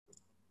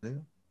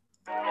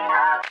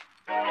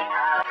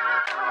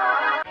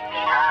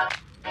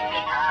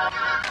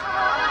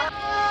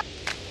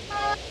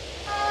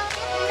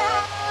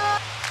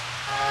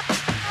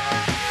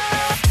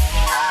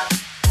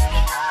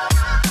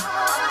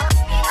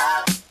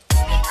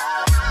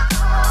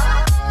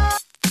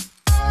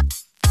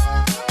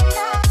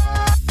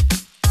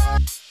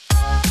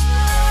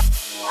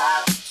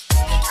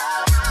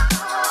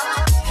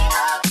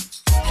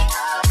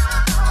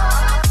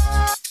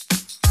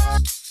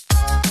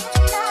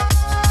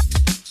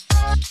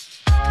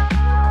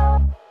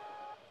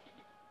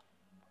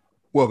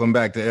Welcome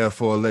back to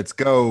F4 Let's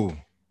Go.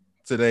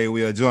 Today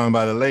we are joined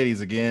by the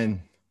ladies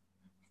again.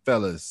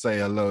 Fellas, say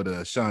hello to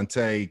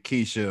Shantae,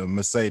 Keisha,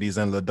 Mercedes,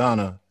 and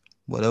LaDonna.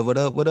 What up, what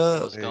up, what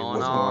up? What's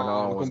going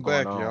on? Welcome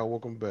back, y'all.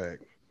 Welcome back.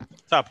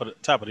 Top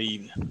of the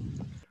evening.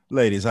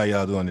 Ladies, how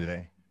y'all doing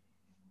today?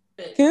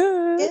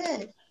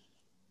 Good.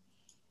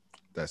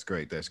 That's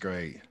great. That's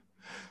great.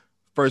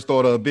 First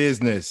order of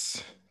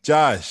business.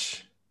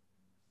 Josh,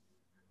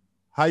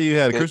 how you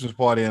had a Christmas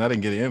party and I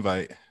didn't get an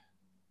invite?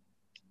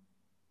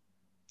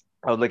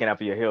 I was looking out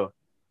for your hill.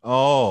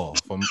 Oh,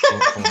 Damn.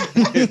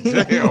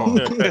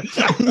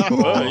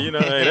 Well, you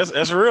know, hey,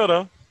 that's real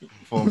though.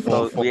 For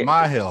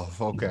my health.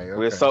 Okay.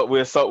 We're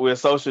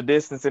social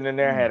distancing in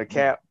there. I had a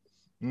cap.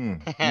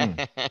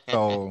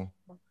 So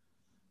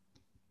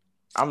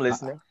I'm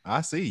listening. I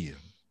see you.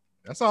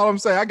 That's all I'm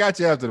saying. I got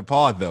you after the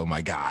pod though,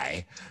 my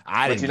guy.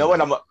 But you know what?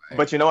 I'm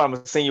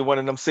gonna send you one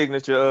of them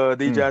signature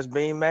D Josh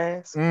Beam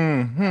masks.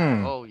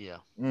 Mm-hmm. Oh yeah.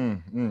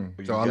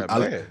 Mm-hmm. So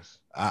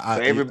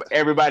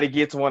everybody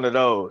gets one of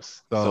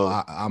those.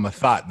 So I'm a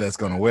thought that's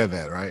gonna wear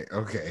that, right?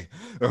 Okay.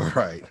 All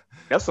right.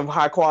 That's some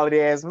high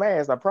quality ass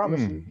masks, I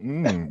promise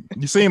you.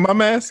 You seen my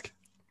mask?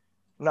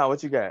 No,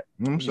 what you got?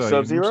 I'm you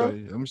Sub-Zero?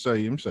 I'm gonna show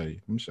you.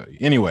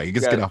 Anyway,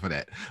 let's get off of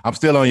that. I'm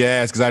still on your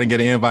ass because I didn't get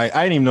an invite.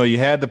 I didn't even know you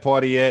had the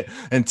party yet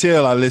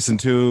until I listened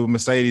to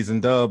Mercedes and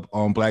Dub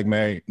on Black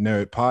Married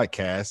Nerd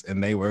podcast,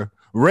 and they were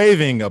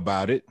raving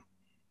about it.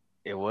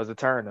 It was a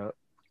turn up.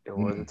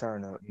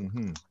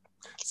 Mm-hmm.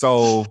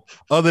 So,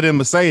 other than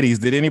Mercedes,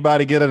 did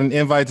anybody get an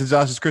invite to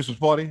Josh's Christmas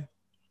party?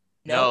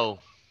 No.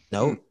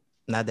 Nope.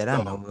 Not that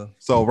I know of.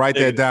 So write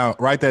that down.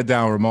 Write that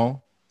down, Ramon.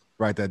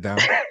 Write that down.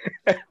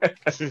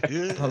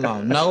 Hold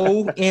on.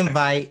 No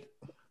invite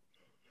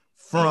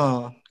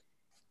from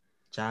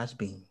Josh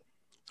Beam.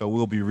 So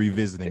we'll be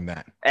revisiting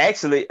that.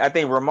 Actually, I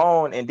think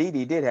Ramon and Dee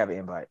Dee did have an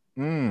invite.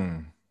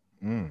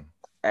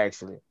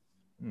 Actually.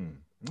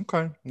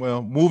 Okay.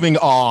 Well, moving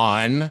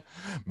on,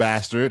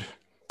 bastard.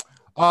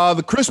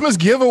 The Christmas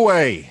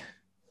giveaway.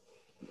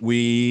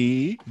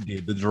 We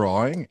did the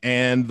drawing,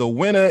 and the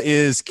winner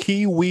is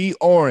Kiwi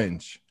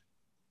Orange.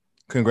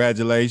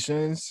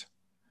 Congratulations.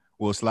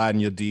 We'll slide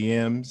in your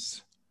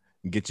DMs,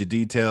 get your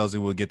details,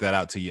 and we'll get that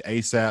out to you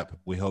ASAP.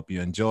 We hope you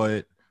enjoy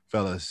it.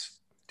 Fellas,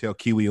 tell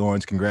Kiwi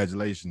Orange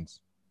congratulations.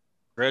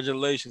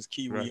 Congratulations,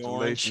 Kiwi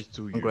Orange.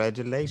 To you.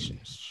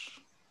 Congratulations.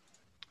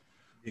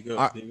 Big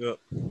up.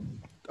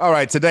 All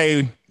right,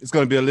 today it's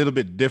going to be a little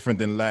bit different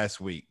than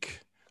last week.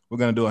 We're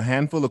going to do a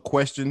handful of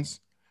questions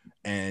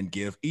and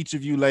give each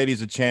of you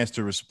ladies a chance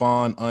to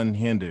respond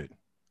unhindered.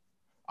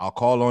 I'll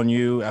call on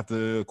you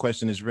after the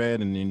question is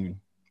read, and then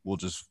we'll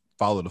just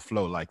follow the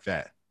flow like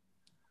that.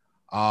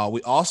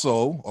 We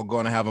also are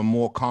going to have a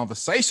more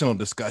conversational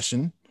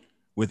discussion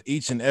with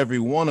each and every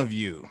one of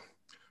you.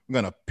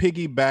 We're going to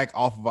piggyback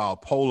off of our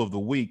poll of the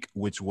week,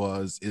 which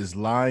was, is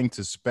lying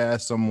to spare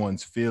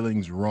someone's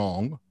feelings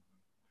wrong?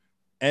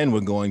 And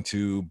we're going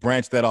to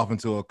branch that off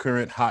into a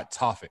current hot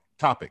topic,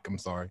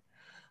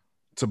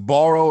 to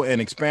borrow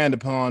and expand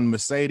upon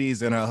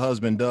Mercedes and her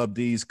husband Dub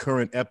D's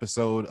current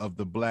episode of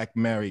the Black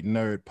Married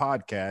Nerd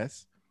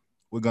podcast.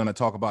 We're going to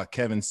talk about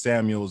Kevin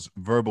Samuels'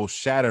 verbal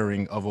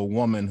shattering of a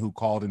woman who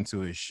called into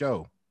his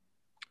show.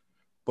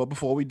 But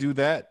before we do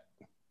that,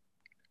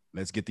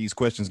 let's get these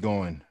questions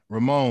going.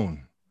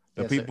 Ramon,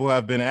 the people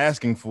have been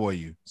asking for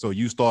you, so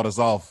you start us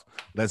off.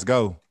 Let's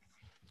go.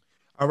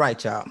 All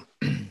right, y'all.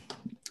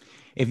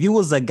 If you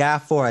was a guy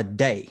for a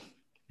day,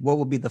 what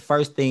would be the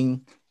first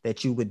thing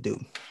that you would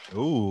do?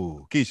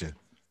 Ooh, Keisha.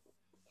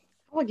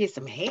 I would get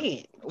some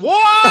head.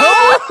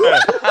 What?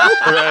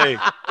 Right.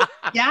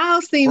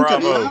 Y'all seem Bravo.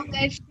 to love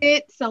that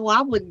shit, so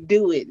I would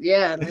do it.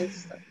 Yeah,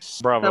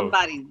 Bravo.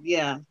 somebody.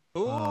 Yeah.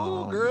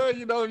 Ooh, girl,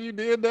 you know, if you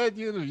did that,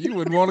 you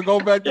wouldn't want to go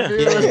back to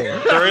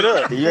bed. Straight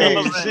up. She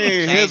ain't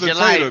Change your hesitate or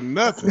life.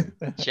 nothing.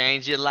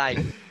 Change your life.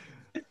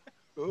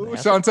 Ooh,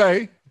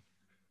 Shantae,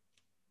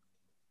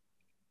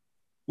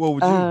 what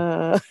would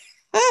you?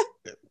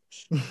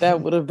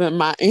 That would have been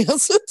my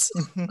answer.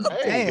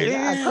 God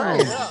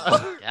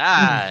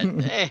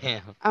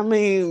damn. I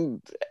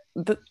mean,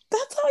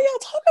 that's all y'all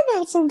talk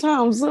about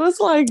sometimes. So it's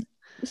like,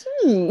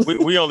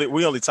 We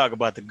only talk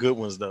about the good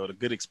ones though, the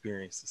good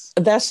experiences.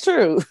 That's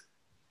true.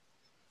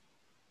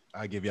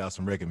 I give y'all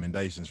some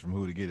recommendations from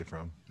who to get it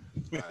from.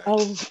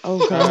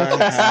 Oh God.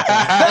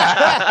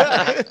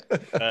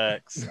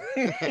 Facts.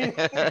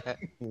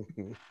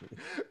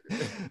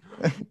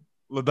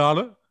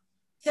 LaDonna?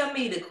 Tell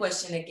me the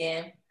question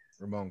again.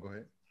 Ramon, go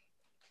ahead.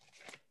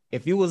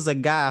 If you was a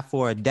guy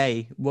for a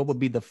day, what would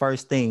be the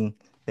first thing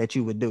that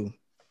you would do?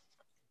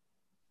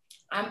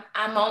 I'm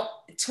on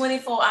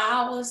 24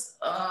 hours.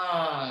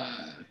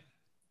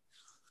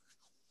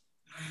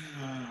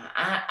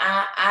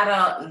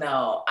 I don't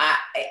know.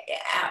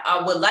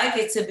 I would like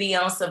it to be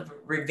on some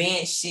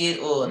revenge shit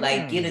or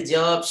like get a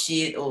job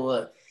shit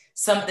or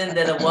something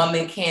that a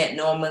woman can't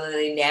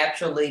normally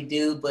naturally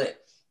do,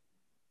 but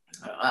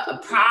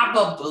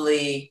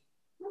probably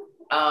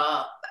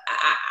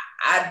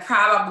I'd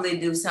probably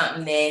do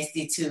something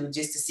nasty too,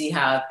 just to see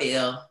how I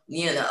feel.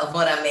 You know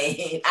what I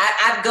mean?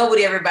 I'd go with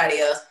everybody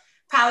else.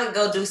 Probably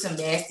go do some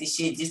nasty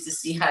shit just to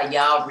see how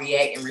y'all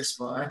react and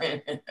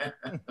respond.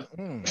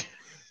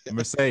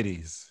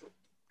 Mercedes.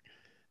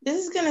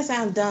 This is gonna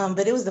sound dumb,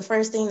 but it was the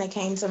first thing that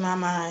came to my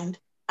mind.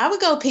 I would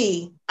go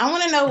pee. I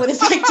want to know what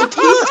it's like to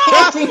pee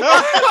standing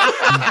up.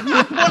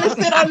 I want to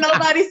sit on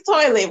nobody's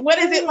toilet. What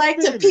is it like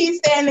to pee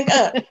standing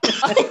up?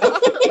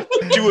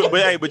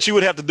 But you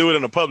would have to do it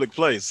in a public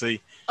place.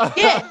 See?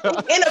 Yeah,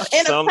 in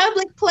a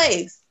public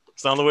place.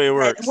 It's not the way it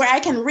works. Where I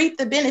can reap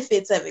the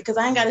benefits of it, because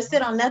I ain't got to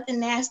sit on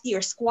nothing nasty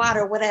or squat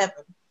or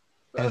whatever.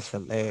 That's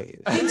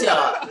hilarious. Good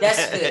job.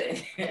 That's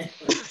good.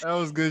 That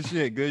was good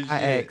shit. Good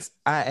shit.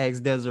 I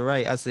asked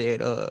Desiree. I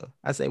said,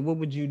 what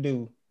would you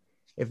do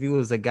if you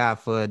was a guy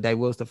for a day?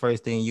 What's the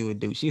first thing you would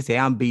do? She said,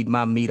 I'm beating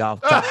my meat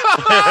off top.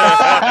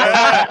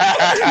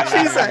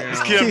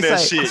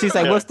 She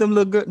said, what's them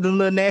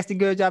little nasty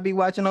girls y'all be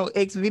watching on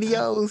X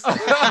videos?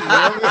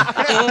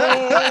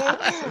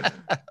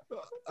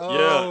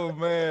 Oh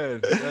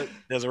man,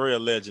 there's a real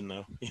legend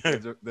though.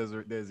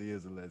 There's he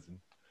is a legend.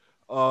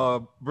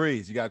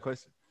 Breeze, you got a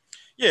question?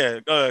 Yeah,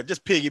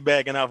 just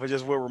piggybacking off of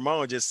just what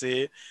Ramon just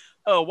said.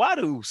 Why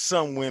do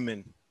some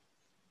women,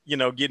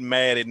 get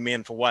mad at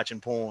men for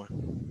watching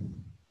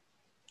porn?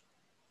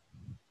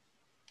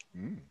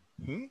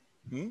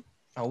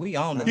 Oh, we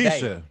on the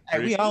day. Hey,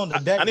 we on the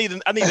day. I need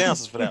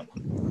answers for that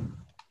one.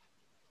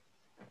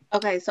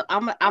 Okay, so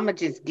I'm gonna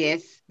just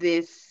guess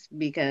this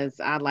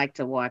because I like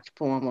to watch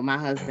porn with my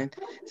husband.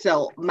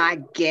 So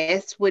my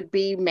guess would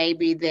be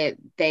maybe that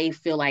they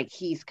feel like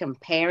he's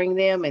comparing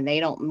them and they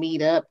don't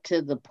meet up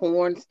to the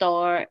porn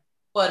star.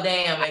 Well,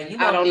 damn, man, you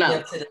don't meet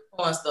up to the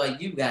porn star,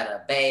 you got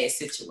a bad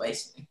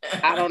situation.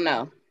 I don't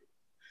know.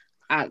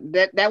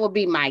 That would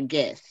be my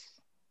guess.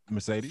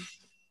 Mercedes?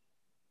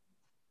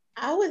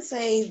 I would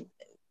say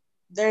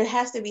there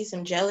has to be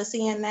some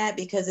jealousy in that,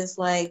 because it's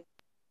like,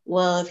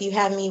 well, if you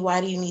have me,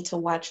 why do you need to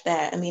watch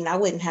that? I mean, I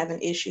wouldn't have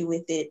an issue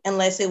with it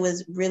unless it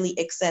was really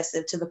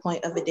excessive to the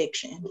point of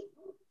addiction.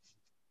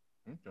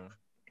 Okay.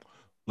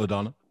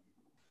 LaDonna?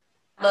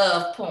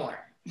 Love porn.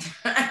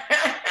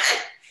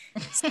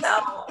 So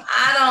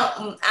I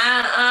don't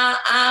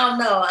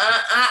know.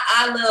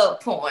 I love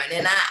porn,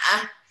 and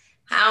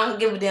I don't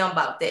give a damn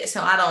about that.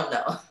 So I don't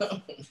know.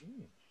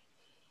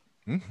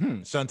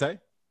 Shantae?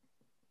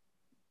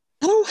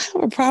 I don't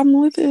have a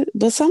problem with it,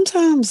 but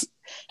sometimes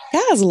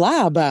guys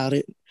lie about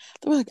it.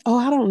 They're like, oh,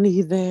 I don't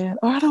need that,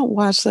 or I don't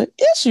watch that.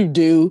 Yes, you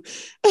do.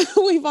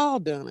 We've all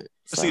done it.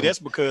 So. See, that's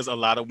because a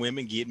lot of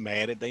women get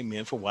mad at their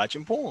men for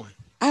watching porn.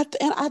 I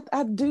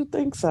do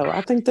think so.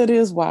 I think that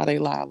is why they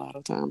lie a lot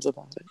of times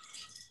about it.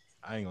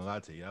 I ain't gonna lie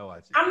to you. I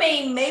watch it. I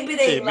mean, maybe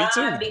they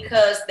lie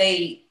because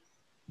they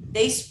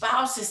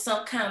spouse is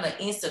some kind of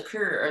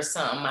insecure or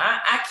something.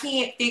 I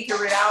can't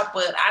figure it out,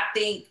 but I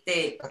think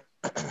that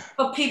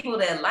for people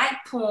that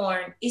like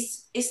porn,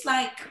 it's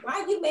like, why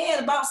are you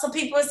mad about some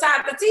people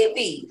inside the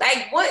TV?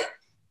 Like, what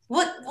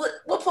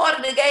part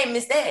of the game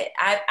is that?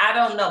 I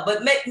don't know,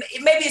 but maybe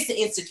it's the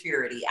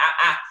insecurity.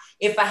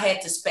 If I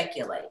had to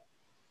speculate.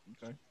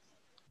 Okay.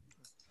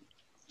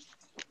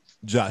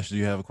 Josh, do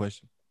you have a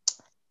question?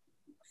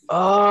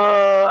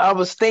 I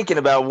was thinking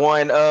about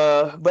one,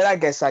 but I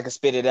guess I could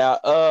spit it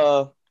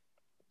out.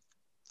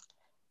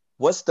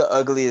 What's the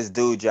ugliest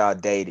dude y'all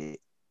dated?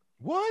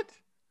 What?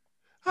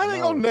 How they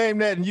gonna name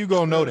that and you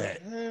gonna know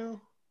that?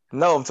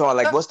 No, I'm talking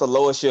like, what's the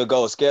lowest you'll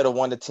go? Scale of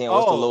 1 to 10.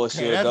 What's the lowest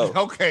you'll go?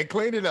 Okay,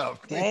 clean it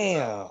up.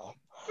 Damn.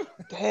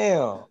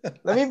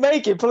 Let me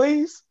make it,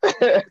 please.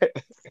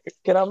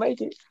 Can I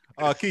make it?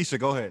 Keisha,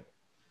 go ahead.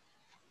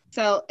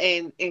 So,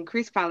 and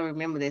Chris probably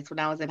remember this. When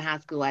I was in high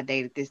school, I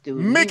dated this dude.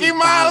 Mickey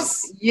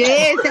Mouse.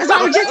 Yes, that's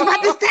what I was just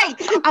about to say.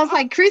 I was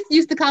like, Chris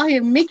used to call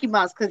him Mickey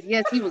Mouse because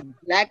yes, he was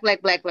black. And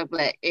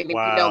if you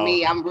know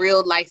me, I'm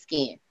real light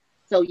skinned.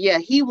 So yeah,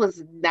 he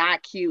was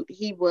not cute.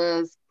 He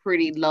was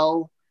pretty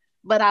low,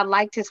 but I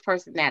liked his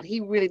personality.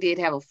 He really did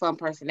have a fun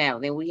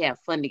personality, and we had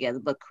fun together.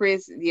 But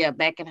Chris,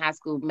 back in high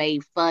school,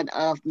 made fun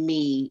of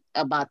me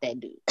about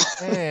that dude.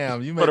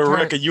 Damn, you for the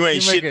record, you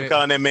ain't shit for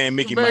calling that man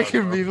Mickey Mouse.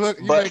 Making me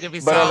look, making me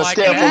but sound on a like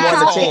scale an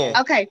from 1 to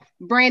 10. Okay,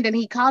 Brandon,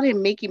 he called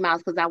him Mickey Mouse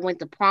because I went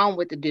to prom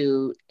with the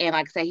dude, and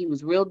like I said, he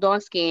was real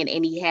dark skinned,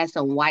 and he had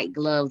some white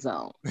gloves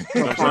on.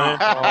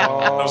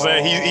 I'm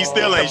saying he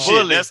still ain't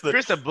shit. That's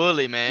Chris a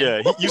bully, man.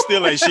 Yeah, you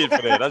still ain't shit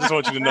for that. I just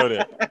want you to know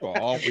that.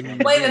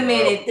 Wait a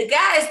minute, the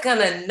guy is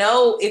gonna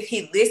know if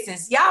he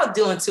listens. Y'all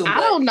doing too much. I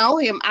don't know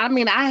him. I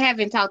mean, I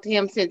haven't talked to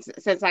him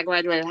since I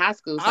graduated high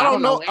school. So I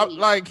don't know.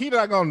 Like, he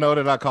not gonna know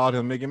that I called called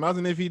him Mickey Mouse,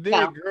 and if he did,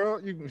 No.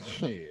 girl, you can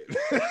shit.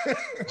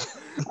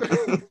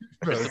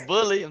 Mr.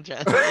 Bully, I'm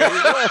trying to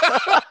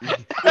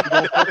You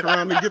gonna fuck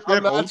around and get that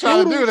I'm not old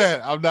trying to do toodles?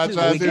 that. I'm not We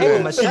trying to do gave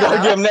him a that. You gonna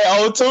shout give him that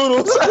old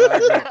toodles?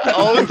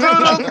 Old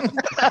Toodles.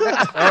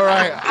 All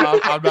right,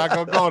 I'm not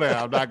gonna go there.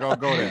 I'm not gonna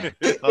go there.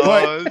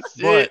 Oh, But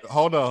shit.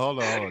 hold on.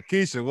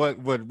 Keisha, what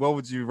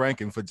would you rank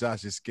him for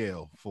Josh's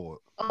scale for?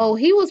 Oh,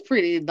 he was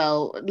pretty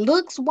though.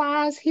 Looks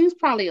wise, he was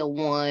probably a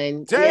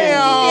 1. Damn!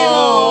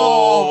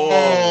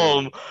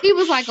 He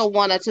was like a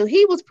 1 or 2.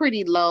 He was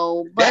pretty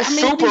low, but That's I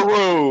mean, super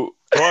rude.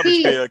 Garbage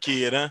He- pail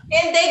kid, huh?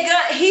 And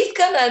he's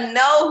gonna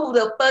know who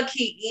the fuck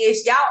he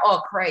is. Y'all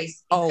are crazy.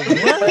 Oh,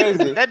 what?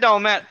 Crazy. That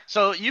don't matter.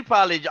 So you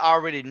probably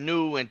already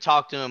knew and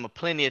talked to him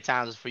plenty of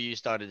times before you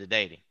started the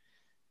dating.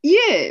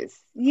 yes.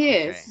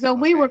 Okay, So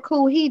we okay. were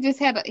cool. He just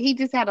had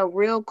a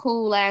real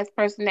cool ass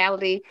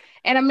personality,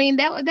 and I mean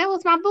that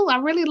was my boo. I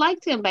really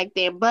liked him back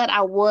then, but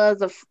I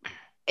was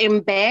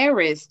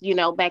embarrassed.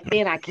 Back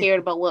then I cared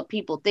about what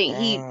people think.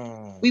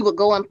 We would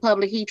go in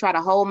public. He tried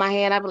to hold my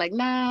hand. I'd be like,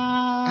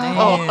 nah.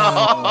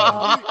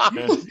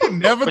 You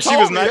never But told she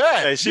was me nice.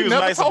 that. Hey, she You was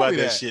never nice told about me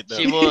that shit though.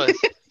 She was.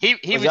 He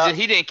Was y'all-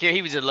 he didn't care.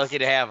 He was just lucky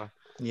to have her.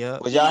 Yeah.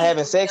 Was y'all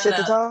having sex at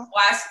the time?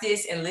 Watch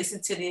this and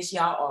listen to this.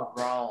 Y'all are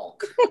wrong.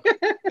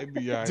 They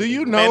be all right. Do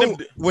you Man, know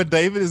them- what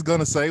David is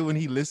gonna say when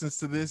he listens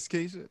to this,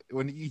 Keisha?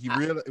 When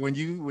when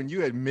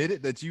you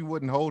admitted that you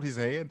wouldn't hold his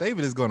hand,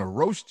 David is gonna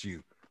roast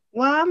you.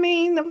 Well, I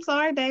mean, I'm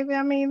sorry, David.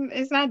 I mean,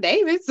 it's not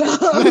David, so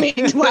I mean,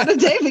 why does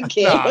David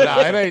care? No,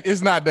 it ain't.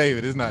 It's not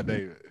David. It's not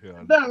David.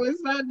 Yeah. No,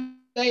 it's not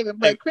David.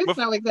 But Hey, Chris but-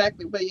 know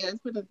exactly. But yeah, it's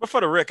pretty. But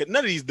for the record,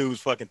 none of these dudes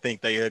fucking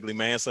think they ugly,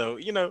 man. So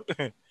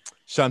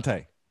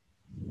Shantae.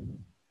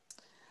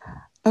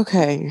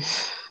 Okay.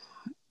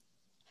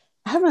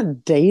 I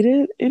haven't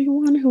dated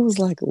anyone who was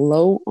like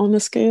low on the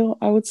scale,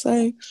 I would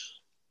say.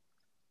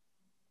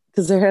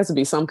 Because there has to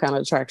be some kind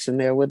of attraction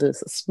there, whether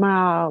it's a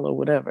smile or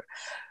whatever.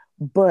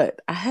 But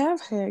I have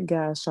had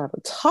guys try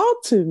to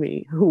talk to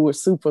me who were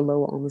super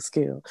low on the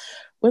scale,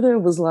 whether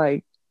it was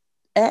like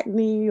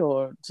acne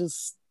or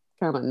just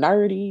kind of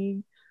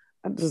nerdy.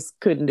 I just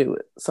couldn't do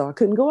it. So I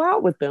couldn't go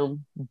out with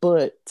them.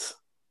 But,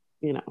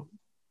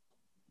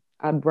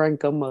 I'd rank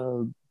them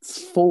a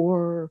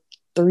 4,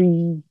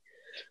 3,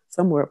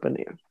 somewhere up in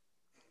there.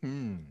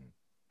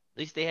 At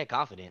least they had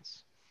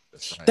confidence.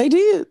 That's right. They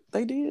did.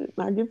 I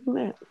give them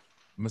that.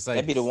 Mercedes.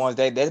 That'd be the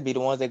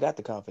ones that got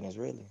the confidence,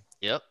 really.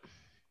 Yep.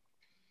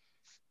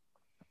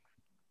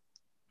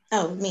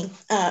 Oh, me.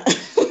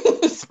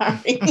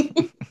 Sorry.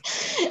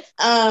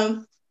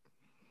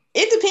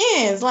 It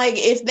depends. Like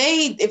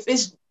if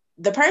it's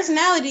the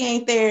personality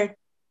ain't there,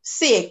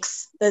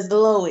 6, that's the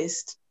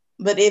lowest.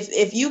 But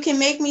if you can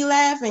make me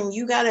laugh and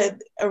you got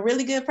a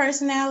really good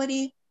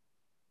personality,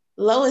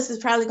 lowest is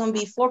probably gonna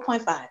be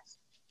 4.5.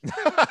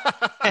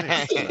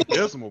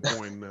 Decimal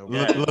point now.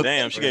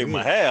 damn, she gave him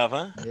a half,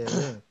 huh?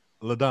 Yeah.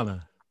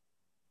 LaDonna.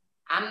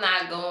 I'm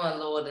not going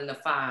lower than a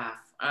 5.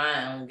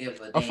 I don't give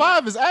a damn. A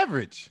 5 is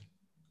average.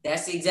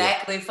 That's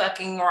exactly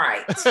fucking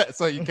right.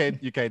 So you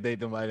can't date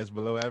somebody that's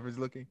below average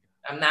looking.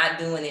 I'm not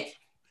doing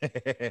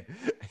it.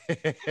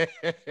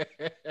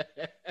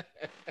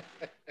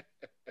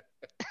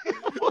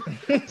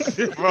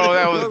 Bro,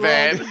 that was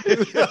bad.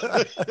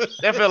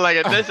 That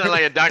sounded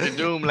like a Dr.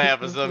 Doom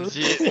laugh or some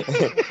shit.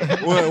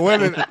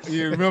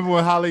 You remember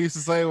what Holly used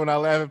to say, when I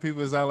laugh at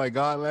people, it sound like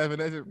God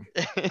laughing at you?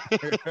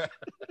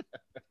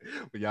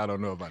 But y'all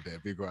don't know about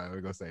that. Be quiet.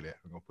 We're gonna say that.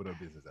 We're gonna put our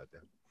business out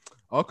there.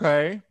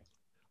 Okay.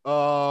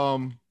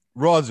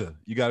 Roger,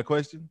 you got a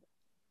question?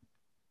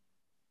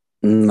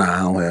 Nah, I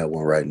don't have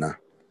one right now.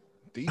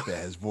 Deep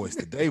ass voice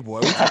today,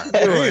 boy.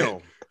 Damn.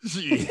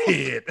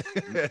 Shit.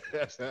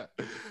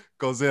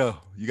 Cozell,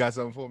 you got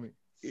something for me?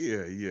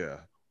 Yeah.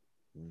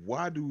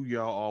 Why do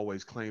y'all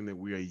always claim that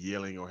we are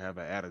yelling or have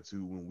an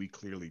attitude when we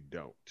clearly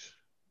don't?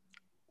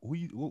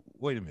 Wait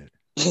a minute.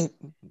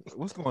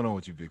 What's going on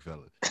with you, big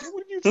fella?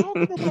 What are you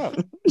talking about?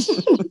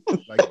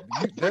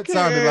 That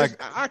sounded like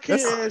I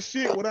can't ask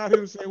shit without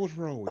him saying what's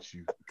wrong with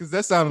you. Because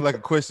that sounded like a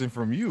question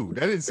from you.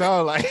 That didn't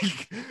sound like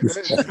it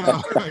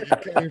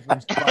came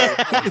from somebody.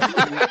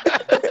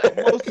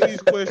 Most of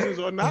these questions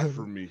are not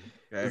from me.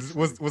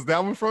 Was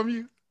that one from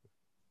you?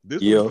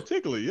 This Yeah. one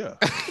particularly, yeah.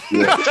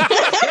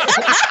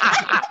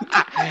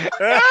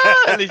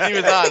 At least he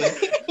was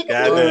honest.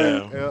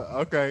 Goddamn.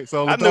 Okay,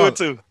 so I knew it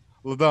too.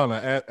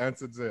 LaDonna,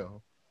 answer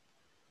Zell.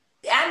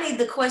 I need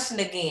the question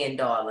again,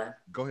 darling.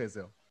 Go ahead,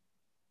 Zell.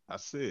 I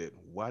said,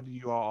 why do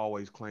you all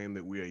always claim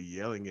that we are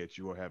yelling at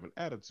you or have an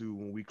attitude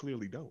when we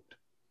clearly don't?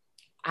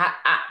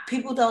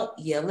 People don't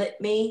yell at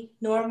me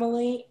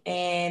normally,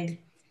 and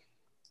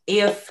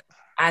if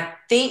I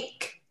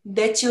think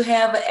that you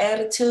have an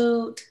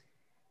attitude,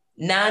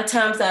 9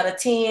 times out of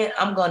 10,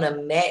 I'm gonna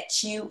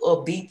match you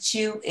or beat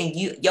you, and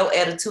your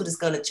attitude is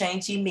gonna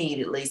change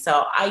immediately.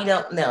 So I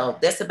don't know.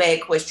 That's a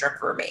bad question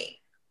for me.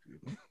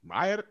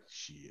 My attitude,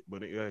 shit,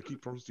 but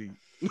keep proceeding.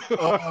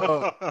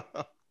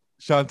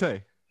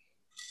 Shantae.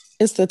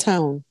 It's the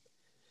tone.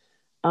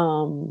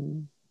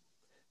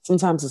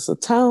 Sometimes it's a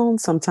tone.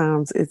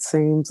 Sometimes it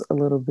seems a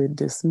little bit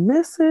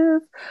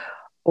dismissive.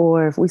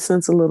 Or if we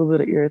sense a little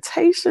bit of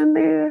irritation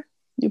there,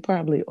 you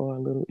probably are a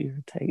little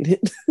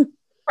irritated.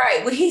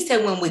 Right. Well, he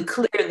said when we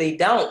clearly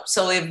don't.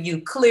 So if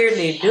you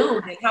clearly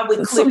do, then how we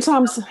clearly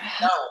Sometimes,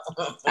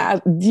 don't?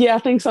 I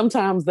think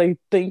sometimes they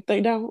think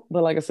they don't.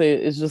 But like I said,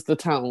 it's just the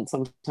tone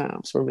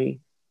sometimes for me.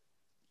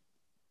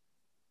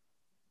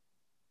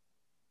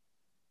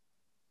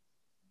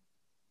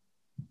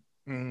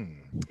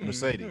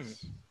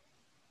 Mercedes.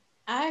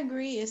 I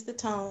agree. It's the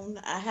tone.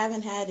 I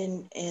haven't had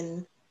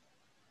an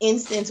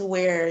instance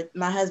where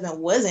my husband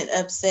wasn't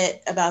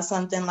upset about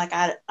something like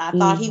I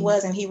thought he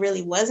was and he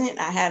really wasn't.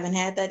 I haven't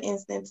had that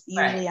instance.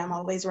 Usually I'm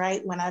always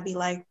right when I be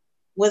like,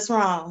 what's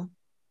wrong?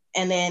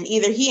 And then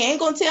either he ain't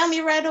gonna tell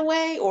me right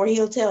away or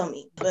he'll tell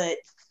me. But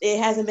it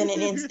hasn't been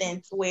an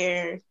instance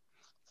where,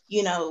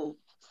 you know,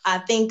 I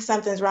think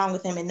something's wrong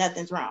with him and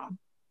nothing's wrong.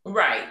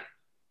 Right.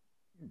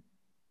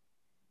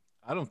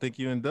 I don't think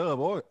you and Dub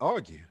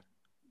argue.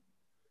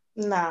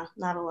 Nah,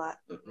 not a lot.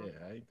 Yeah,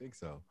 I didn't think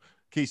so.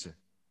 Keisha.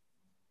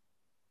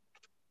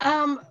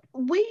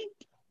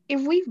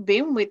 If we've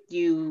been with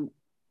you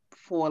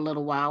for a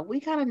little while, we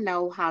kind of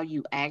know how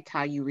you act,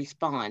 how you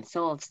respond.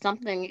 So if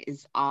something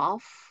is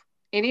off,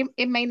 and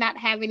it may not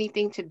have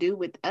anything to do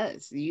with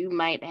us. You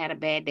might have had a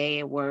bad day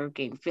at work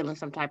and feeling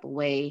some type of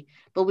way,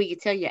 but we can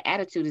tell your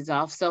attitude is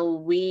off. So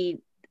we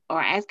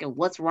are asking,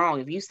 what's wrong?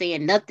 If you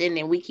saying nothing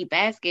and we keep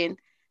asking,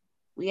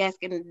 we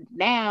asking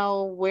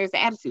now, where's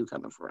the attitude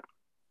coming from?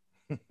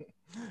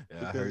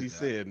 Because he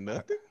said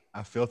nothing.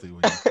 I felt it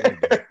when you said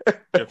that.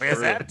 Where's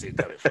the attitude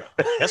coming from?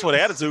 That's where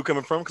the attitude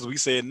coming from, because we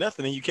said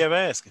nothing and you kept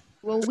asking.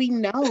 Well, we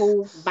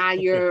know by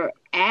your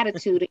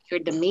attitude and your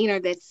demeanor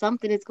that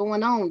something is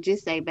going on.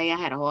 Just say, babe,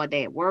 I had a hard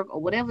day at work, or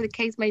whatever the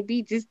case may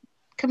be. Just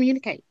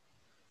communicate.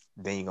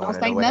 Then you're going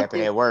to know what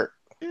happened at work.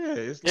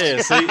 Yeah,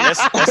 see,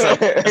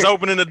 that's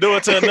opening the door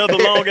to another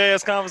long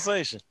ass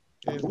conversation.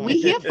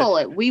 We here for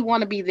it. We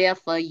want to be there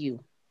for you.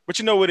 But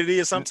you know what it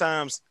is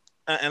sometimes,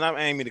 and I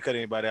ain't mean to cut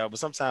anybody out, but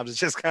sometimes it's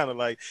just kind of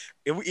like,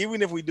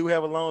 even if we do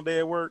have a long day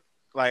at work,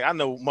 like I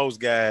know most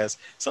guys,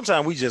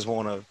 sometimes we just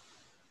want to,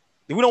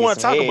 we don't want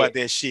to talk about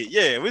that shit.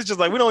 Yeah, it's just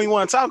like we don't even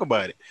want to talk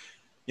about it.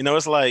 You know,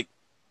 it's like,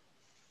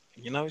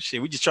 you know,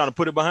 shit, we just trying to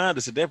put it behind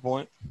us at that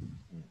point.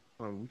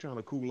 We're trying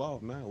to cool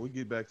off now. We'll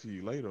get back to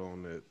you later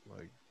on that.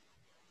 Like,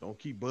 don't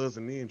keep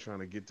buzzing in trying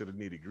to get to the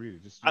nitty gritty.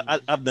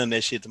 I've done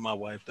that shit to my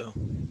wife though.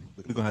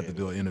 We're gonna have to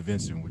do an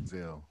intervention with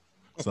Zell.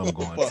 Something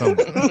going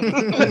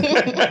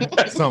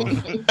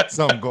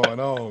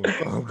on.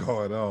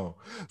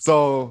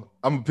 So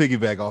I'm gonna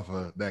piggyback off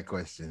of that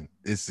question.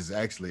 This is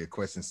actually a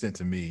question sent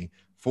to me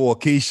for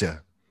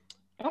Keisha.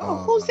 Oh,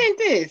 who sent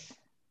this?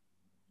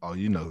 Oh,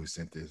 you know who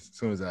sent this. As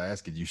soon as I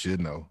ask it, you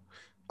should know.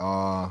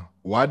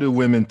 Why do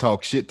women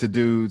talk shit to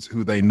dudes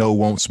who they know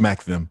won't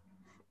smack them?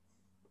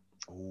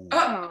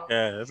 Oh.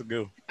 Yeah, that's a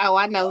good one. Oh,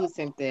 I know who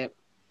sent that.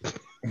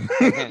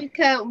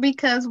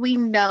 because we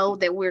know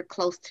that we're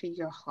close to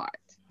your heart.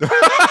 And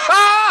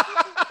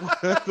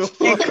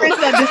Chris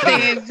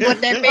understands what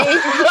that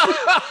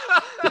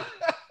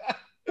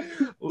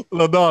means.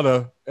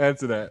 LaDonna,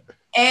 answer that.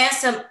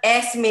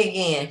 Ask me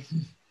again.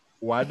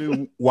 Why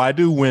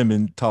do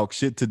women talk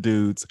shit to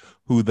dudes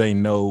who they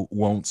know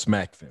won't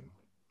smack them?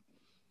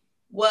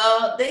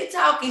 Well, they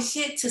talking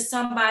shit to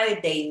somebody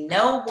they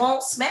know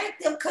won't smack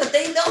them because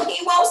they know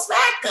he won't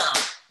smack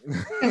them.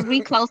 Because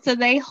we close to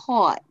their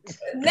heart.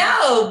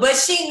 No, but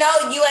she know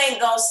you ain't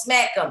gonna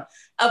smack them.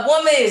 A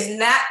woman is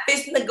not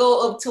fixing to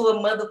go up to a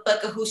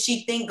motherfucker who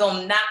she think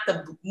gonna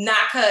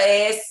knock her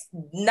ass,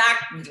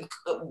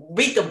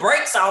 beat the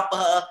brakes off of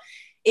her.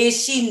 If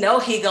she know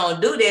he gonna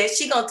do that,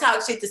 she gonna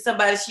talk shit to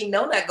somebody she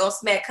know not gonna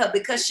smack her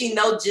because she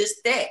know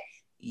just that.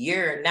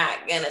 You're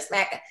not gonna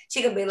smack her.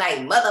 She gonna be like,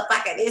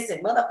 motherfucker this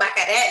and motherfucker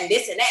that and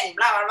this and that and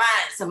blah, blah, blah.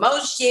 And some more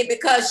shit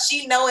because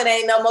she know it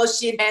ain't no more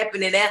shit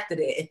happening after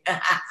that.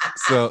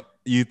 So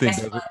you think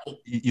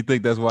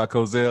that's why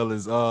Cozell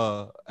is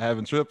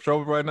having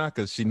trouble right now?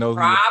 Because she knows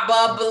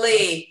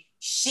probably.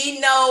 She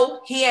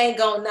know he ain't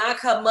gonna knock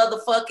her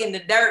motherfucker in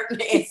the dirt,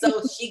 and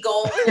so she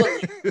gonna pull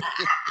it.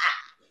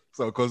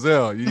 So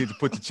Cozell, you need to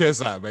put your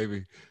chest out,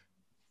 baby.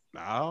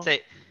 No.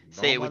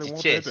 Say it with your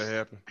chest. That to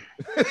happen.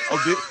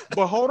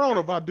 But hold on,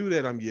 if I do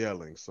that, I'm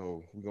yelling.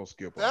 So we're gonna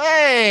skip on.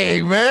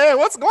 Hey man,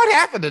 what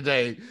happened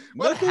today?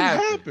 What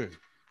happened?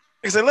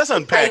 He said, let's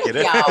unpack it.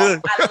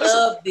 I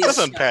love this. Let's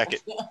unpack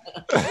it.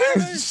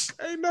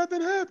 Ain't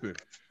nothing happened.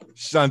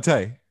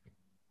 Shantae.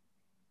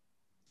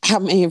 I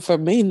mean, for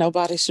me,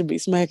 nobody should be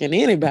smacking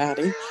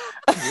anybody.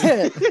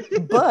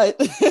 But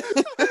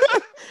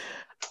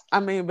I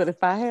mean, but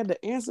if I had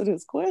to answer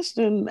this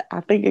question,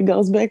 I think it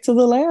goes back to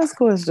the last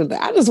question.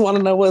 I just want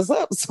to know what's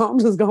up, so I'm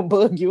just gonna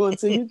bug you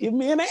until you give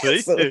me an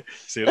answer.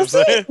 See what I'm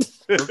saying?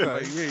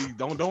 Okay. Hey,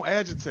 don't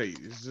agitate.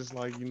 It's just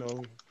like, you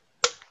know,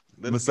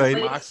 let us get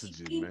some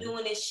oxygen, she man.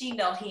 Doing it, she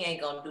know he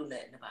ain't gonna do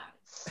nothing about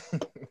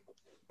it.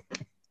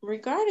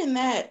 Regarding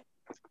that,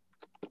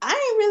 I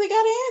ain't really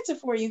got an answer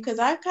for you because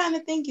I kind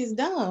of think it's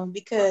dumb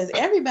because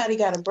everybody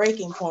got a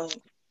breaking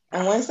point.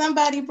 And when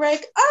somebody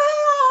break,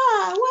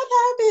 what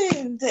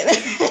happened?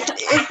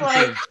 It's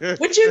like,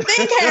 what you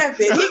think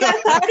happened? He got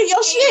tired of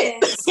your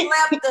shit.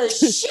 Slap the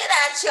shit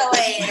out your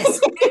ass.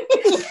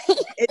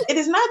 It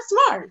is not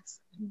smart,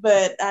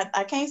 but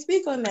I can't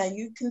speak on that.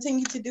 You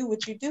continue to do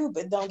what you do,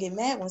 but don't get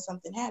mad when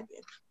something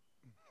happens.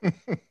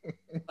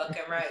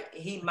 Fucking right.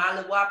 He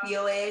mollywop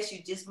your ass,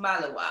 you just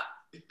mollywop.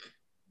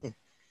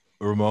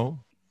 Ramon,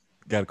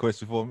 got a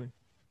question for me?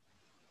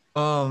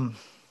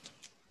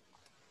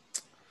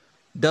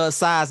 Does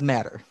size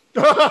matter?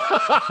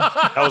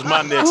 That was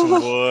my next one,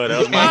 boy. That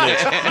was my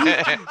next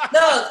one.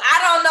 Look, I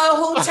don't know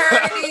who turn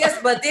it is,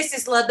 but this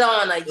is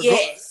LaDonna.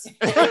 Yes.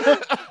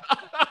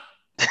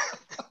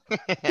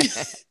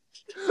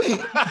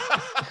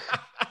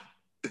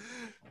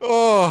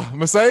 Oh,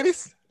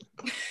 Mercedes?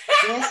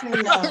 Yes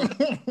and no.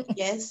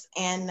 Yes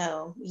and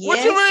no. Yes.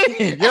 What you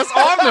mean? Yes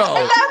or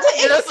no?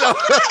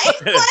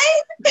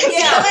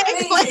 Yeah,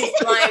 please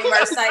explain,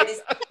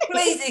 Mercedes.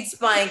 Please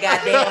explain,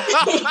 goddamn.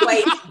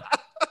 Wait.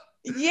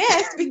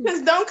 Yes,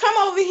 because don't come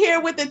over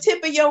here with the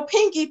tip of your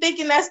pinky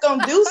thinking that's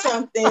gonna do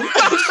something.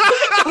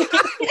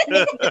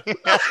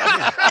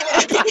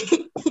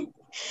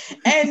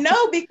 And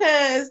no,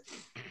 because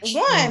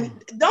one,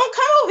 don't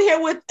come over here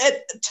with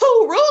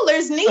two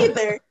rulers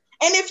neither.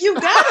 And if you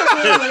got a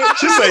ruler,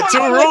 she say two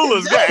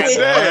rulers.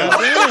 Goddamn.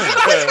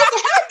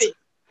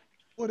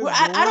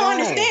 I don't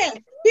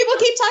understand. People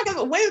keep talking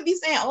about women be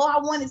saying, "Oh, I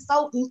want it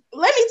so."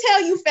 Let me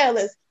tell you,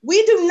 fellas,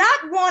 we do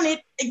not want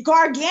it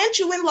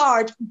gargantuan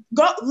large.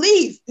 Go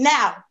leave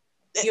now.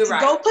 You're right.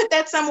 Go put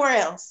that somewhere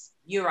else.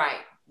 You're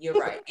right. You're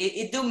right.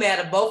 It do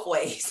matter both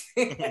ways.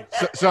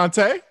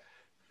 Shantae?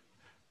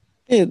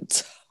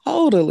 It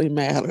totally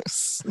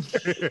matters.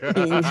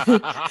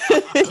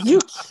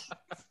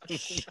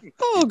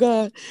 Oh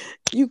God,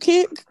 you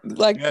can't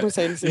like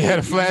Mercedes said. You had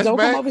a flashback? Don't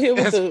come over here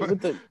with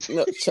the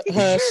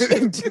hush.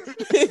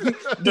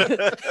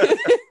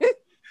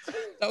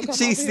 Don't come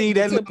She over see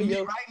here that with the look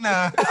tip of right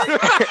now.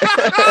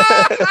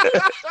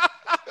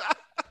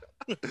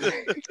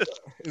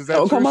 Is that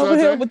Don't true, come over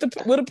here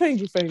Shantae? with a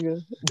pinky finger,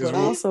 but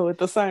also at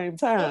the same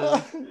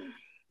time.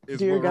 Is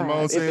Dear what Ramon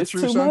God, if said it's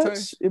true, too Shantae?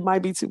 much, it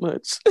might be too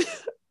much.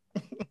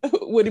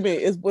 What do you mean?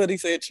 Is what he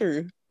said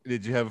true?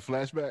 Did you have a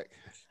flashback?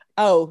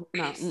 Oh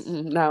no,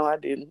 no, I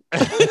didn't.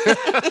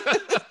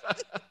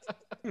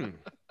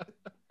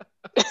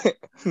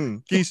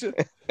 Keisha?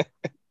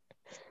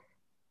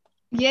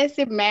 Yes,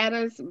 it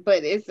matters,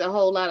 but it's a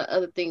whole lot of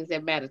other things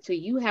that matter too.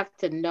 You have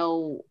to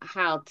know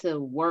how to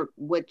work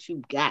what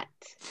you got.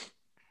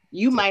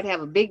 You might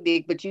have a big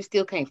dick, but you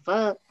still can't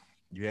fuck.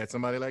 You had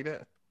somebody like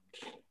that?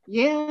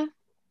 Yeah.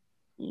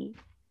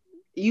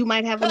 You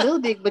might have a little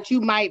dick, but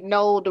you might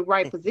know the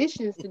right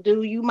positions to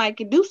do. You might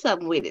can do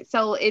something with it.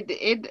 So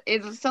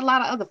it's a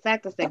lot of other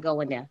factors that go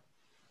in there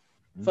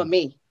for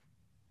me.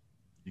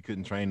 You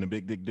couldn't train the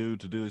big dick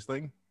dude to do his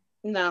thing?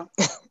 No.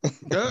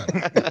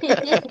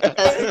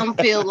 Because some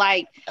feel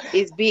like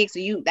it's big, so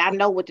I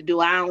know what to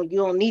do. You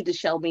don't need to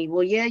show me.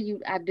 Well, yeah,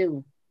 I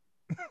do.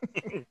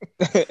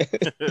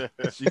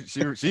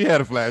 she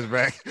had a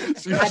flashback.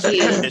 I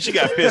did. And she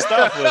got pissed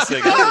off for a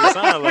second. It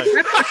sounded like,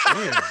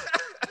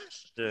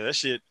 yeah, that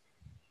shit.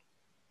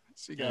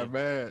 She got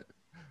mad.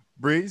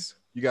 Breeze,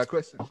 you got a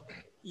question?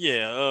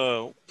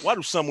 Yeah. Why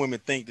do some women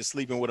think that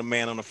sleeping with a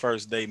man on the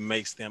first date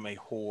makes them a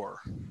whore?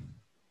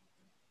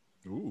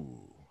 Ooh.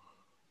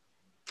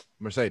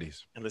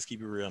 Mercedes. And let's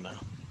keep it real now.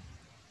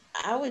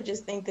 I would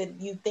just think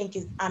that you think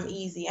I'm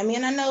easy. I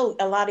mean, I know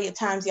a lot of your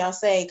times y'all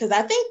say, because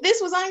I think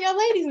this was on your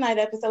ladies' night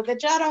episode,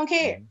 that y'all don't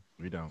care.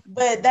 We don't.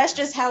 But that's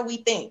just how we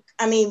think.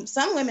 I mean,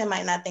 some women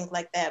might not think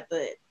like that,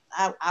 but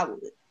I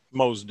would.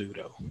 Most do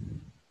though.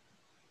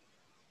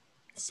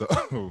 So,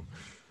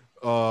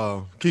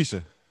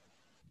 Keisha.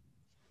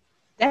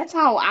 That's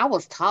how I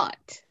was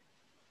taught.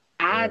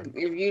 I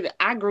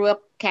grew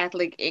up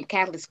Catholic in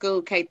Catholic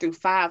school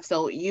K-5,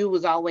 so you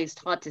was always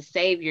taught to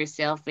save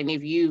yourself, and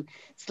if you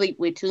sleep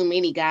with too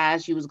many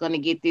guys, you was going to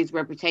get this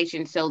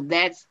reputation. So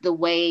that's the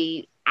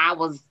way I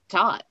was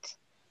taught.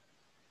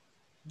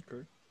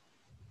 Okay.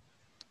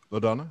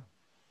 LaDonna?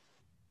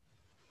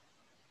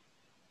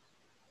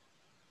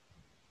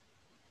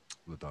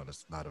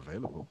 LaDonna's not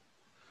available.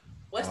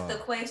 What's the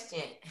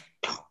question?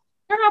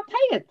 Girl,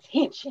 pay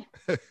attention.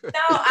 No,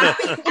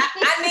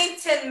 I need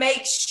to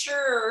make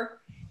sure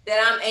that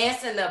I'm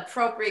answering the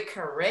appropriate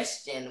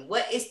question.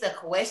 What is the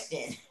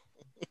question?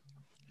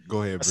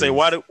 Go ahead. I say,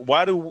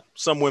 why do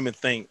some women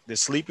think that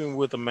sleeping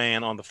with a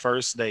man on the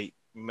first date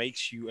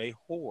makes you a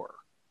whore?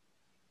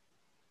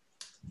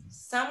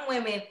 Some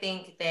women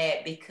think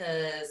that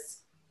because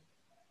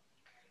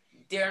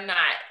they're not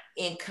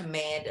in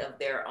command of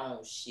their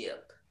own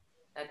ship.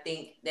 I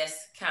think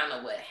that's kind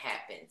of what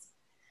happens.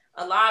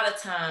 A lot of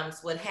times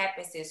what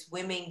happens is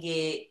women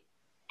get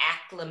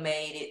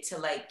acclimated to,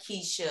 like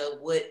Keisha,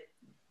 what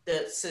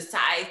the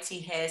society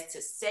has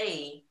to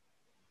say.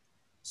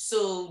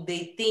 So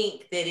they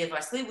think that if I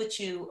sleep with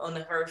you on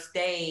the first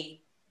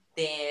day,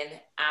 then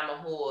I'm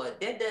a whore.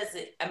 That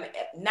doesn't,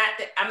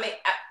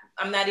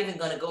 I'm not even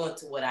going to go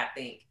into what I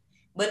think,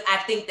 But I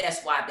think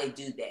that's why they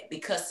do that,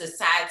 because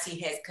society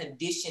has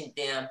conditioned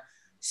them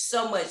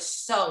so much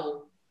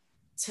so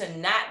to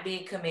not be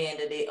in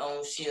command of their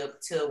own ship,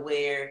 to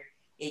where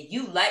if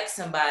you like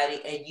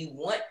somebody and you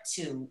want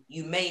to,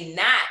 you may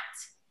not,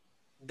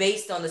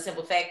 based on the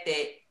simple fact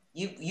that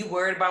you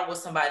worried about what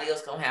somebody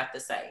else gonna have to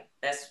say.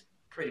 That's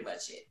pretty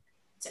much it,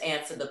 to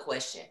answer the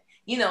question.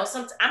 You know,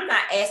 I'm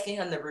not asking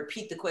him to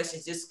repeat the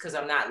questions just because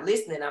I'm not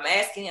listening. I'm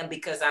asking him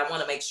because I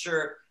want to make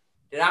sure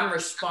that I'm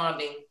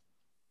responding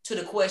to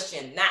the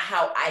question, not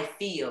how I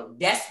feel.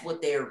 That's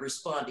what they're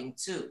responding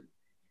to.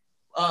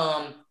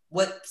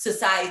 What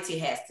society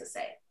has to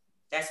say.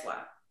 That's why.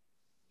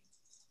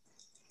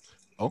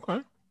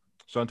 Okay.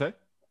 Shantae?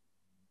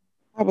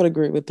 I would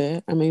agree with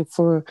that. I mean,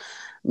 for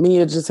me,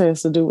 it just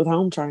has to do with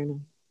home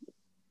training.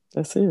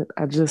 That's it.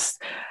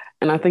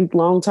 And I think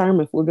long term,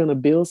 if we're going to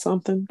build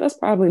something, that's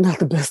probably not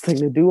the best thing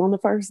to do on the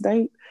first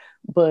date.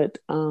 But,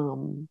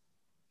 you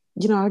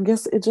know, I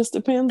guess it just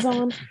depends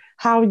on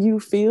how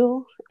you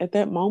feel at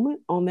that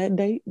moment on that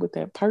date with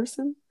that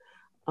person.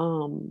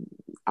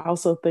 I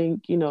also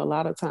think, you know, a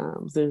lot of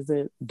times there's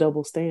that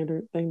double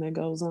standard thing that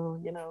goes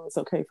on. You know, it's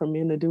okay for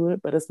men to do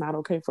it, but it's not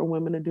okay for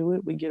women to do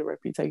it. We get a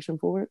reputation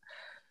for it.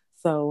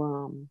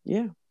 So,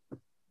 yeah.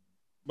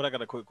 But I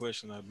got a quick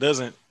question though.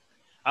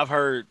 I've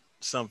heard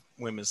some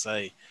women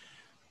say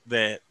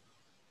that,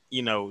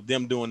 you know,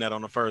 them doing that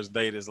on the first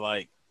date is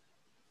like,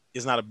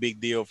 it's not a big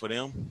deal for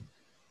them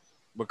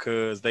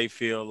because they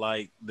feel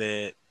like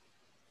that,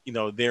 you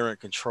know, they're in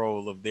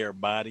control of their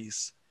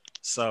bodies.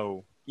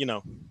 So, you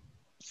know,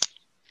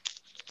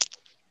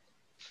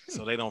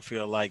 so they don't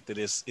feel like that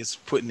it's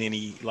putting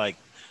any like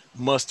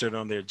mustard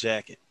on their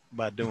jacket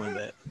by doing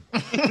that.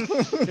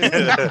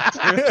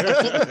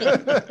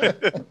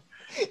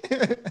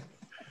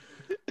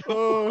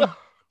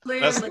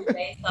 Clearly,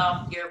 based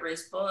off your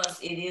response,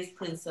 it is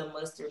putting some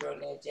mustard on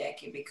that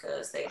jacket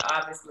because they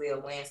obviously are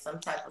wearing some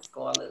type of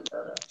scarlet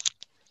leather.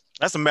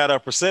 That's a matter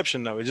of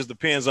perception, though. It just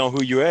depends on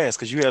who you ask,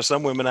 because you have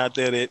some women out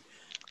there that,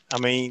 I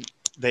mean,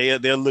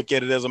 they'll look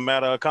at it as a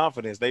matter of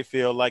confidence. They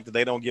feel like that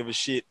they don't give a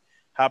shit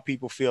how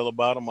people feel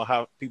about them or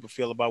how people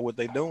feel about what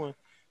they're doing.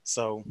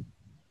 So,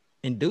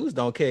 and dudes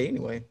don't care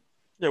anyway.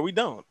 Yeah, we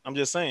don't. I'm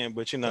just saying,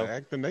 but you know,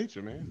 act of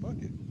nature, man. Fuck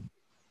it.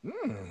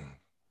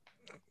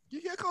 You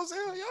hear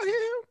Cozell? Y'all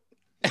hear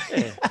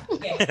him?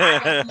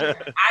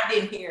 I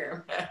didn't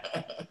hear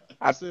him.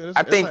 I think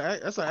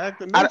that's an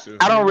act of nature.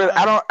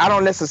 I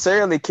don't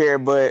necessarily care,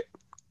 but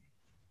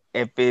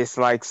if it's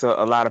like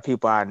a lot of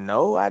people I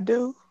know, I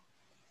do.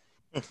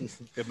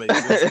 It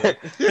makes sense.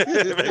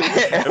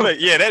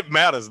 Yeah, that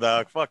matters,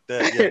 dog. Fuck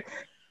that. Yeah,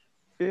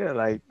 yeah,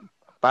 like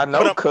if I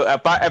know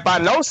if I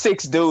know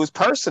 6 dudes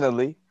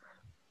personally,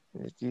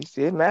 you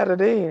see it matter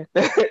then.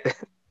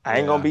 I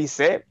ain't gonna be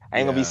 7. I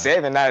ain't gonna be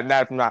 7.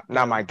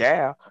 Not my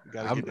gal.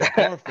 Gotta get that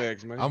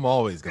Carfax, man. I'm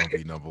always gonna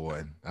be number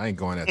 1. I ain't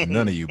going after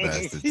none of you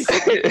bastards.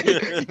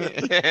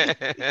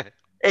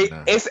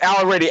 It's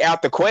already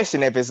out the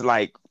question if it's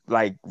like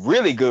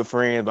really good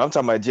friends, but I'm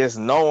talking about just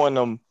knowing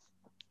them.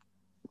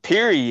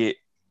 Period.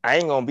 I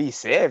ain't gonna be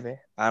 7.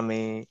 I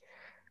mean,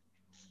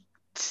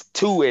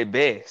 2 at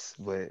best,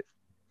 but.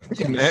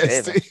 You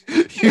nasty.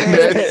 You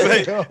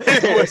nasty.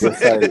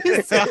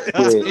 He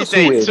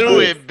said 2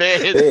 at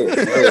best.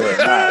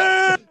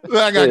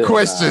 I got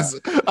questions.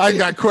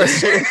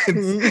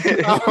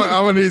 I'm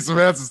gonna need some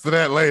answers to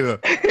that later.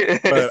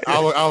 But I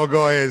will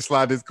go ahead and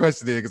slide this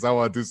question in because I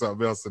want to do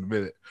something else in a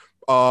minute.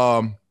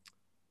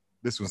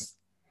 This was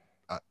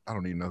I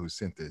don't even know who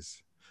sent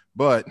this,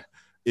 but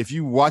if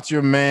you watch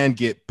your man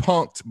get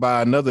punked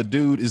by another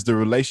dude, is the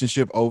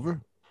relationship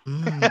over?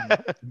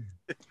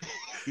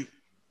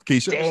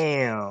 Keisha?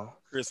 Damn.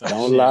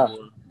 Don't lie.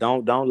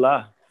 Don't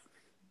lie.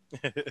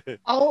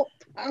 Oh,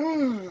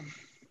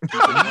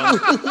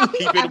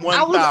 keep it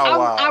one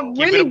I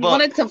really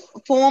wanted to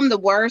form the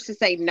words to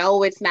say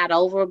no, it's not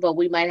over, but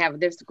we might have a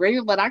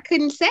disagreement, but I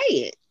couldn't say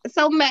it.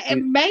 So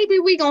maybe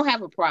we gonna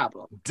have a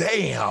problem.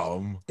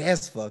 Damn,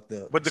 that's fucked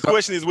up. But the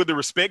question is, would the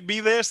respect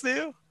be there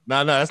still?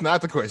 No, that's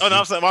not the question. Oh no,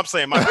 I'm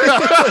saying my bad.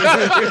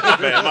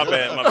 my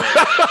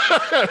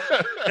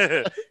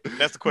bad.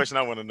 That's the question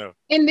I want to know.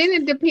 And then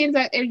it depends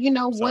on,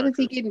 what is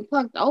he getting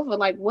punked over?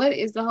 Like, what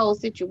is the whole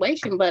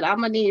situation? But I'm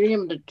gonna need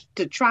him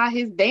to try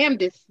his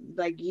damnedest.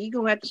 Like, he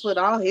gonna have to put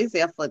all his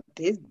effort,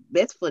 his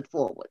best foot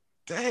forward.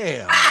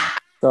 Damn.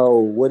 So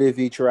what if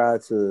he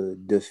tried to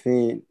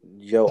defend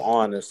your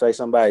honor? Say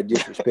somebody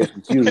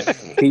disrespected you.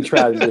 He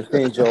tried to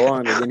defend your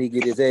honor, then he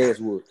get his ass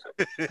whooped.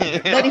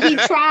 But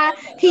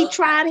he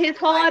tried his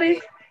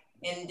hardest.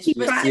 And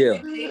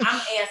specifically,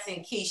 I'm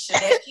asking Keisha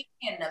that she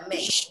can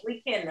me.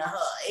 We can her.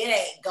 It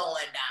ain't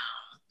going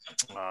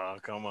down. Oh,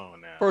 come on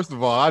now. First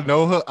of all, I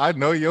know her. I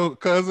know your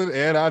cousin,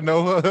 and I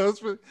know her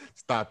husband.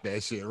 Stop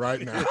that shit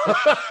right now.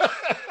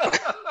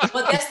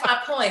 But that's my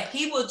point.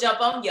 He will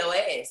jump on your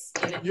ass.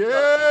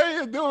 Yeah,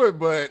 you do it,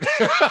 but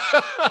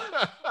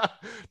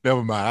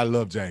never mind. I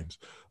love James.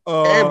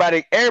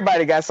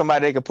 Everybody got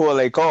somebody that can pull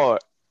a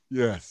card.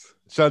 Yes,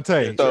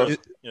 Shantae,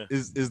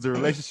 is the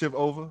relationship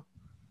over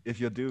if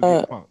your dude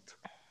get punked?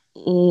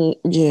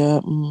 Yeah,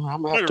 I'm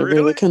gonna have to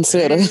really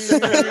consider.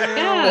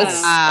 Yeah.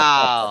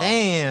 Wow.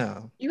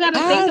 Damn. You got to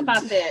think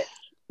about that.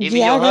 Even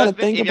Yeah, your I gotta husband?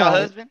 think Even your about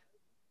it. husband?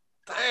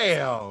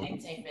 Damn.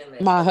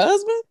 My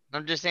husband?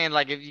 I'm just saying,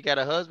 like, if you got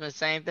a husband,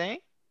 same thing.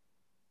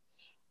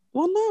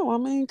 Well, no, I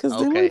mean, because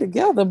then we Okay.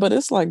 together, but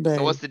it's like, babe,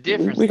 So what's the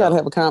difference, we gotta though?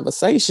 have a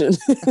conversation.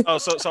 Oh,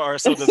 so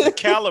does the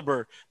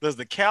caliber of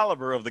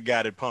the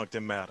guy that punked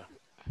him matter?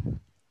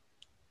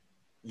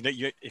 You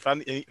know, if I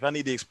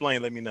need to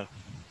explain, let me know.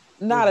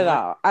 Not at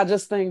all. I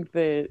just think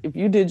that if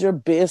you did your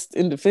best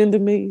in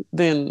defending me,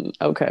 then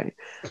okay.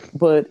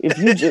 But if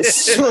you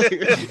just you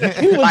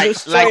were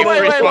just straight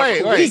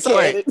Wait.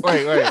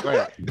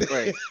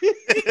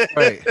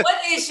 What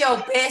is your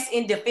best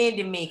in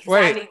defending me? 'Cause I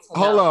Wait, need to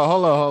hold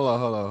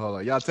know.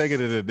 on. Y'all taking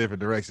it in a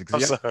different direction.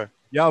 'Cause I'm sorry.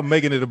 y'all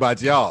making it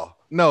about y'all.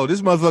 No,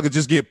 this motherfucker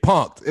just get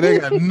punked. It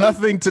ain't got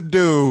nothing to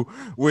do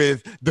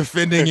with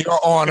defending your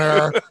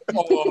honor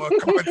or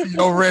coming to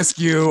your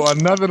rescue or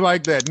nothing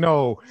like that.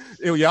 No,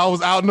 y'all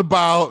was out and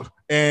about,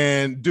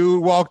 and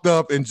dude walked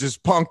up and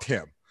just punked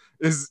him.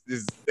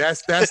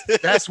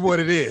 That's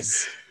what it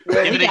is.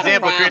 Give we an got a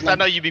example, Chris. I problem.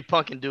 know you be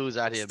punking dudes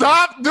out here.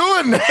 Stop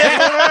doing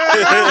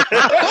that.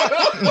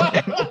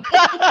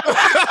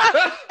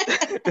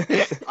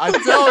 I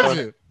told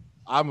you.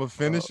 I'm a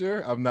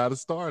finisher. I'm not a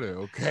starter.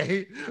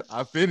 Okay,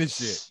 I finish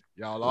it.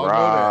 Y'all all know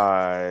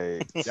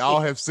Right. that.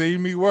 Y'all have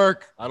seen me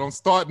work. I don't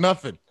start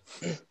nothing.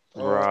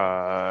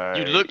 Right.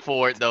 You look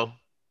for it though.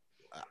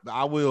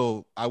 I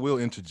will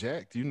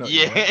interject. You know.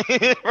 Yeah,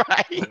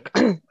 right.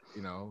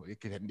 You know, it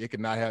could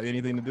not have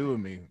anything to do with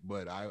me,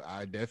 but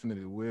I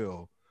definitely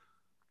will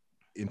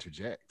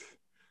interject.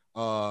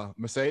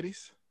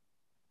 Mercedes.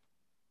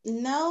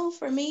 No,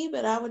 for me,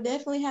 but I would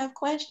definitely have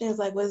questions.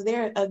 Like, was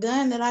there a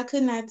gun that I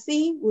could not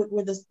see?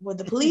 Were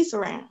the police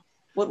around?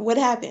 What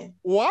happened?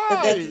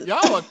 Why?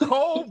 Y'all are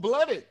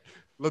cold-blooded.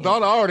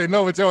 LaDonna, I already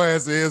know what your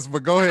answer is,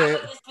 but go I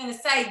ahead. was just gonna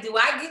say, do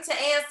I get to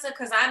answer?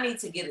 Because I need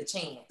to get a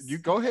chance. You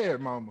go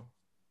ahead, mama.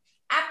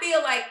 I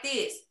feel like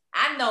this.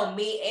 I know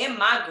me and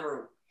my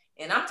group,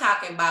 and I'm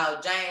talking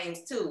about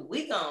James too.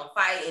 We gonna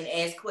fight and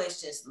ask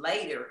questions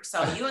later,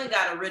 so you ain't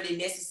gotta really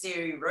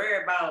necessarily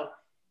worry about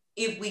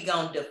if we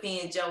gonna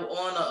defend your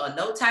honor or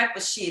no type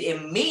of shit.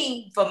 And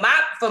me, from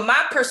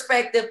my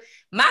perspective,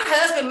 my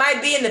husband might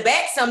be in the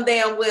back some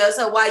damn well.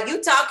 So while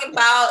you talking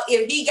about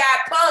if he got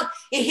punked,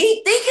 if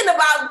he thinking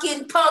about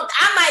getting punked,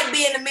 I might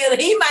be in the middle.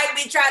 He might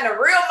be trying to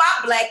reel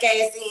my black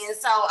ass in.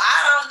 So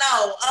I don't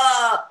know.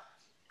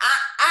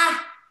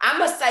 I'm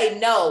gonna say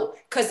no,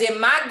 because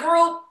in my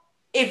group,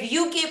 if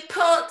you get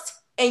punked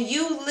and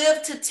you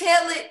live to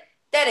tell it,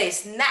 that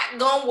is not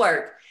gonna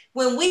work.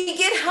 When we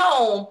get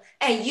home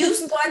and you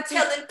start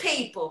telling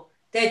people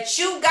that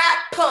you got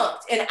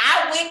punked and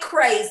I went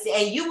crazy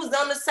and you was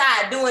on the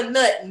side doing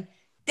nothing,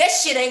 that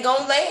shit ain't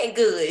gonna land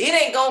good.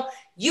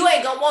 You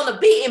ain't gonna want to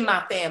be in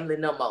my family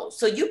no more.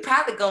 So you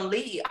probably gonna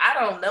leave. I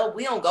don't know.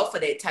 We don't go for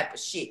that type of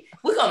shit.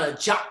 We're gonna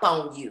jump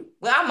on you.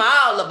 Well, I'm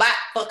all about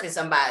fucking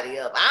somebody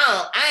up.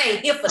 I ain't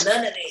here for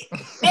none of that.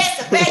 That's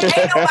the fact.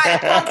 Ain't nobody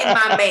punking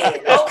my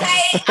man.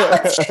 Okay?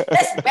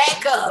 Let's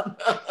back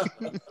up.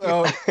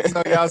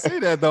 So y'all see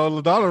that though?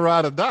 LaDonna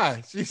ride or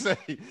die. She say,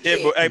 Yeah,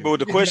 but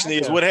the question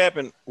is, what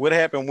happened? What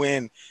happened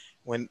when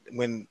the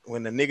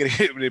nigga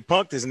that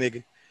punked this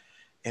nigga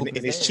and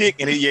his chick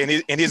and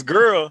his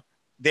girl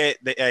that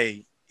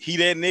he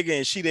that nigga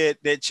and she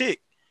that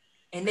chick.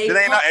 And they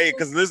that ain't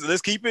because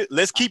let's keep it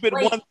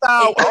 1,000.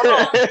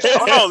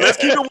 Hold on, let's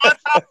keep it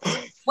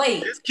 1,000.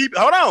 Wait.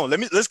 Hold on.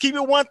 Let's keep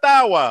it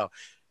 1,000.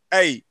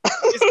 Hey,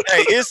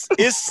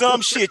 it's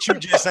some shit you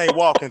just ain't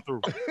walking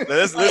through.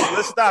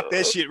 Let's stop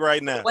that shit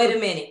right now. Wait a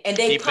minute. And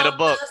they keep it a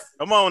buck.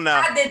 Come on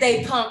now. How did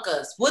they punk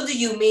us? What do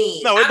you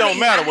mean? No, it don't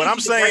matter. What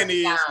I'm saying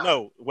is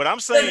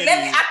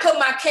I put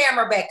my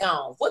camera back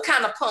on. What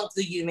kind of punk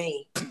do you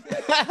mean?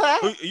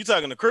 You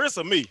talking to Chris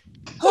or me?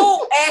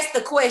 Who asked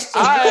the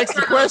question? I asked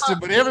the question,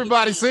 but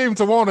everybody seemed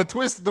to want to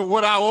twist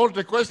what I wanted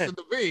the question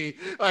to be.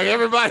 Like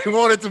everybody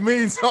wanted to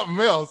mean something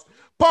else.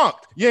 Punked.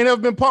 You ain't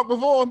ever been punked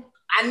before?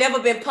 I never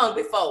been punked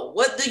before.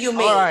 What do you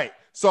mean? All right.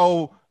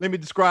 So let me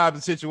describe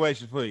the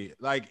situation for you.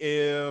 Like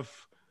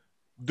if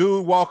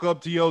dude walk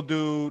up to your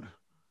dude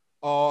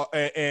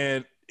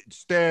and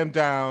stand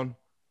down,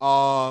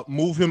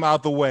 move him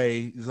out the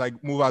way. It's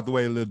like move out the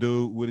way, little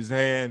dude, with his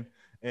hand.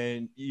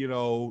 And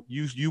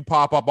you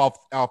pop up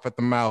off at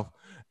the mouth.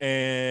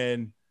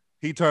 And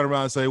he turn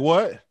around and say,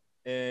 what?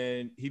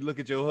 And he look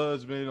at your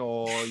husband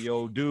or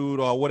your dude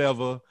or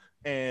whatever,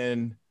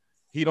 and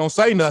he don't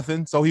say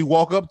nothing. So he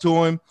walk up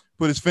to him,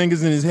 put his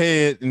fingers in his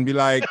head and be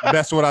like,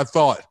 that's what I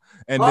thought.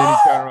 And then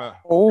he turn around.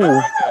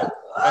 Oh,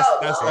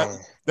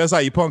 that's how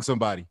you punk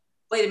somebody.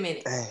 Wait a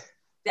minute.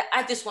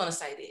 I just want to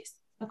say this.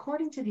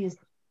 According to these.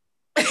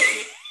 I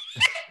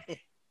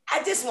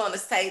just want to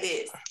say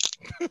this.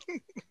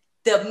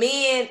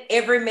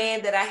 Every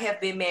man that I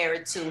have been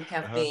married to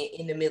have been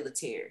in the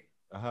military.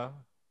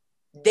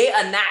 They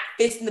are not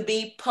fixing to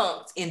be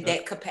punked in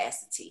that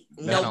capacity.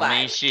 That Nobody. don't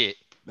mean shit.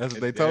 That's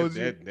what they told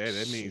you.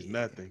 That means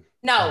nothing.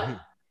 No.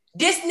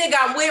 This nigga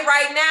I'm with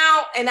right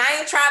now, and I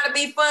ain't trying to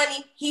be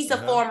funny, he's a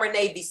former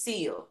Navy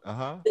SEAL.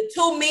 The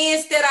two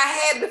men that I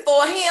had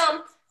before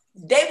him,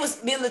 they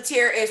was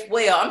military as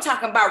well. I'm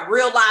talking about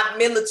real life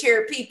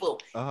military people.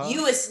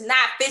 You is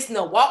not fixing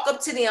to walk up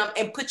to them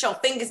and put your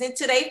fingers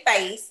into their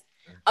face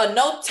or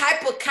no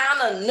type of kind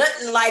of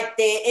nothing like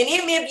that. And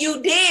even if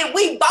you did,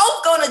 we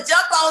both gonna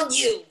jump on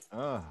you.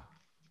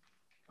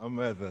 I'm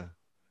at the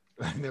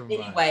never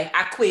mind. Anyway,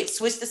 I quit.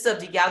 Switch the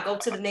subject. Y'all go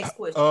to the next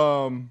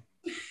question.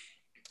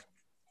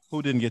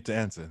 Who didn't get to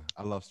answer?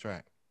 I lost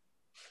track.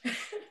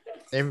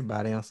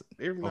 Everybody answered.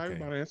 Everybody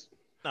answered.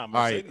 No,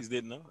 Mercedes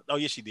didn't know. Oh,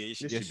 yes, she did.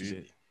 Yes, she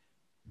did.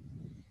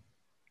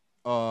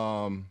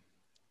 Ramon,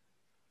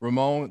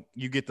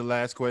 you get the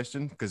last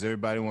question because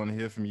everybody want to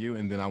hear from you,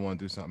 and then I want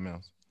to do something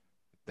else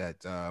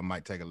that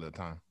might take a little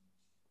time.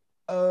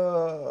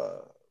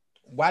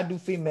 Why do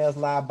females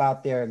lie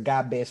about their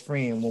guy best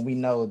friend when we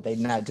know they're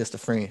not just a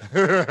friend?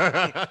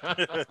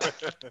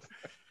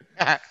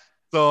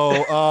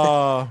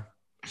 So,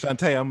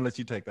 Shantae, I'm gonna let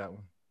you take that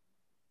one.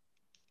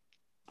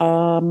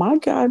 My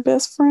guy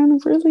best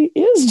friend really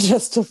is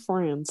just a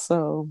friend,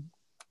 so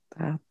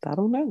I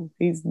don't know.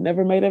 He's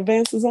never made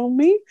advances on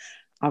me.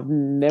 I've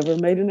never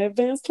made an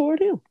advance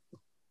toward him.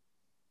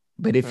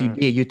 But if you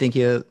did, you think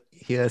he'll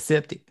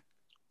accept it?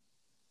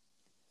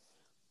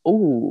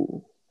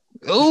 Ooh.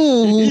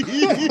 No.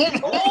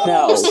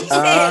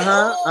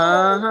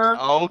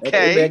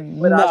 Okay.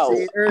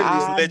 No.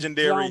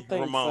 Legendary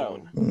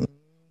Ramon. So.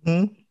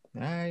 All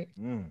right.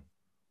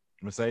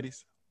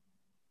 Mercedes?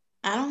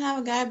 I don't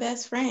have a guy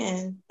best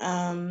friend.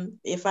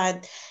 If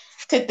I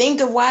could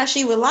think of why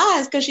she would lie,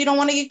 it's because she don't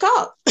want to get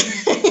caught.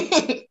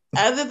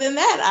 Other than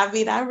that, I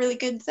mean, I really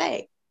couldn't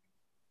say.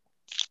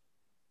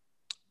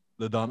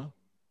 LaDonna?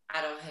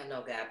 I don't have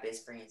no guy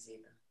best friends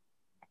either.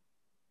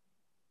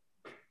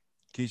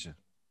 Keisha?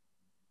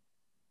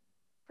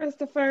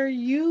 Christopher,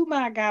 you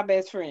my guy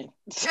best friend.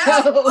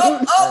 Hey,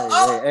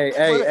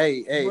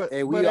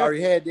 we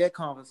already had that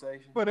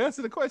conversation. But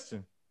answer the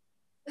question.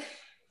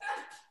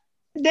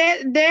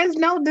 There's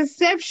no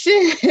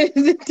deception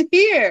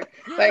here.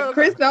 Like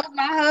Chris knows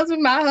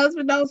my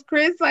husband knows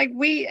Chris. Like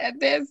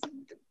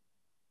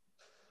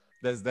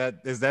is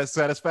that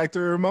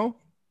satisfactory, Ramon?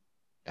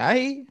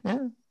 Okay.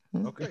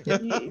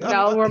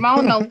 No,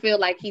 Ramon don't feel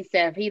like he's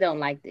safe. He don't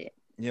like that.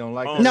 You don't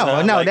like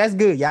that? No, that's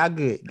good. Y'all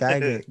good. Go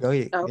ahead.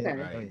 Okay.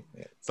 Right.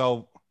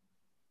 So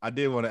I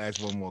did want to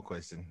ask one more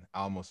question.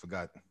 I almost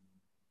forgot.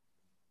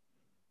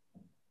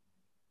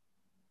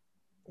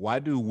 Why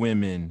do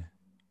women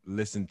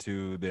listen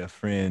to their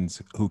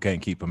friends who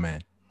can't keep a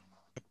man?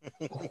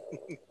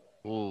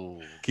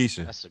 Ooh,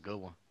 Keisha. That's a good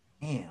one.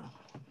 Damn.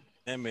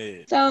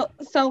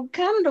 So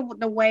kind of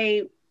the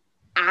way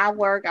I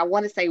work, I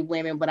want to say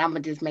women, but I'm gonna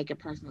just make it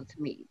personal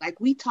to me. Like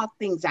we talk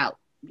things out.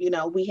 You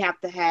know, we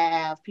have to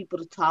have people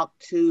to talk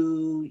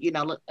to. You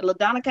know,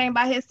 LaDonna came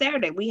by here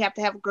Saturday. We have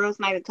to have a girls'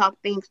 night and talk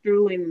things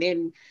through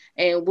and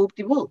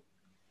whoop-de-whoop.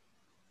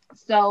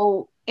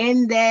 So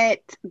in that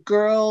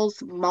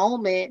girls'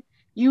 moment,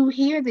 you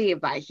hear the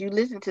advice, you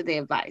listen to the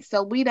advice.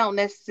 So we don't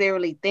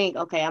necessarily think,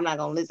 okay, I'm not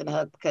gonna listen to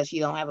her because she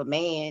don't have a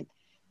man.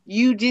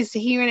 You just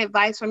hearing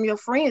advice from your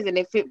friends, and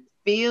if it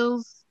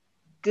feels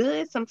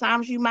good,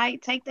 sometimes you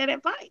might take that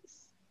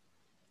advice.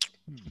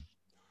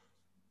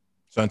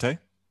 Shantae?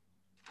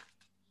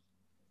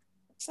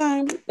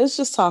 Same. It's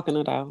just talking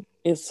it out.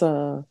 It's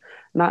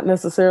not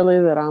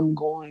necessarily that I'm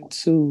going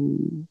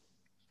to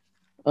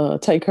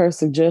take her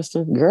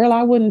suggestion. Girl,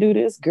 I wouldn't do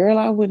this. Girl,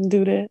 I wouldn't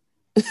do that.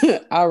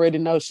 I already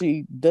know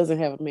she doesn't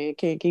have a man,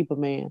 can't keep a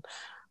man,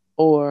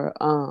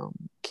 or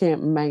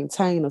can't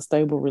maintain a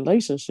stable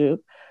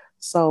relationship.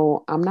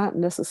 So I'm not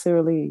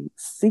necessarily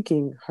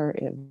seeking her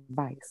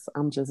advice.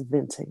 I'm just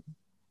venting.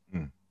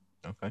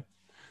 Okay.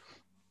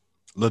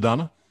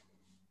 LaDonna?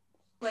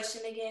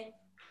 Question again?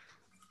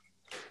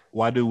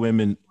 Why do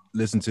women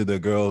listen to their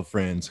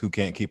girlfriends who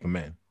can't keep a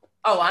man?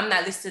 Oh, I'm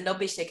not listening to no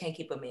bitch that can't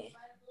keep a man.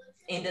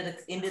 End of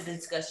the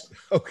discussion.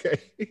 Okay.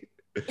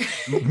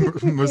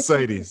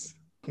 Mercedes?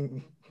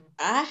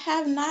 I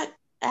have not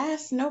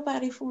asked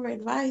nobody for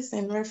advice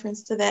in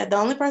reference to that. The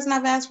only person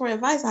I've asked for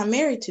advice I'm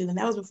married to, and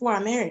that was before I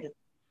married him.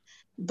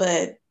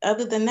 But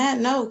other than that,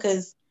 no,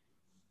 because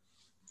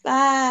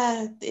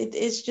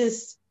it's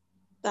just,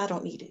 I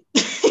don't need it.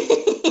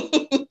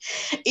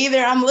 Either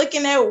I'm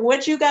looking at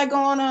what you got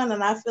going on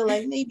and I feel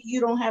like maybe you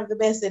don't have the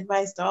best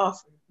advice to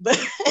offer. But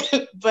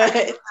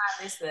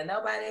listen,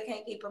 nobody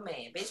can't keep a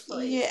man, bitch.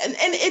 Please. Yeah, and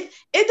it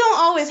don't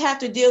always have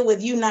to deal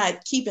with you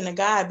not keeping a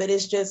guy, but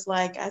it's just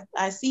like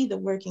I see the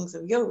workings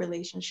of your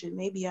relationship.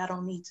 Maybe I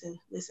don't need to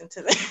listen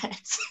to that.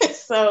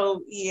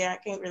 So yeah, I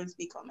can't really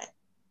speak on that.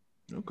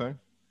 Okay,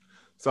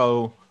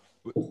 so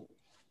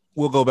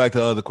we'll go back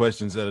to other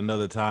questions at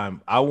another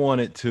time. I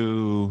wanted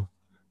to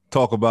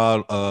talk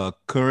about a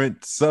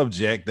current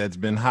subject that's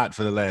been hot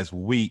for the last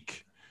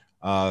week.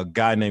 A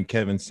guy named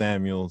Kevin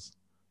Samuels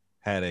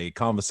had a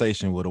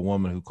conversation with a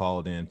woman who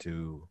called in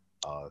to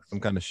some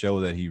kind of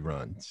show that he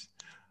runs.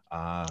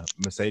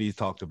 Mercedes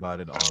talked about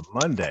it on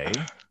Monday,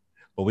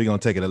 but we're going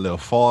to take it a little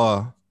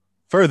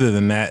further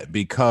than that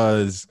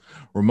because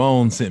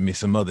Ramon sent me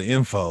some other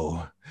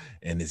info,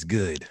 and it's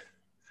good.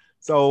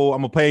 So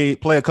I'm gonna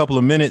play a couple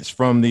of minutes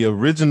from the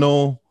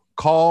original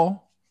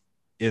call,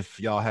 if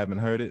y'all haven't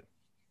heard it,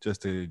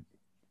 just to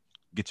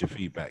get your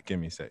feedback. Give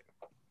me a sec.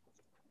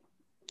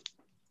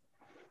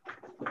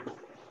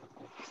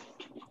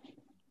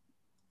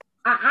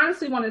 I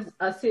honestly want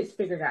a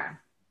six-figure guy.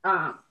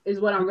 Is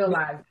what I'm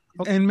realizing.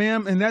 And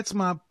ma'am, and that's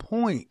my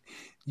point.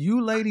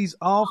 You ladies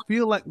all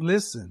feel like,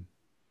 listen,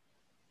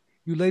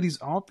 you ladies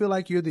all feel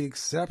like you're the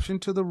exception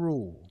to the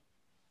rule.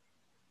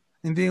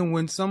 And then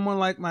when someone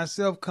like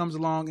myself comes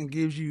along and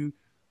gives you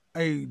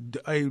a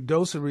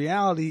dose of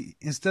reality,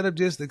 instead of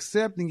just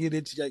accepting it,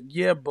 it's like,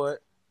 yeah,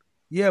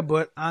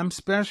 but I'm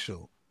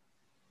special.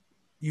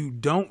 You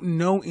don't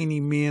know any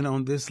men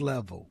on this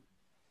level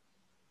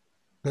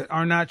that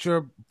are not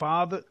your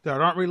father, that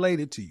aren't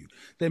related to you.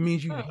 That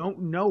means you don't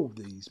know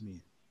these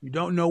men. You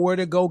don't know where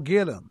to go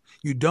get them.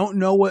 You don't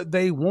know what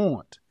they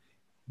want.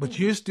 But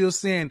you're still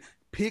saying,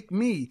 pick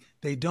me.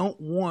 They don't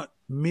want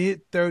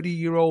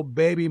mid-30-year-old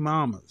baby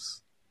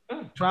mamas.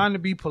 Trying to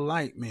be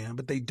polite, man,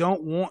 but they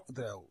don't want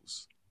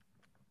those.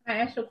 Can I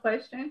ask you a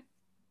question?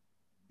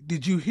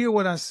 Did you hear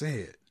what I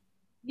said?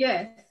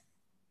 Yes.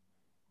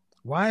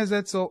 Why is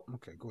that so?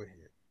 Okay, go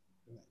ahead.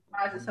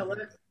 Why is it so?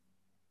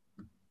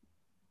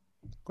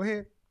 Go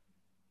ahead.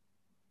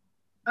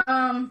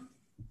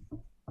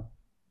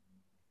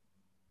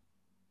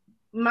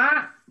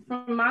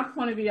 From my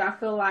point of view, I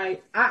feel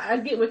like I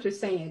get what you're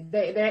saying.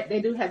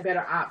 They do have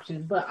better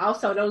options, but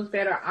also those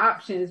better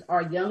options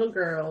are younger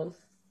girls.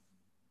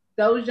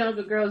 Those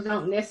younger girls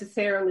don't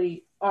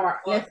necessarily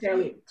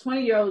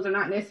 20-year-olds are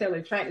not necessarily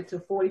attracted to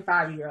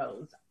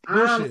 45-year-olds.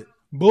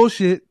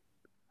 Bullshit.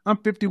 I'm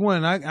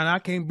 51 and I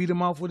can't beat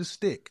them off with a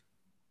stick.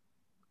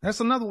 That's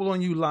another one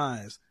on you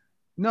lies.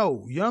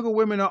 No, younger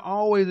women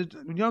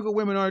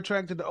are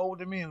attracted to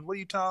older men. What are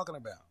you talking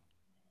about?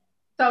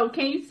 So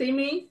can you see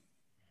me?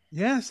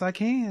 Yes, I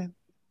can.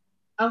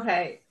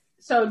 Okay.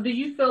 So do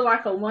you feel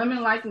like a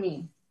woman like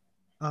me?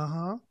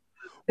 Uh-huh.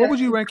 What would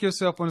you rank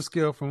yourself on a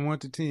scale from 1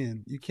 to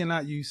 10? You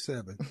cannot use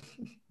 7.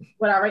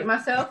 Would I rate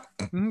myself?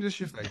 Just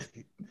your face.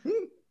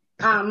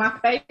 My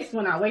face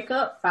when I wake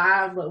up,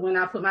 5, but when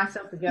I put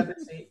myself together,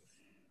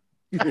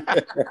 6.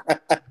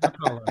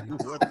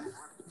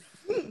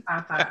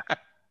 Five.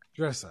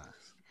 Dress size.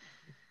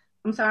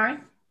 I'm sorry?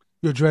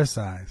 Your dress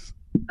size.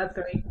 A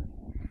 3.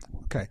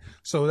 Okay.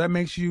 So that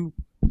makes you,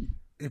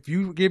 if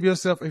you give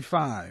yourself a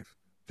 5,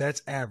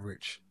 that's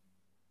average.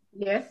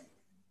 Yes.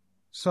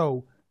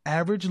 So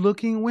average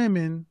looking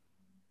women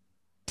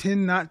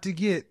tend not to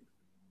get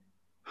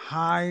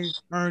high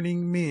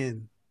earning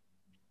men.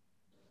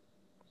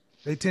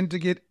 They tend to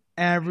get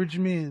average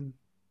men.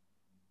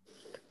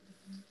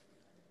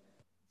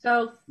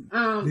 So,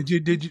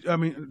 did you, I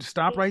mean,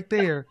 stop right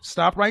there.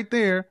 Stop right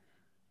there.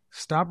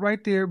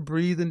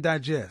 Breathe and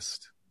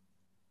digest.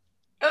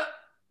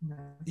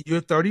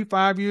 You're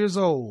 35 years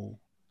old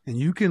and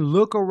you can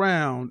look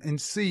around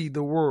and see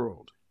the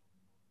world.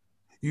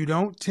 You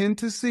don't tend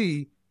to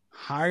see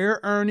higher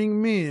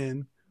earning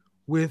men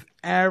with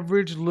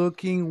average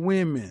looking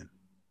women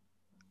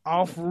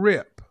off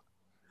rip.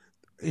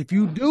 If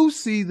you do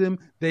see them,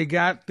 they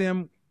got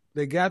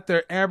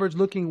their average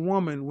looking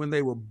woman when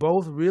they were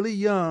both really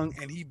young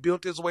and he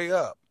built his way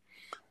up.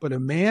 But a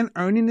man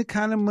earning the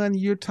kind of money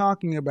you're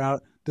talking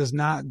about does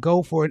not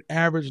go for an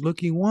average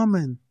looking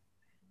woman.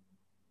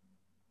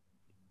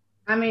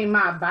 I mean,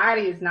 my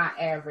body is not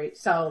average,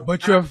 so.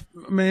 But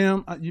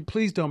ma'am, you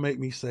please don't make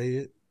me say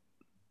it.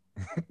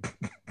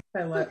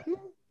 Say what?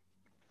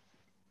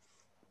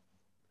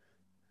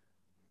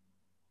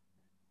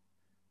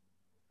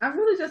 I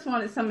really just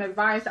wanted some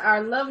advice. I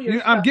love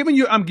your. I'm giving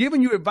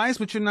you advice,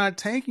 but you're not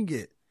taking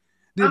it.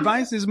 The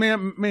advice is,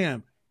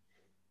 ma'am,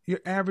 you're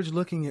average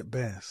looking at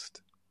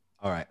best.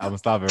 All right, I'm gonna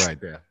stop it right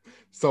there.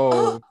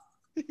 So.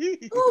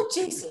 Oh,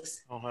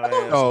 Jesus. On her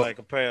ass like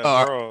a pair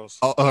of drawers.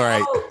 All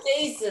right. Oh,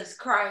 Jesus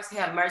Christ,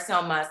 have mercy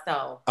on my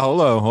soul.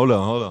 Hold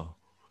on.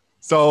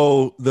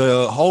 So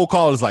the whole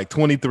call is like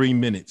 23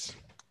 minutes.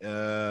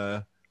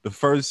 The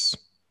first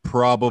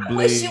probably. I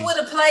wish you would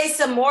have played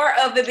some more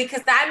of it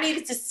because I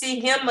needed to see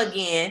him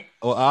again.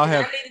 Well, I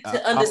needed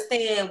to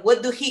understand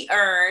what do he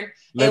earn.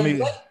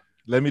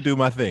 Let me do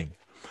my thing.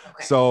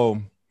 Okay.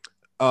 So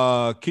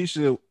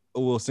Keisha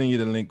will send you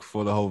the link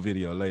for the whole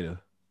video later.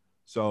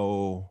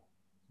 So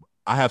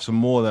I have some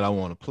more that I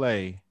want to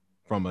play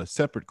from a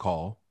separate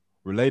call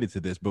related to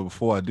this. But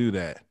before I do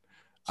that,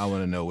 I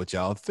want to know what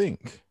y'all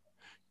think.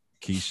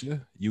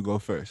 Keisha, you go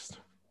first.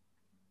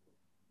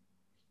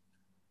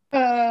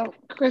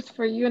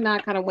 Christopher, you and I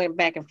kind of went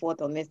back and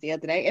forth on this the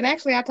other day. And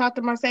actually, I talked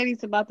to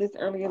Mercedes about this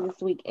earlier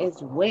this week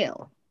as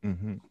well.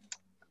 Mm-hmm.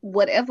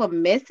 Whatever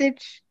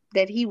message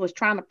that he was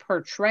trying to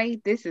portray,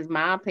 this is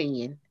my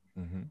opinion,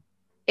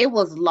 it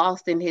was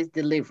lost in his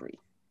delivery.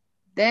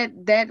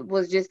 That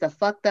was just a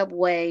fucked up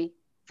way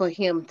for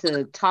him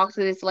to talk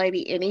to this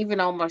lady. And even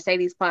on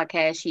Mercedes'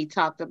 podcast, she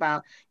talked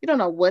about, you don't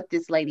know what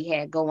this lady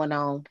had going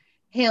on.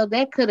 Hell,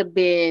 that could have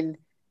been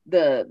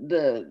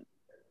the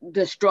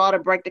the straw to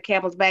break the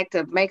camel's back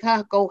to make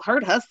her go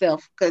hurt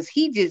herself because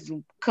he just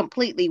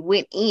completely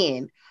went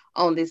in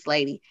on this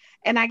lady.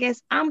 And I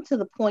guess I'm to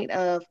the point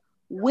of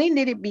when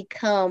did it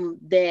become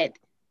that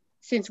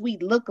since we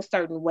look a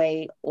certain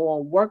way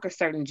or work a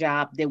certain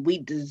job that we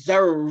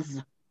deserve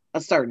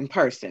a certain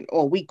person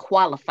or we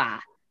qualify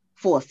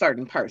for a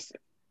certain person?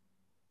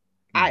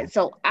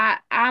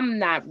 I'm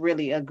not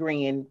really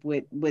agreeing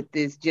with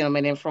this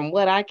gentleman, and from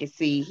what I can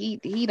see,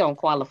 he don't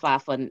qualify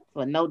for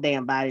no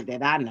damn body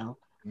that I know.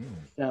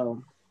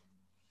 So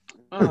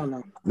I don't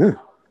know.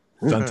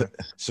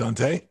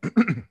 Shantae,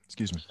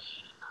 excuse me.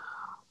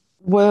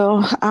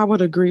 Well, I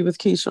would agree with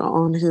Keisha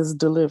on his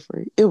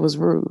delivery. It was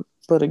rude,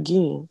 but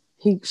again,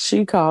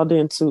 she called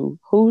into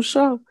whose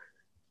show?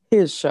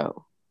 His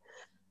show.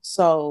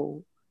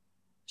 So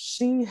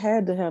she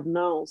had to have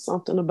known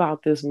something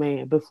about this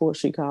man before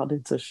she called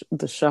into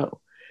the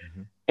show.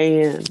 Mm-hmm.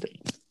 And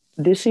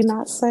did she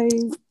not say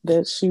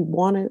that she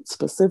wanted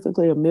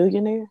specifically a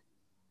millionaire?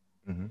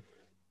 Mm-hmm.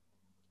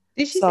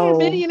 Did she say a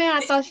millionaire?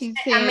 I thought she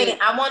said. I mean,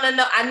 I want to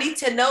know. I need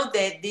to know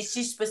that. Did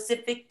she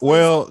specifically?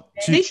 Well,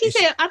 did she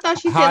say? I thought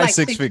she said like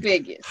six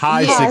figures.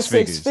 High six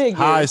figures.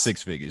 High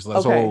six figures.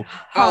 Let's hold.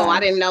 Oh, I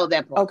didn't know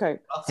that part. Okay,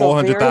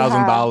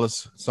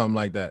 $400,000, something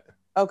like that.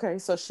 Okay,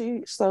 so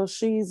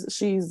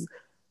she's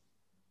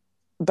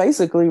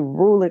basically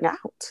ruling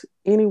out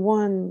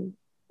anyone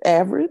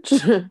average,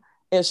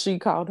 as she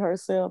called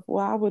herself.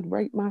 Well, I would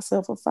rate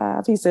myself a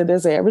 5. He said,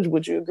 "That's average.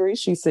 Would you agree?"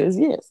 She says,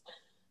 "Yes."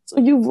 So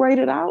you've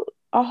rated out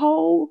a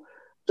whole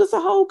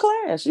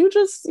class. You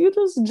just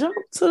jump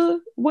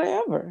to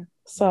wherever.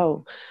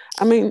 So,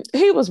 I mean,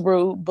 he was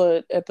rude,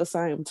 but at the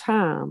same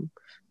time,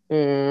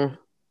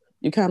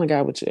 you kind of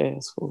got what you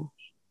asked for.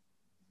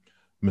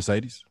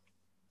 Mercedes?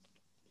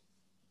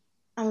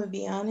 I'm gonna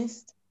be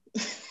honest.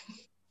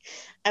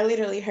 I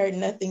literally heard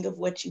nothing of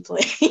what you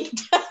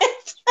played.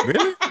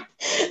 Really?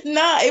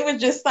 No, it was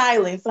just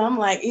silent. So I'm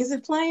like, is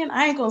it playing?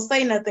 I ain't gonna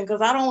say nothing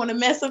because I don't want to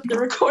mess up the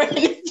recording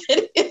if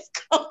it is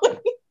going.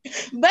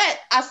 But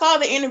I saw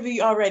the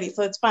interview already,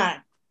 so it's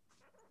fine.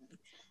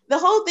 The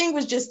whole thing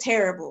was just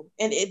terrible.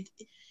 And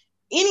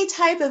any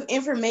type of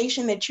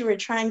information that you were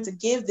trying to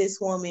give this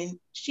woman,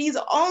 she's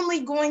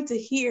only going to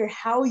hear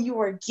how you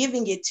are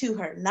giving it to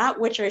her, not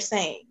what you're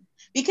saying.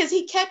 Because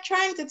he kept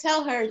trying to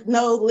tell her,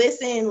 no,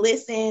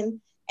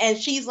 listen. And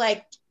she's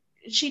like,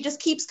 she just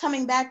keeps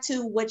coming back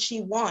to what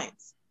she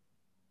wants.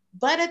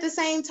 But at the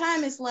same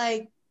time, it's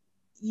like,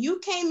 you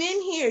came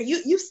in here,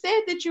 you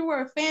said that you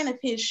were a fan of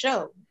his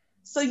show.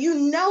 So you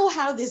know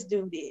how this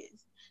dude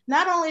is.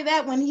 Not only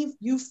that, when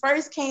you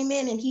first came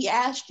in and he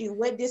asked you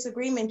what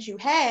disagreement you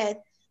had,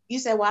 you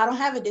said, well, I don't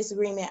have a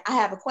disagreement. I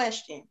have a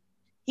question.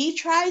 He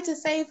tried to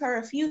save her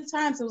a few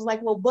times. It was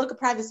like, well, book a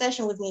private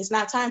session with me. It's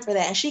not time for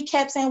that. And she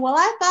kept saying,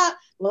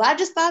 I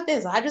just thought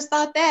this. I just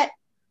thought that.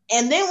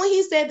 And then when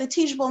he said the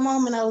teachable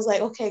moment, I was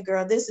like, okay,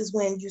 girl, this is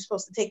when you're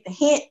supposed to take the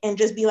hint and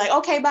just be like,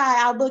 okay, bye,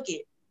 I'll book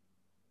it.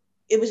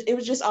 It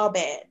was just all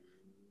bad.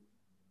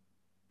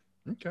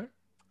 Okay.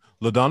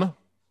 LaDonna?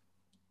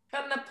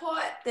 From the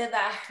part that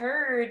I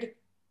heard,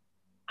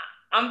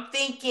 I'm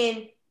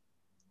thinking,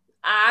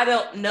 I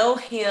don't know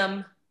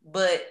him,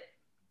 but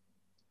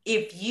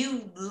if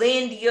you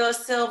lend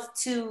yourself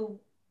to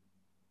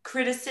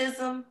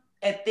criticism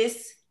at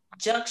this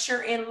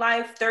juncture in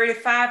life,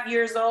 35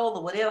 years old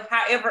or whatever,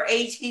 however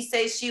age he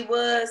says she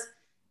was,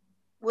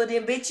 well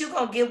then bitch, you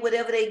gonna get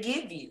whatever they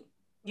give you.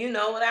 You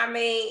know what I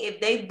mean?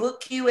 If they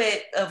book you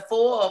at a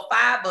 4 or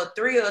 5 or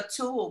 3 or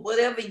 2 or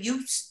whatever,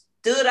 you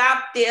stood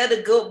out there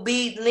to go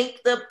be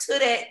linked up to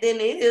that, then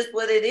it is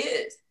what it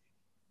is.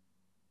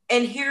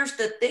 And here's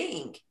the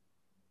thing.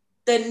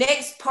 The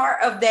next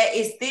part of that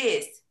is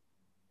this.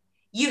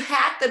 You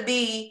have to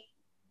be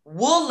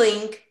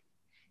willing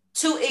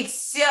to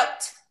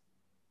accept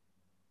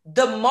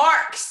the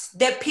marks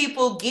that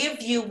people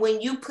give you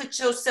when you put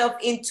yourself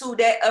into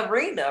that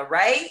arena,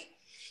 right?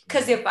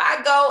 Because if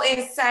I go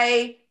and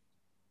say,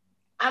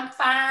 I'm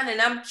fine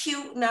and I'm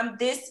cute and I'm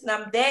this and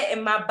I'm that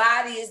and my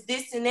body is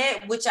this and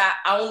that, which I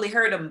only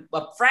heard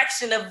a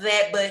fraction of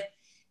that, but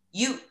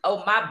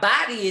my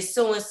body is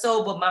so and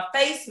so, but my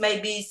face may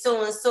be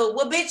so and so.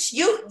 Well, bitch,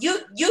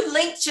 you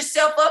linked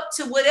yourself up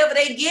to whatever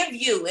they give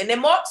you, and the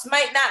marks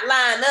might not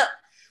line up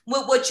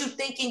with what you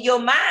think in your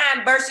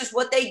mind versus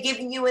what they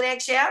giving you in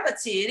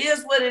actuality. It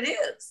is what it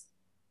is.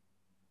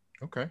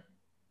 Okay.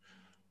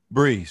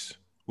 Breeze,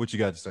 what you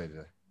got to say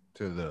today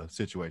to the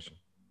situation?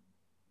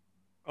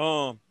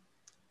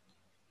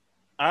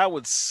 I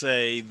would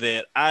say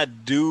that I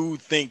do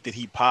think that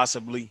he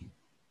possibly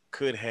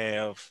could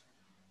have,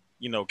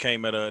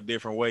 came at a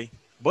different way.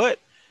 But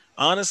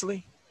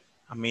honestly,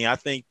 I mean, I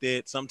think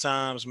that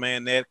sometimes,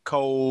 man, that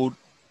cold,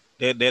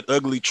 that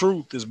ugly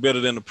truth is better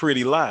than a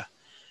pretty lie.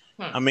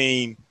 I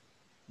mean,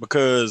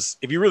 because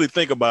if you really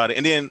think about it,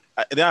 and then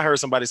I heard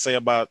somebody say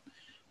about,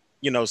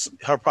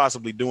 her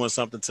possibly doing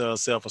something to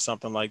herself or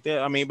something like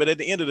that. I mean, but at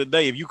the end of the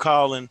day, if you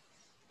calling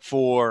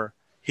for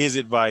his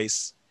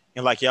advice,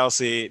 and like y'all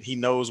said, she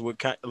knows what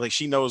kind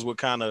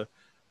of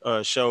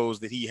shows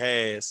that he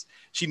has,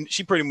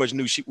 she pretty much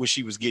knew what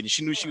she was getting.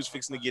 She knew she was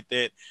fixing to get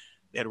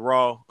that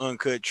raw,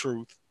 uncut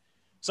truth.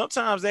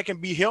 Sometimes that can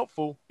be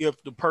helpful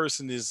if the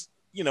person is,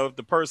 if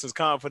the person's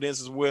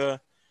confidence is where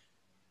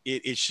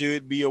it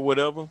should be or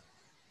whatever.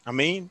 I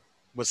mean,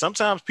 but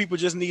sometimes people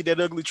just need that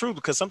ugly truth,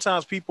 because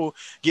sometimes people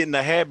get in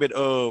the habit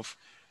of,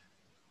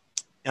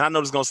 and I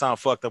know this is gonna sound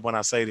fucked up when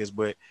I say this,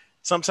 but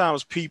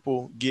sometimes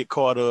people get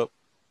caught up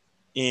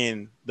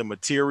in the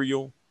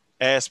material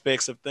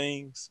aspects of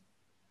things,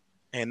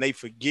 and they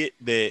forget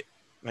that,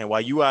 man,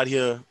 while you're out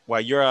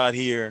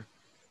here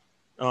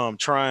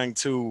trying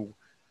to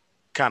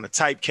kind of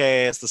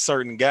typecast a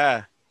certain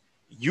guy,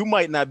 you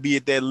might not be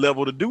at that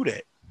level to do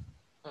that.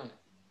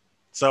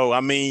 So,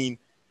 I mean,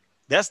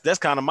 that's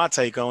kind of my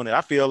take on it.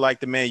 I feel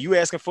like you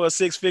asking for a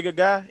 6-figure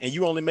guy and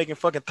you only making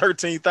fucking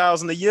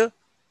 $13,000 a year.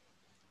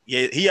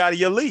 Yeah, he out of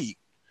your league.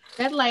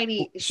 That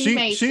lady, she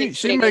makes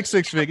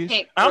 6 figures.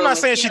 I'm not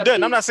saying she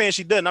doesn't.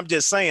 I'm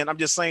just saying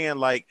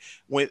like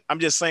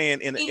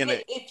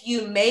if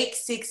you make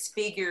 6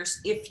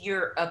 figures, if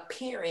your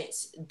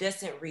appearance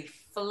doesn't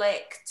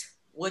reflect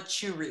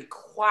what you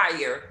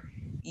require,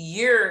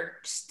 you're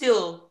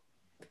still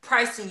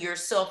pricing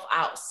yourself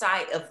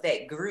outside of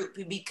that group,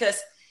 because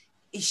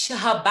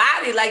her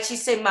body, like she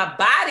said, my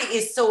body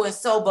is so and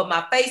so, but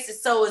my face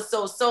is so and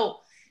so. So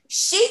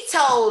she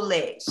told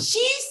it.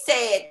 She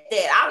said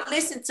that. I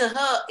listened to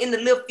her in the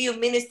little few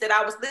minutes that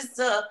I was listening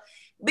to her.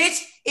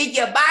 Bitch, if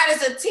your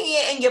body's a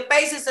 10 and your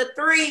face is a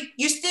 3,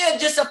 you still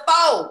just a 4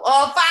 or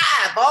a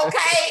 5,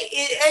 okay?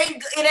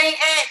 It ain't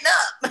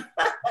adding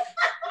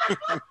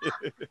up.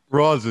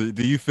 Rosa,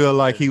 do you feel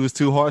like he was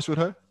too harsh with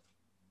her?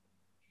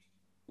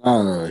 I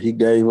don't know. He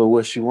gave her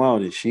what she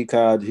wanted. She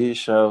called his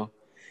show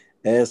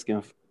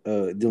asking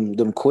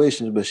them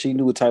questions, but she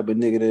knew what type of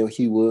nigga that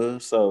he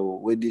was. So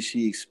what did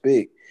she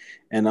expect?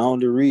 And the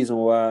only reason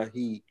why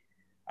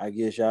I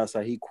guess y'all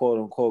say he quote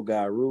unquote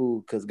got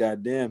rude, because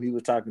goddamn, he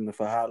was talking to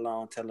for how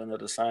long, telling her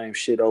the same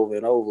shit over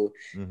and over.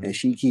 Mm-hmm. And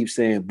she keeps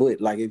saying,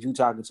 but, like, if you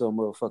talking to a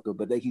motherfucker,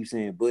 but they keep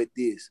saying, but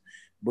this,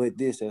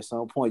 at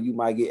some point you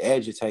might get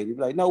agitated.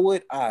 Like, no,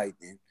 what? All right,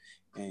 then.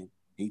 And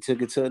he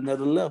took it to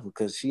another level,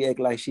 because she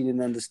acted like she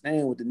didn't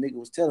understand what the nigga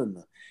was telling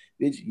her.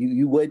 Bitch,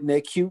 you wasn't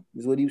that cute,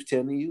 is what he was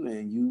telling you,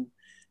 and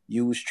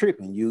you was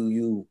tripping.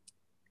 You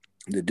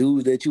the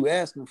dudes that you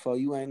asking for,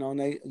 you ain't on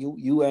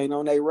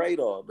their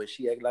radar. But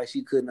she acted like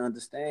she couldn't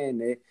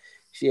understand that.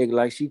 She acted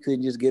like she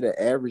couldn't just get an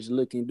average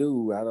looking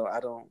dude. I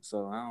don't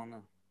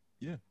know.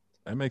 Yeah,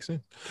 that makes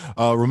sense.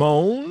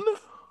 Ramon.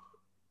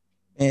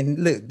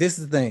 And look, this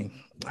is the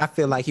thing. I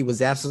feel like he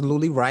was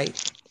absolutely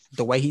right.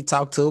 The way he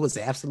talked to her was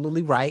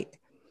absolutely right.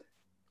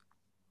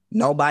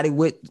 Nobody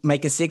with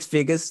making 6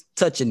 figures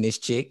touching this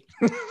chick,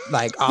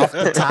 like off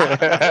the top.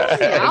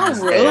 Y'all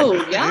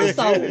rude. Y'all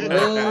so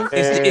rude.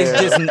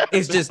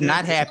 It's just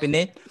not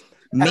happening.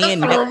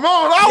 Men, Ramon,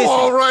 I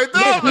want right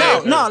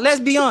there. No.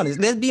 Let's be honest.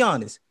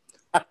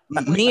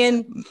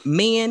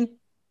 Men.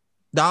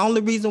 The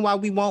only reason why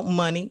we want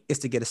money is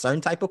to get a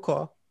certain type of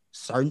car,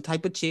 certain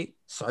type of chick,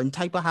 certain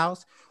type of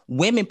house.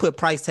 Women put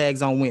price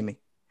tags on women.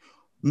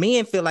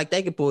 Men feel like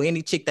they can pull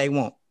any chick they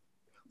want.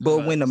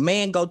 But when a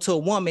man go to a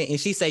woman and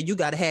she say, you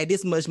got to have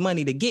this much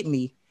money to get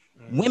me,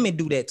 women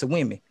do that to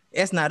women.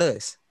 That's not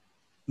us.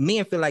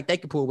 Men feel like they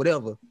can pull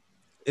whatever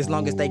as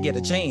long as they get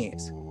a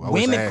chance.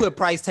 Women put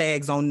price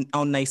tags on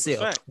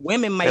themselves.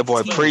 Women make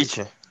tears.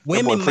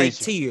 Women make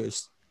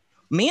tears.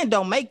 Men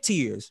don't make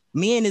tears.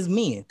 Men is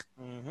men.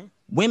 Mm-hmm.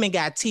 Women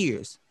got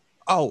tears.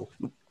 Oh,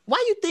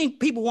 why you think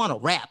people want to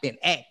rap and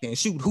act and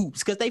shoot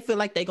hoops? Because they feel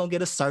like they going to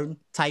get a certain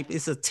type.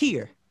 It's a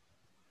tear.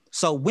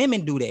 So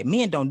women do that.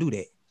 Men don't do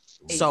that.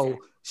 So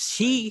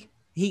she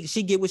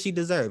get what she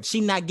deserves.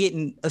 She not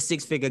getting a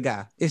 6-figure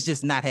guy. It's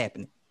just not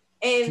happening.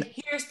 And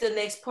here's the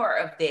next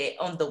part of that.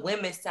 On the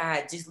women's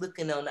side, just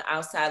looking on the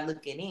outside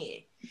looking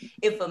in.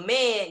 If a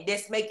man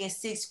that's making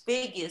 6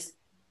 figures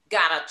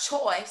got a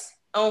choice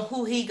on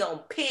who he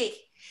gonna pick,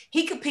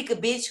 he could pick a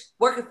bitch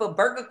working for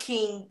Burger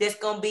King that's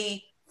gonna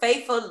be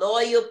faithful,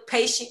 loyal,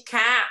 patient,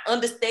 kind,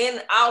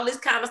 understanding all this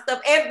kind of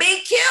stuff, and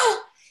be cute.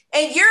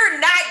 And you're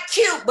not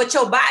cute, but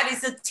your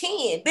body's a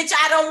 10. Bitch,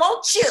 I don't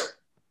want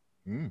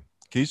you.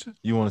 Keisha,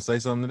 you want to say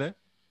something to that?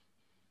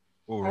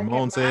 Or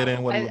Ramon said,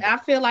 and what? I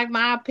feel like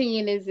my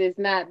opinion is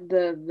not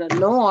the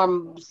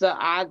norm. So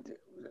I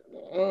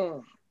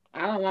don't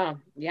know.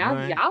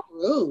 Y'all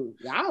rude.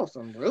 Y'all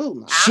some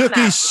rude.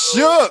 Shooky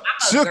shook.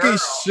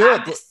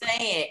 I'm just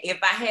saying, if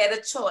I had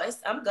a choice,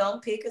 I'm gonna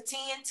pick a 10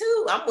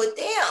 too. I'm with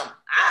them.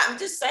 I'm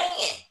just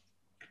saying.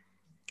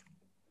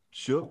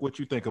 Shook, what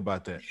you think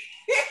about that?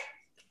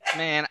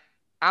 Man,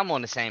 I'm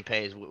on the same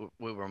page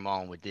with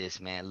Ramon with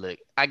this, man. Look,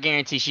 I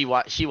guarantee she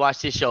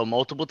watched this show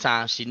multiple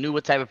times. She knew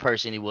what type of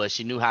person he was.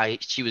 She knew how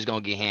she was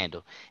going to get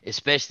handled,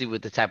 especially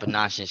with the type of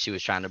nonsense she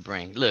was trying to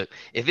bring. Look,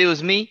 if it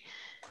was me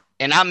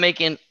and I'm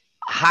making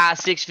high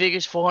 6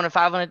 figures, 400,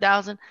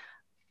 500,000,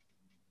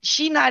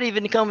 she not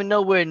even coming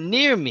nowhere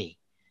near me.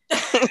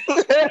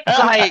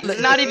 Like,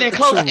 not even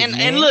close.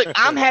 And look,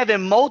 I'm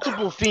having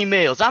multiple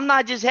females. I'm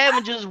not just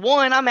having just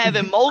one. I'm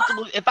having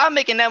multiple. If I'm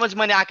making that much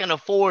money, I can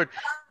afford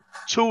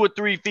 2 or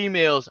 3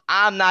 females.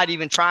 I'm not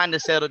even trying to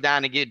settle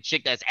down and get a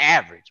chick that's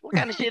average. What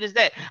kind of shit is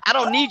that? I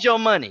don't need your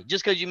money.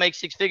 Just because you make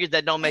 6 figures,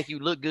 that don't make you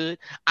look good.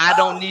 I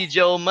don't need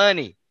your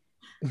money.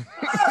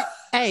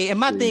 Hey, and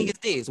my thing is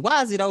this: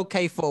 why is it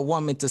okay for a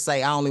woman to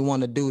say, "I only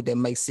want a dude that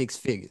makes 6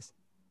 figures"?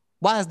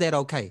 Why is that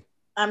okay?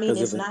 I mean,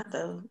 it's not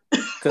though.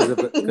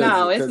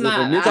 No, it's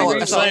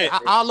not. So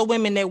all the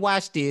women that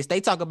watch this,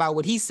 they talk about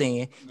what he's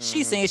saying.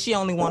 She's saying she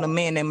only want a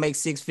man that makes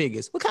 6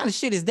 figures. What kind of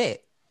shit is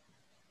that?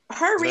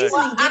 Her reasoning.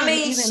 Well, I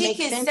mean, she make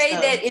can sense, say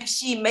though. that if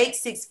she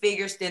makes 6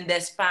 figures, then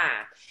that's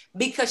fine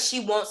because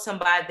she wants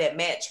somebody that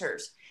match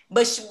hers.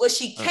 But what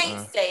she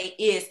can't say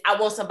is, I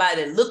want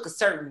somebody to look a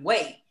certain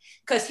way.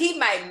 Because he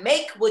might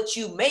make what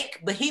you make,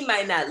 but he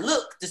might not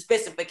look the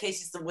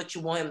specifications of what you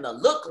want him to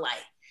look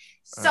like.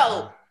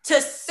 So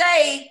to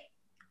say,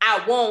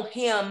 I want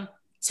him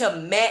to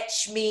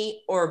match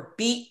me or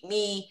beat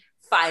me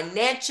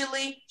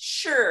financially,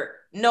 sure,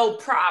 no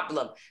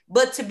problem.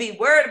 But to be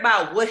worried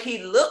about what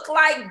he look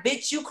like,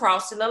 bitch, you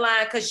crossing the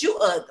line because you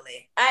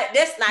ugly.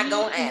 That's not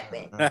going to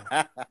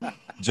happen.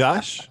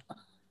 Josh?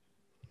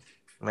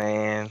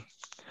 Man,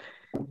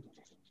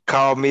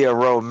 call me a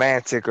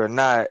romantic or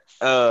not,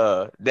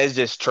 that's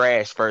just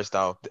trash. First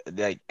off,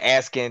 like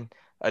asking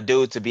a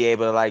dude to be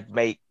able to like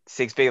make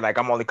 6 figures, like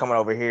I'm only coming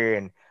over here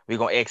and we're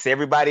gonna X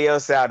everybody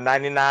else out,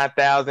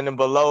 99,000 and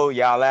below,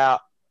 y'all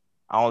out.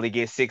 I only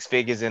get 6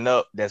 figures and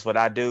up. That's what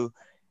I do.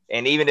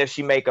 And even if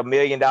she make $1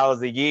 million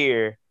a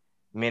year,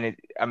 I mean,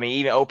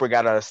 even Oprah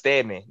got a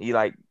statement.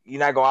 You're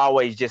not gonna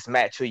always just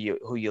match who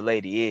your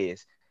lady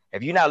is.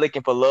 If you're not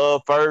looking for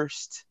love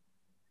first,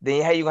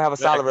 then how you gonna have a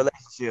solid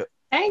relationship?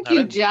 Thank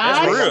you,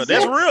 Josh. That's real.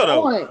 That's real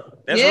though.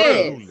 That's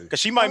yes. real. Because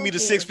she might meet a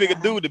 6-figure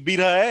dude to beat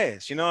her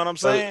ass. You know what I'm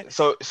saying?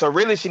 So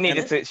really, she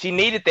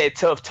needed that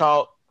tough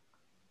talk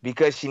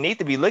because she needs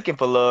to be looking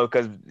for love.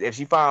 Because if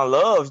she found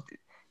love,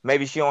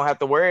 maybe she don't have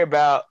to worry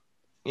about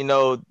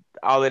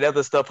all that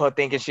other stuff. Her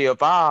thinking she a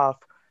 5.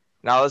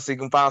 Now she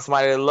can find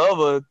somebody that love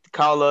her,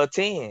 call her a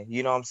 10.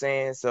 You know what I'm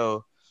saying?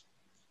 So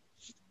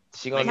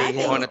she gonna need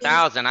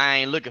 400,000. I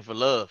ain't looking for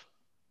love.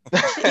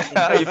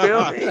 You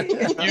feel me?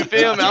 You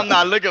feel me? I'm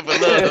not looking for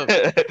love.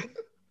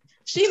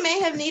 She may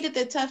have needed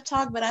the tough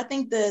talk, but I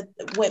think that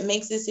what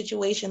makes this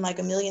situation like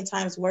a million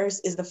times worse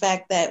is the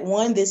fact that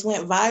 1, this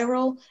went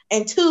viral,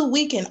 and 2,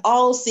 we can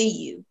all see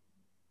you.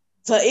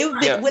 So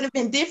it would have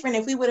been different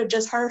if we would have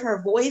just heard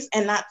her voice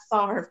and not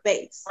saw her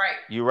face. Right.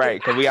 You're right,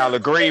 because we all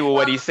agree with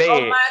what he said.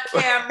 On my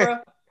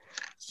camera,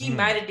 she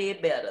might have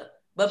did better.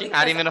 But She's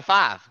not even a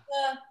 5.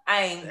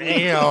 I ain't.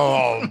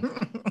 Damn.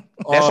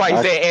 That's why he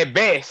said at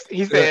best.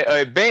 He said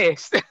at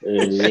best.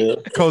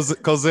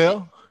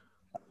 Cozell?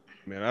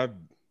 Man,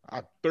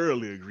 I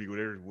thoroughly agree with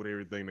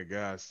everything the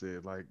guy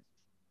said. Like,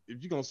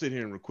 if you're gonna sit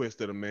here and request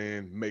that a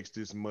man makes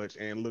this much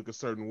and look a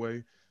certain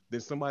way,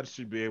 then somebody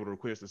should be able to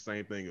request the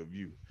same thing of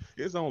you.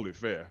 It's only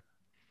fair.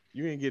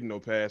 You ain't getting no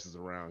passes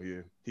around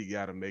here. He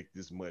gotta make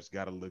this much,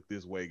 gotta look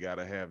this way,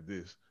 gotta have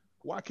this.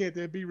 Why can't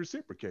that be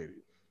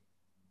reciprocated?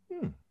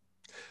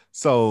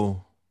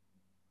 So,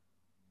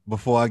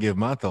 before I give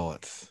my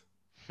thoughts,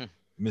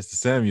 Mr.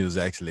 Samuels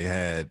actually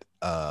had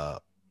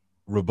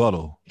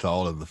rebuttal to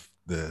all of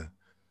the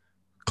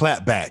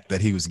clapback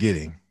that he was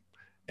getting.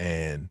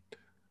 And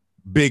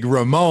Big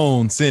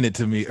Ramon sent it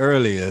to me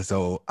earlier,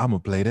 so I'm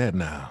going to play that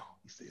now.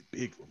 He said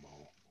Big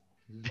Ramon.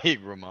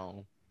 Big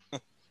Ramon.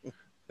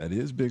 That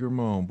is Big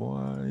Ramon,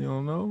 boy. You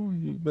don't know?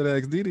 You better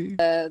ask Didi.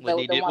 The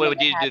woman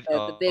that had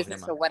the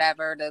business or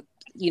whatever, the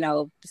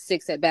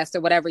 6 at best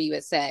or whatever you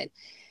had said.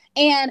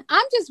 And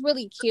I'm just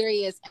really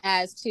curious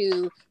as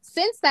to,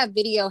 since that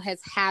video has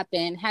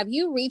happened, have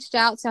you reached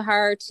out to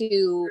her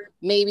to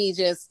maybe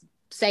just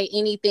say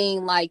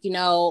anything like,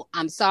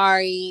 I'm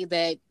sorry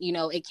that,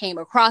 it came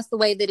across the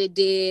way that it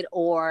did,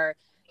 or,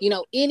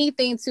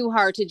 anything to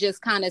her to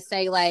just kind of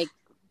say like,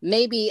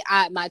 maybe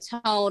my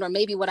tone or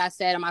maybe what I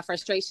said or my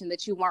frustration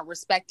that you weren't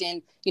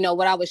respecting,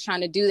 what I was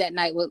trying to do that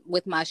night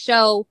with my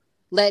show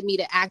led me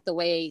to act the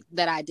way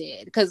that I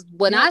did. Because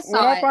when I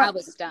saw it, I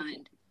was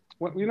stunned.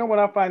 You know what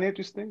I find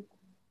interesting?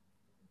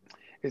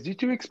 Is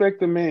that you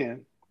expect a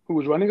man who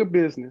was running a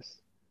business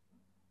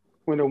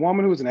when a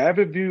woman who was an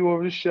avid viewer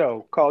of the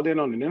show called in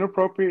on an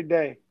inappropriate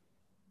day.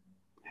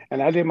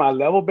 And I did my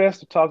level best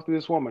to talk to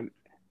this woman,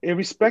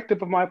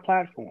 irrespective of my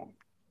platform.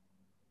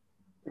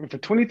 And for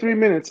 23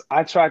 minutes,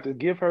 I tried to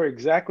give her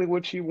exactly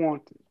what she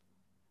wanted.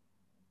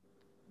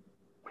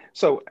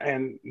 So,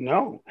 and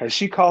no, has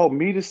she called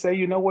me to say,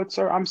 you know what,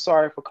 sir, I'm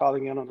sorry for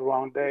calling in on the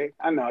wrong day.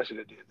 I know I should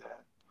have did that.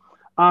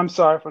 I'm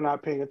sorry for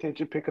not paying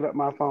attention, picking up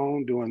my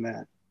phone, doing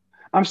that.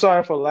 I'm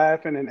sorry for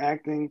laughing and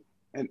acting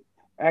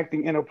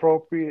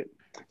inappropriate.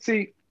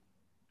 See,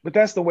 but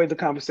that's the way the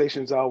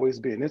conversation's always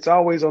been. It's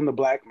always on the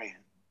black man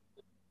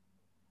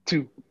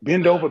to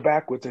bend over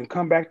backwards and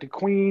come back to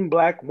queen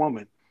black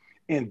woman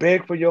and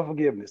beg for your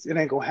forgiveness. It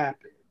ain't gonna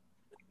happen.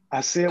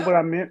 I said what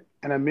I meant,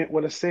 and I meant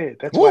what I said.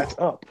 That's why it's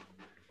up.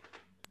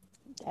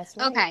 That's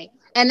right. Okay.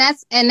 And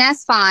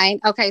that's fine.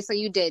 Okay, so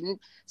you didn't.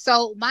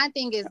 So my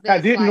thing is this,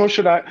 I didn't, nor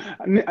should I.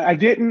 I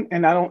didn't,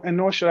 and I don't, and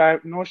nor should I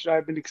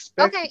have been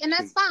expected. Okay, and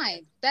that's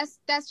fine.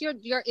 That's your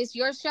it's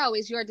your show,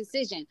 it's your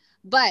decision.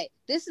 But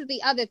this is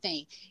the other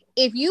thing.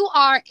 If you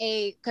are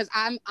because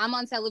I'm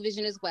on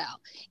television as well,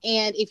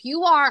 and if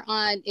you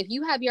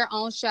have your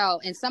own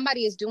show and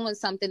somebody is doing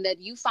something that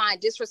you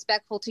find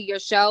disrespectful to your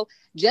show,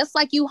 just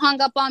like you hung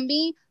up on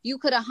me, you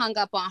could have hung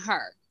up on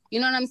her. You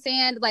know what I'm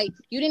saying? Like,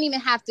 you didn't even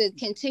have to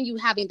continue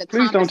having the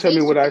conversation. Please don't tell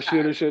me what I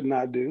should or should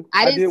not do.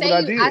 I didn't did what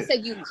I did. I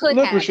said you could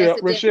Look, have.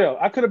 Rochelle,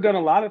 I could have done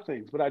a lot of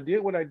things, but I did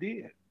what I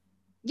did.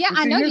 Yeah,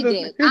 I know you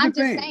did. I'm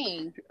just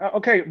saying.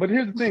 Okay, but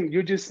here's the thing.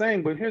 You're just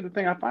saying, but here's the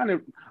thing. I find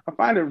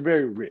it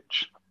very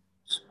rich.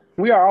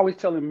 We are always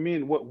telling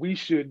men what we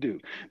should do.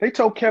 They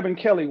told Kevin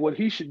Kelly what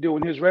he should do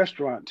in his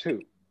restaurant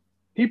too.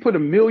 He put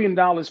 $1 million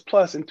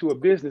plus into a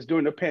business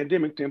during the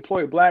pandemic to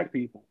employ Black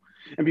people.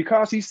 And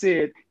because he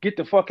said, get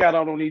the fuck out,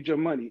 I don't need your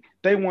money,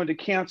 they wanted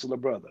to cancel a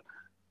brother.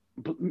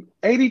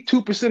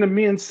 82% of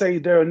men say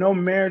there are no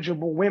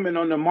marriageable women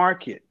on the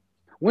market.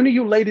 When are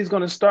you ladies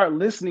going to start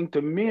listening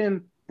to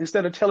men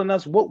instead of telling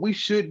us what we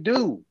should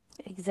do?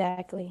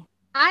 Exactly.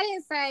 I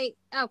didn't say,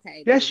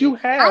 okay. Yes, you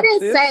have. I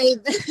didn't say,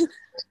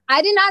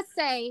 I did not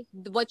say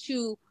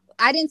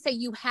I didn't say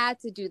you had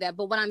to do that.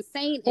 But what I'm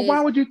saying is.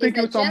 Why would you think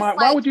it's on my,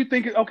 why would you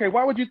think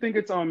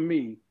it's on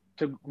me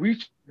to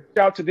reach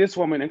out to this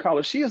woman and call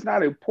her? She is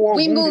not a poor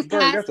wounded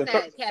bird.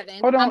 Kevin.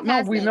 Hold on,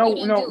 no.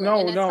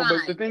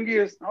 But the thing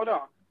is, hold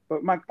on.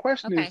 But my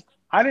question is,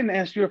 I didn't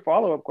ask you a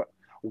follow-up question.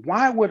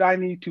 Why would I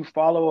need to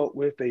follow up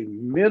with a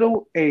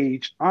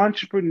middle-aged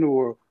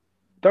entrepreneur,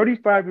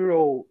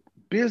 35-year-old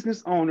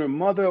business owner,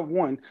 mother of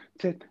one,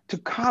 to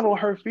coddle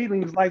her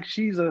feelings like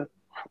she's a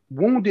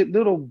wounded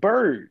little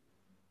bird?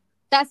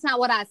 That's not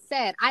what I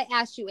said. I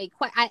asked you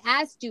I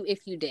asked you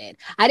if you did.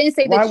 I didn't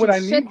say that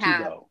you should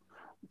have.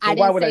 I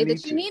didn't say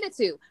that you needed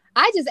to.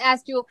 I just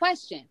asked you a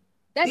question.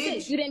 That's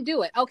it. You didn't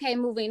do it. Okay,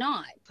 moving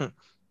on.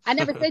 I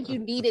never said you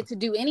needed to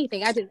do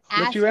anything. I just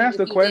asked. But you asked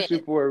a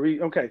question for a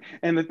reason. Okay.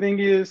 And the thing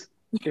is,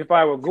 if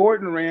I were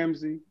Gordon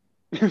Ramsay,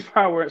 if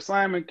I were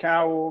Simon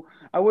Cowell,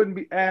 I wouldn't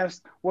be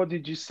asked, well,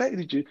 did you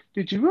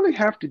really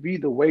have to be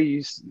the way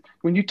you,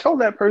 when you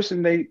told that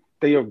person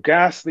they are a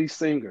ghastly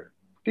singer,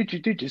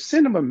 did you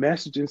send them a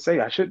message and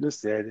say, I shouldn't have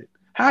said it?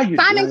 How you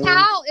Simon doing?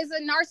 Cowell is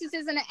a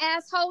narcissist and an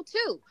asshole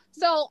too.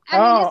 So I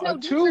mean, there's no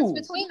difference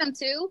between them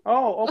two.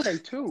 Oh, okay,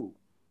 two.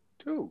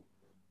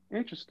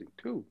 Interesting,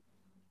 two.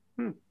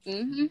 I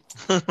think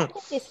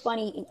it's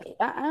funny.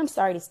 I'm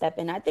sorry to step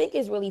in. I think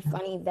it's really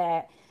funny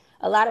that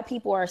a lot of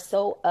people are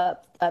so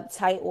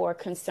uptight or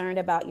concerned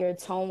about your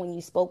tone when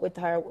you spoke with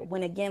her.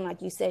 When again,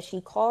 like you said,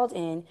 she called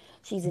in.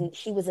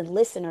 She was a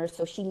listener,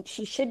 so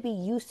she should be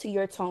used to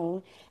your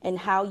tone and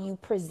how you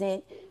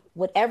present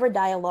whatever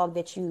dialogue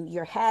that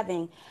you're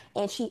having.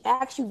 And she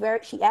asked you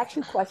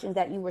questions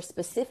that you were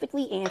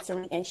specifically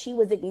answering, and she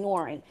was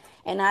ignoring.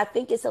 And I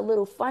think it's a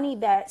little funny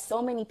that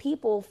so many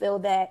people feel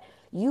that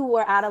you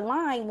were out of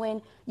line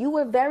when you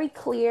were very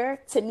clear.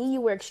 To me, you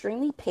were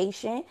extremely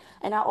patient.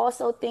 And I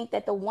also think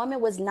that the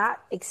woman was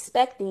not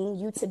expecting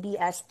you to be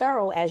as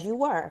thorough as you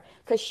were,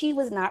 because she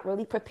was not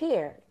really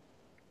prepared.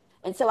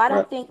 And so I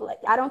don't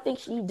think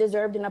she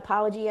deserved an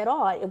apology at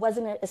all. It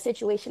wasn't a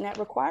situation that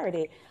required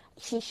it.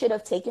 She should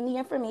have taken the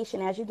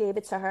information as you gave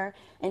it to her,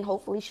 and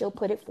hopefully she'll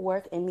put it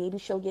forth, and maybe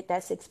she'll get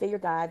that 6-figure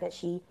guy that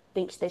she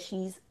thinks that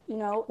she's,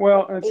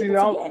 Well, and see,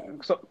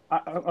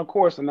 of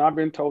course, and I've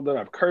been told that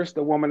I've cursed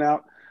the woman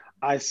out.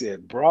 I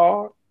said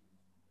broad.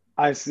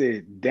 I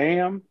said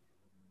damn,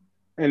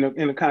 in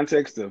the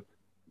context of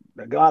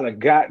a lot of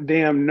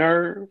goddamn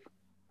nerve.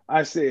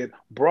 I said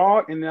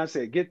broad, and then I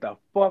said get the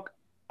fuck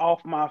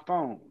off my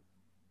phone.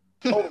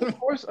 Over the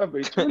course of a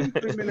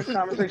 23-minute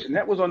conversation,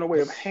 that was on the way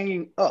of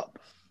hanging up.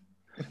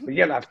 But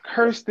yet I've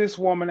cursed this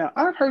woman out.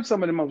 I've heard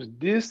some of the most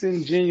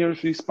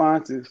disingenuous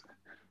responses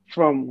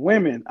from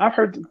women. I've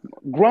heard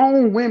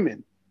grown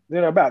women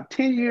that are about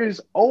 10 years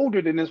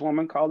older than this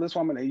woman call this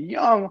woman a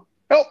young,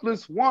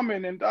 helpless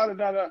woman and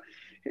da-da-da-da.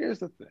 Here's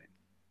the thing.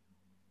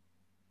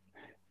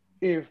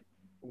 If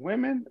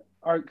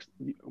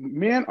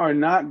men are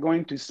not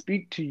going to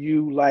speak to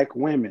you like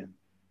women,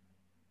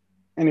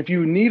 and if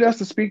you need us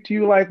to speak to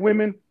you like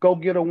women, go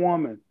get a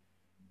woman.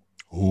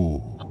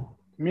 Ooh.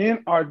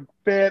 Men are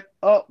fed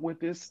up with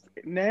this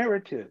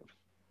narrative.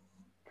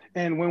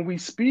 And when we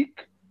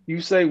speak, you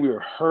say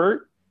we're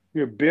hurt,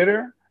 you're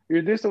bitter,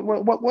 you're this.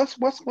 What's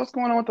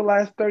going on with the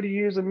last 30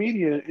 years of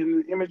media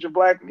in the image of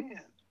Black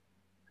men?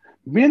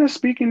 Men are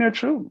speaking their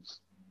truths.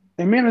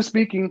 And men are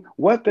speaking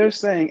what they're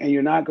saying, and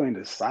you're not going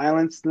to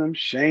silence them,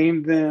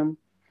 shame them.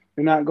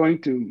 You're not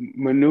going to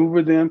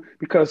maneuver them,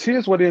 because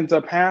here's what ends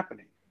up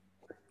happening.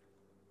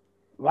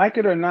 Like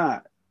it or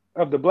not,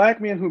 of the Black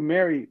men who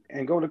marry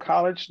and go to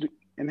college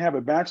and have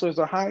a bachelor's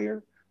or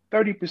higher,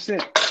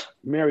 30%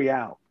 marry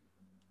out.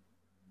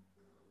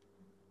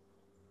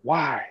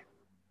 Why?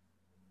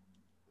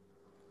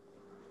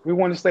 We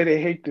want to say they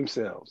hate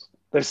themselves.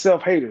 They're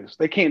self-haters.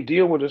 They can't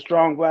deal with a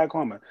strong Black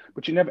woman.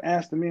 But you never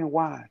ask the men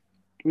why.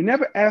 We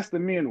never ask the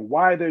men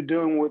why they're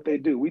doing what they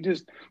do. We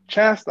just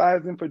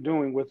chastise them for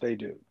doing what they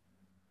do.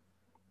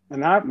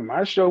 And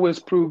my show has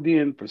proved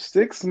in for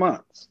 6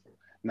 months,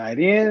 night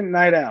in,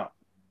 night out,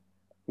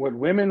 what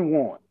women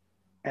want.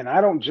 And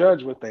I don't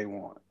judge what they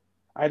want.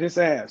 I just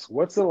ask,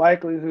 what's the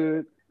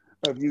likelihood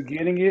of you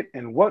getting it,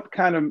 and what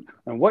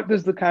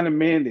does the kind of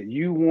man that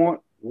you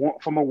want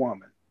from a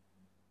woman?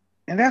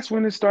 And that's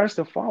when it starts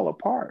to fall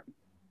apart.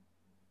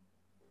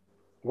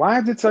 Why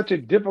is it such a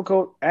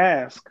difficult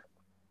ask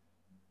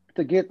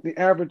to get the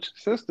average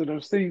sister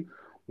to see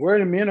where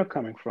the men are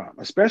coming from,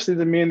 especially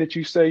the men that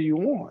you say you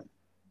want?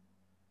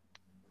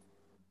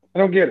 I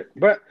don't get it,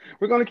 but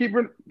we're going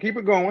to keep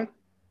it going.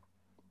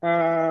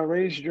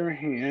 Raise your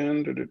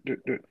hand.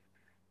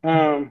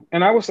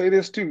 And I will say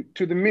this too,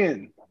 to the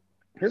men.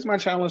 Here's my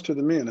challenge to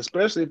the men,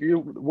 especially if you're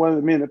one of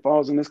the men that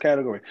falls in this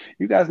category.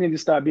 You guys need to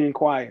stop being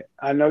quiet.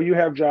 I know you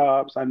have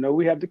jobs. I know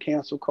we have the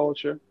cancel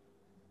culture.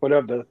 But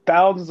of the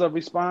thousands of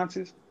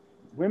responses,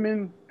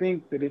 women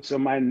think that it's a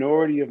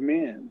minority of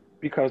men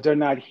because they're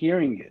not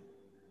hearing it.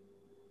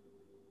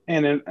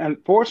 And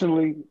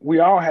unfortunately, we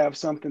all have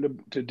something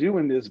to do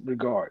in this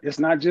regard. It's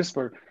not just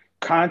for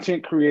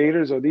content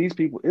creators or these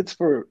people. It's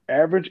for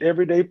average,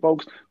 everyday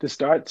folks to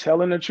start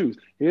telling the truth.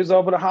 Here's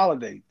over the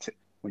holiday.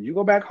 When you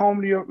go back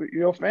home to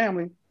your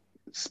family,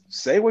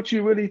 say what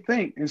you really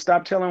think and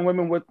stop telling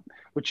women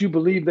what you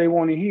believe they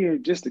want to hear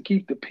just to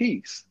keep the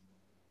peace.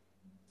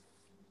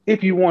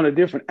 If you want a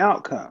different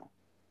outcome.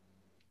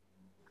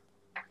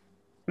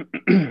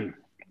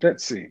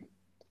 Let's see.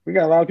 We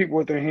got a lot of people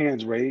with their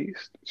hands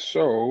raised.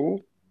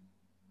 So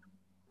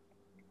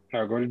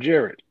I'll go to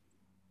Jared.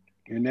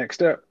 You're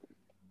next up.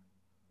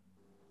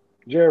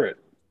 Jared.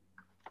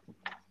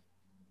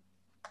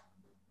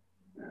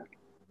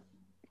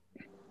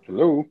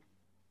 Hello.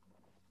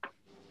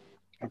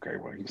 Okay,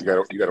 well,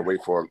 you gotta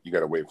wait for him. You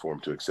gotta wait for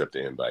him to accept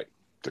the invite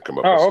to come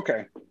up. Oh,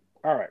 okay.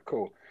 All right,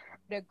 cool.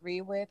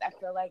 Agree with. I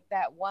feel like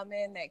that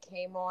woman that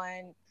came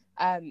on,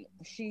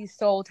 she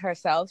sold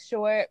herself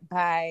short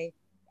by.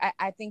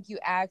 I think you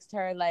asked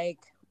her like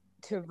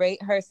to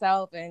rate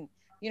herself, and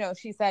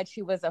she said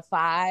she was a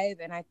 5,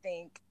 and I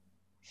think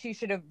she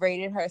should have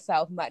rated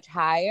herself much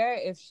higher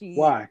if she.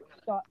 Why?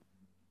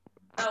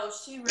 Oh,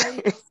 she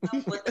rated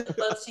herself what the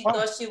fuck she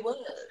thought she was.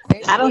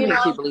 I don't think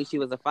she believed she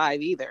was a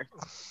 5 either.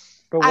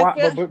 But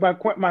why?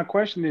 But my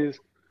question is,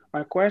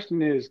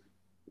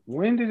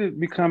 when did it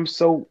become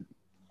so?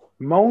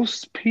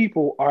 Most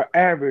people are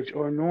average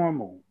or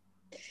normal.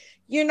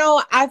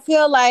 I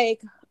feel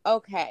like,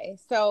 okay,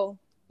 so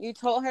you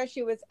told her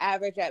she was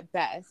average at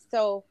best.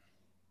 So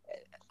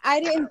I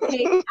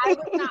was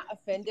not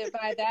offended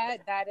by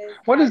that. That is.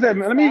 What does that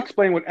mean? Let me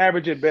explain what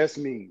average at best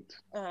means.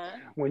 Uh-huh.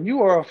 When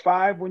you are a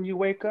 5 when you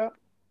wake up,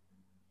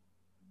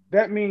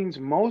 that means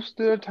most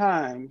of the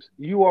times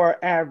you are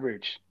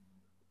average.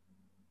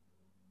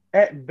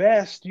 At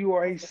best, you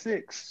are a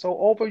 6. So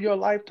over your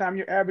lifetime,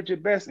 you're average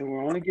at best, and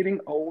we're only getting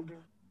older.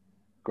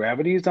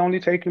 Gravity is only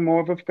taking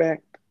more of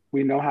effect.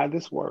 We know how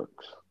this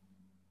works.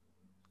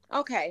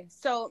 Okay,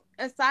 so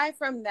aside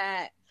from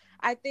that,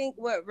 I think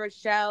what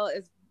Rochelle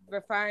is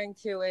referring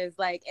to is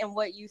like, and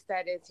what you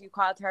said is you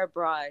called her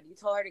broad. You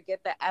told her to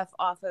get the F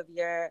off of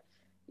your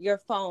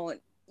phone.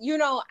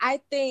 I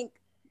think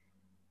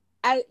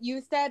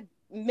you said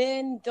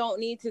men don't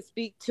need to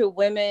speak to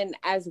women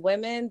as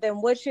women.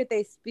 Then what should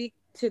they speak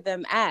to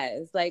them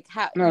as? Like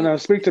how? No,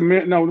 speak to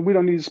men. No, we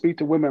don't need to speak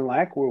to women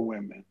like we're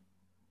women.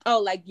 Oh,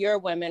 like you're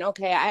women.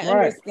 Okay, I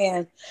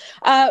understand.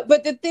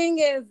 But the thing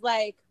is,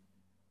 like,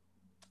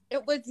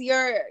 it was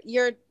your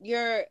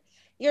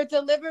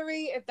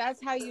delivery. If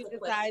that's how you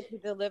decide to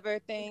deliver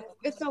things,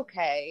 it's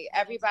okay.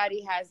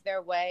 Everybody has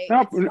their way.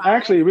 No,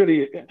 actually,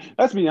 really,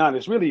 let's be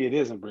honest. Really, it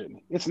isn't,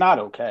 Brittany. It's not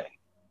okay.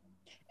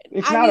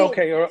 It's not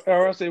okay,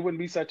 or else it wouldn't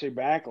be such a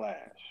backlash.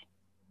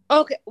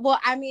 Okay, well,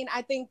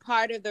 I think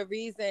part of the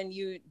reason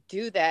you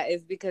do that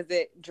is because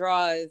it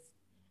draws,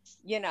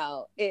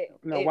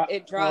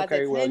 it draws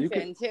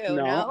attention too.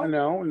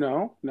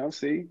 No.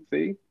 See.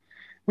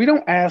 We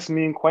don't ask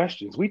men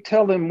questions. We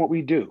tell them what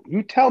we do.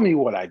 You tell me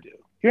what I do.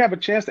 You have a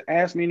chance to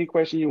ask me any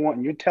question you want,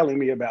 and you're telling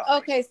me about it.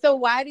 Okay, so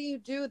why do you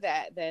do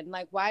that then?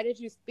 Like, why did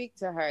you speak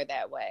to her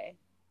that way?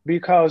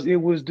 Because it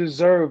was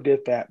deserved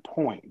at that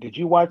point. Did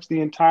you watch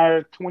the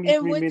entire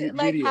 23-minute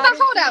video?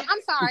 Hold up.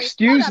 I'm sorry.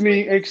 Excuse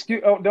me.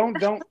 Oh,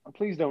 don't.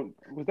 Please don't.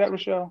 Was that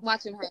Rochelle?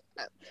 Watching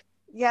her.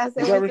 Yes,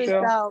 it was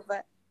Rochelle,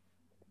 but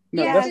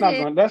no, yeah,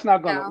 that's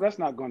not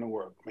going to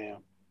work, ma'am.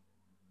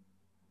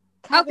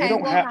 Okay. You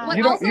don't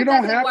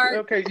have to.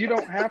 Okay, you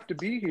don't have to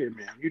be here,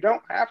 man. You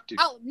don't have to.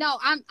 Oh no,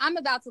 I'm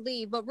about to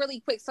leave, but really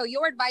quick. So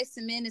your advice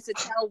to men is to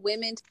tell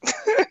women.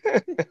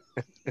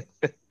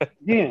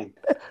 Again,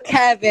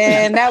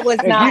 Kevin, that was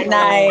not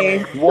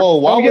nice. Whoa,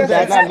 why was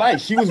that not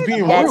nice? She was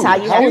being rude. That's how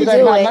you have to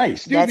do it.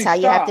 Nice? That's how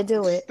you have to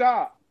do it.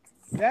 Stop.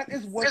 That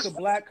is what the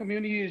Black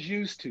community is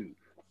used to.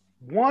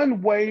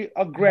 One-way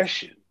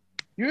aggression.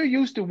 You're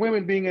used to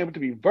women being able to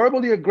be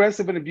verbally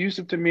aggressive and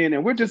abusive to men,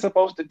 and we're just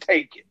supposed to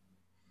take it.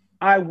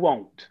 I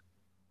won't.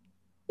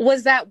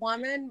 Was that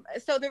woman?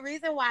 So the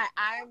reason why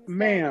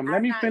Ma'am,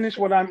 let me finish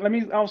let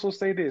me also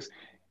say this.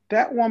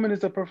 That woman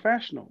is a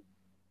professional.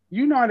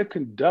 You know how to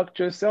conduct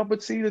yourself,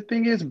 but see, the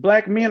thing is,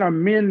 black men are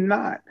men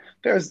not.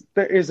 There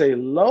is a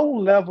low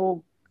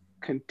level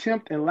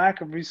contempt and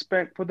lack of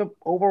respect for the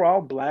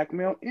overall black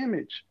male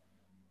image.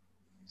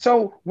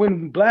 So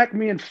when black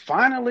men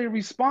finally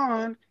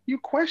respond, you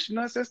question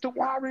us as to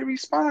why we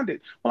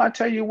responded. Well, I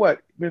tell you what,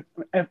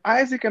 if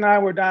Isaac and I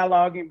were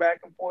dialoguing back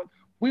and forth,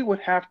 we would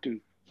have to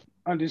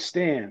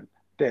understand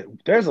that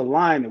there's a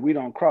line that we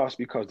don't cross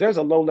because there's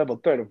a low level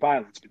threat of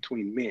violence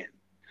between men.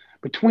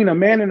 Between a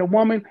man and a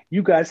woman,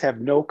 you guys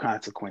have no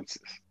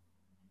consequences.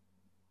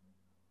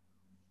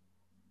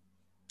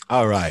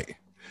 All right.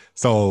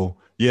 So,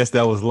 yes,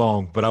 that was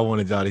long, but I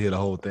wanted y'all to hear the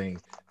whole thing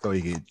so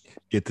you could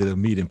get to the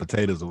meat and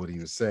potatoes of what he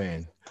was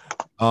saying.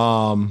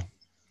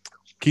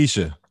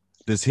 Keisha,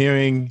 does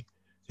hearing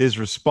his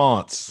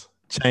response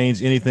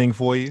change anything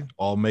for you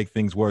or make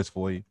things worse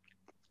for you?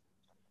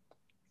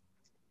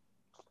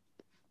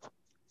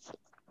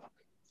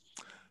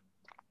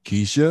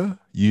 Keisha,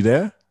 you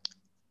there?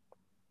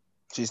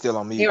 She's still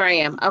on mute. Here I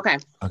am. Okay.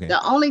 Okay.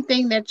 The only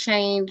thing that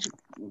changed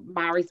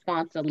my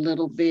response a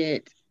little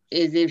bit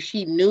is if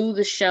she knew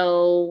the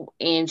show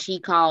and she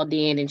called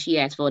in and she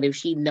asked for it, if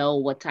she know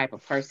what type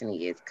of person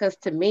he is. Because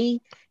to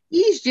me,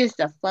 he's just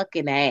a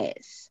fucking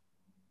ass.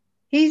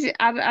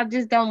 I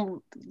just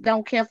don't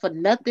care for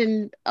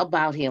nothing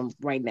about him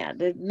right now.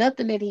 There's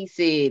nothing that he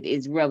said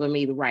is rubbing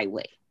me the right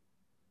way.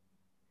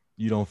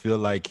 You don't feel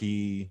like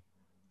he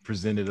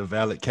presented a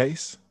valid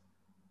case?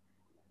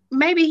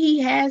 Maybe he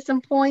has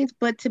some points,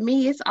 but to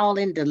me, it's all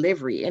in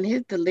delivery, and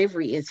his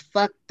delivery is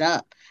fucked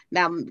up.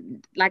 Now,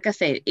 like I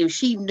said, if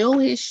she knew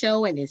his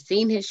show and had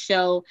seen his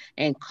show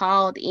and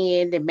called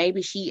in, then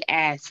maybe she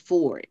asked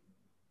for it.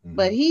 Mm-hmm.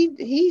 But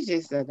he's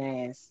just an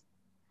ass.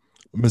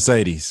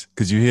 Mercedes,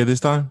 could you hear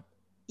this time?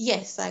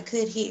 Yes, I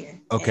could hear.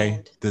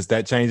 Okay. Does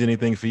that change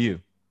anything for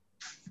you?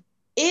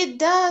 It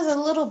does a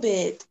little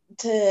bit.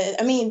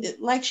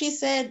 Like she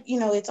said,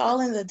 it's all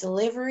in the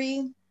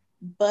delivery.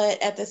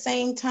 But at the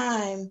same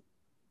time,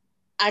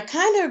 I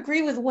kind of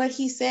agree with what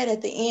he said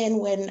at the end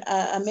when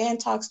a man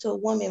talks to a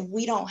woman,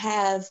 we don't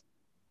have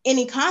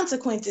any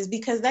consequences,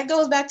 because that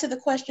goes back to the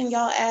question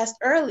y'all asked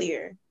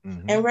earlier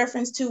in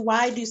reference to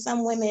why do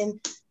some women,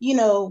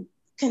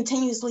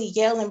 continuously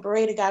yell and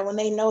berate a guy when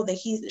they know that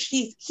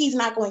he's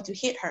not going to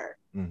hit her.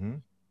 Mm-hmm.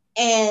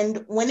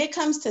 And when it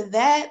comes to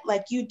that,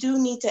 like, you do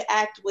need to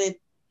act with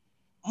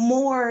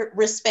more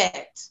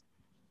respect,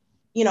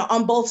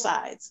 on both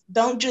sides.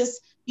 Don't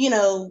just,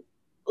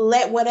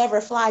 let whatever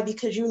fly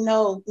because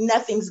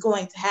nothing's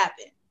going to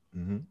happen.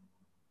 Mm-hmm.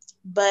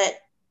 But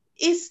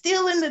it's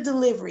still in the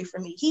delivery for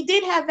me. He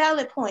did have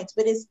valid points,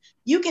 but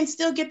you can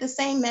still get the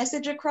same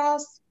message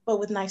across, but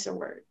with nicer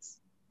words.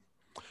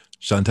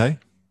 Shantae?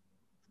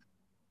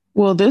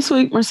 Well, this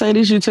week,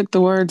 Mercedes, you took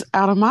the words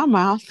out of my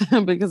mouth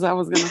because I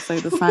was going to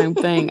say the same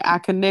thing. I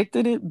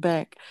connected it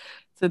back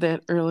to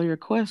that earlier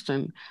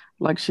question.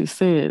 Like she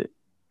said,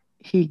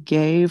 he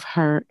gave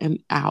her an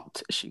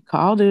out. She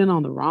called in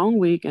on the wrong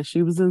week and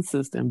she was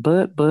insistent,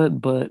 but.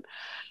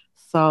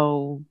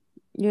 So,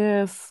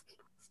 yes,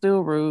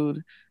 still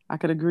rude. I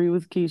could agree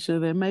with Keisha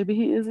that maybe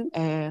he is an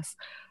ass.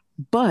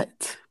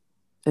 But,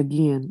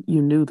 again,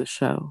 you knew the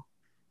show.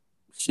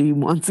 She,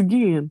 once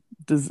again,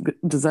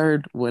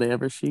 deserved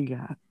whatever she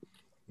got.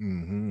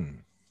 Mm-hmm.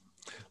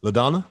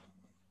 LaDonna?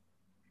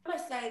 I'm going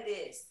to say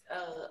this.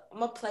 I'm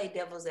going to play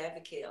devil's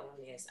advocate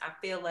on this. I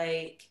feel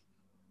like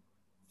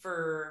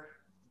for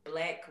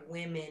Black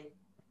women,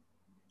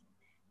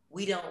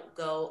 we don't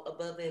go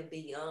above and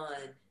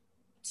beyond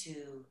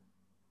to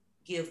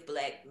give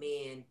Black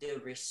men the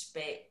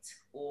respect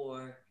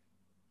or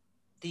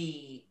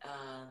the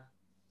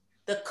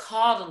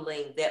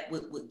coddling that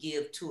would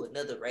give to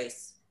another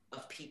race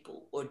of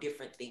people or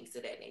different things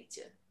of that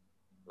nature.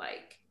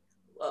 Like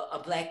a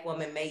Black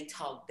woman may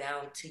talk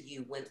down to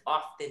you when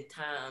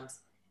oftentimes,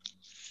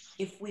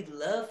 if we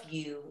love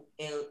you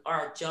and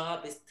our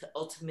job is to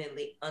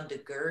ultimately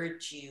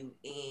undergird you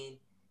and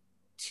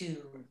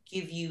to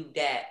give you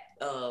that,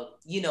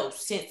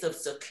 sense of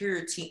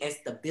security and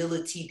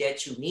stability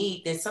that you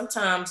need, then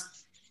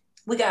sometimes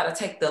we got to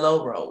take the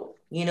low road.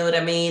 You know what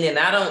I mean? And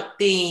I don't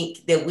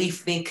think that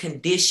we've been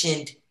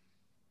conditioned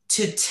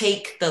to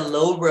take the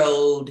low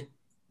road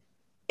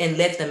and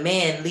let the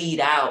man lead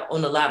out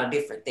on a lot of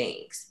different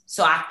things.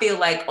 So I feel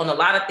like on a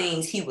lot of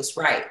things, he was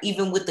right.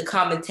 Even with the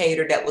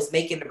commentator that was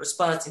making the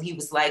response, and he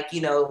was like,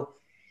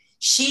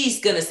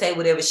 she's going to say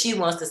whatever she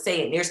wants to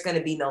say, and there's going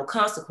to be no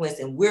consequence.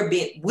 And we're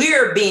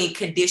being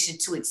conditioned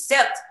to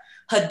accept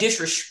her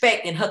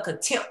disrespect and her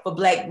contempt for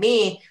Black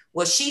men.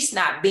 Well, she's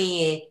not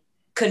being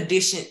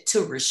conditioned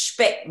to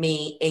respect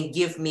me and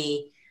give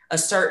me a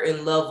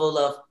certain level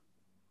of,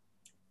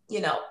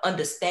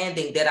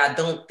 understanding that I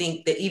don't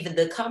think that even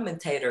the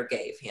commentator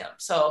gave him.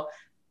 So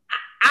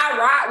I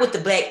ride with the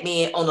Black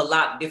men on a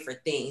lot of different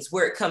things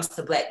where it comes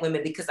to Black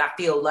women, because I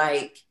feel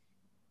like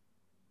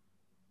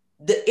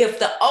if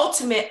the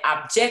ultimate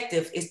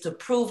objective is to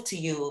prove to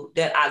you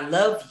that I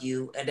love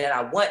you and that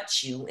I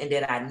want you and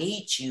that I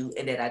need you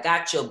and that I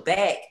got your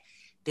back,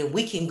 then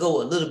we can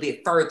go a little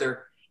bit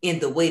further in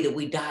the way that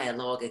we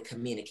dialogue and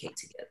communicate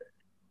together.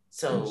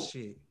 So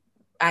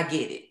I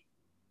get it.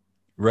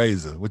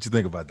 Razor, what you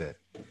think about that?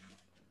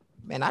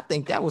 Man, I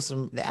think that was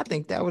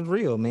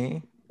real,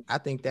 man. I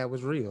think that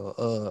was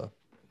real.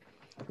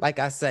 Like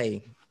I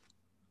say,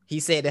 he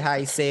said it how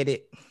he said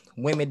it.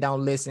 Women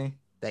don't listen.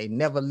 They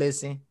never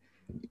listen.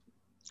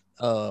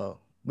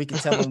 We can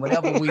tell them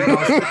whatever we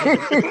want.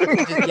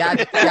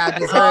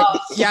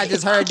 Y'all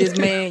just heard this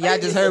man. Y'all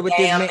just heard what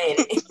this man.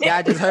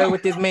 Y'all just heard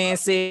what this man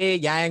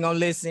said. Y'all ain't gonna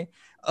listen.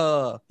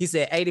 He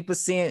said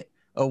 80%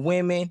 of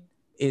women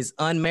is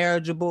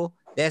unmarriageable.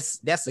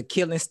 That's a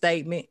killing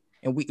statement.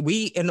 And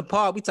we in the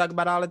pod, we talk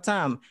about it all the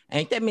time.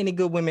 Ain't that many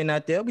good women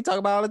out there? We talk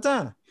about all the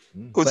time.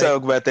 Who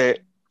talk about that?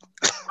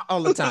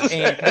 All the time.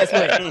 And guess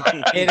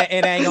what?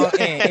 It ain't gonna.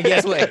 And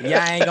guess what?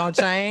 Y'all ain't gonna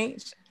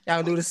change.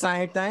 Y'all do the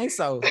same thing.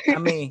 So I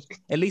mean,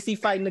 at least he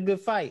fighting a good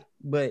fight.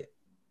 But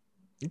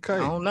okay, I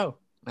don't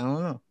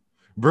know.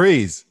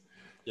 Breeze.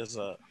 Yes,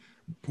 sir.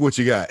 What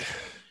you got?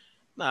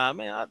 Nah,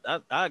 man,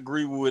 I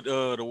agree with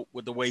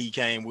the way he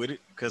came with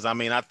it, because I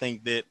mean, I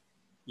think that,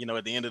 you know,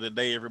 at the end of the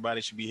day,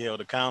 everybody should be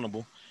held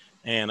accountable,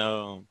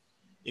 and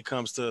it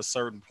comes to a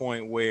certain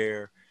point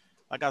where,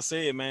 like I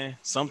said, man,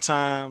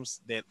 sometimes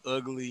that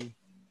ugly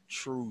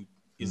truth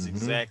is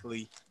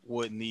exactly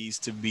what needs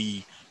to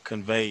be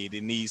conveyed.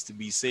 It needs to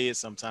be said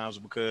sometimes,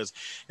 because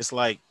it's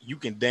like you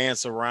could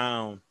dance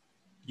around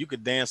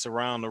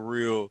the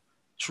real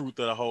truth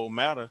of the whole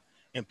matter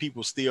and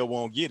people still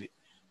won't get it.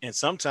 And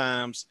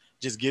sometimes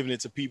just giving it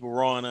to people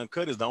raw and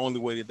uncut is the only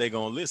way that they're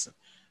gonna listen.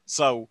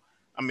 So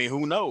I mean,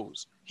 who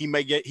knows? He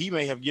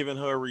may have given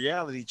her a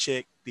reality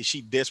check that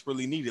she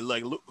desperately needed.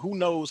 Like, look, who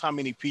knows how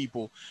many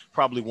people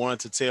probably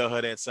wanted to tell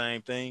her that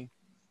same thing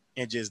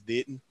and just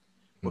didn't,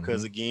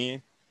 because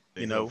again,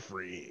 you know,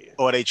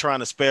 or they trying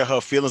to spare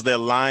her feelings. They're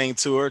lying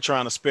to her,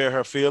 trying to spare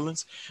her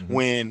feelings.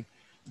 When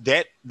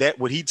that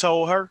what he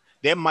told her,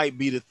 that might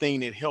be the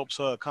thing that helps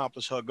her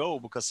accomplish her goal.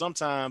 Because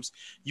sometimes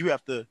you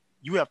have to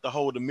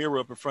hold the mirror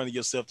up in front of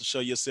yourself to show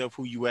yourself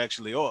who you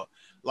actually are.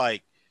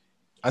 Like,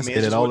 I say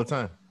it all the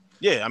time.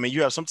 Yeah, I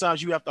mean,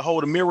 sometimes you have to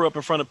hold a mirror up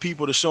in front of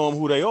people to show them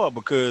who they are,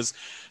 because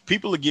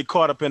people will get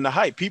caught up in the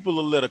hype. People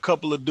will let a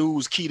couple of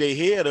dudes key their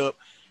head up,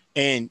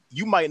 and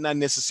you might not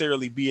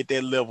necessarily be at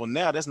that level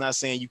now. That's not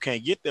saying you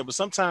can't get there, but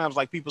sometimes,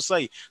 like people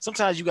say,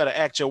 sometimes you got to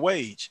act your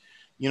wage.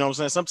 You know what I'm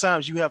saying?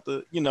 Sometimes you have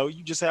to, you know,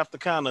 you just have to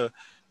kind of,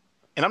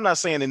 and I'm not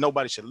saying that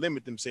nobody should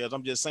limit themselves.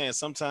 I'm just saying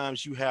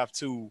sometimes you have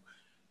to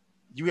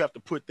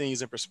put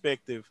things in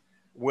perspective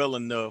well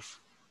enough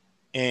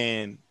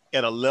and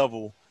at a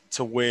level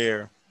to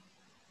where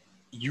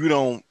you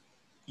don't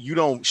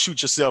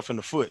shoot yourself in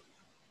the foot.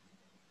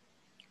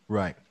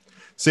 Right.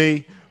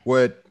 See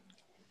what?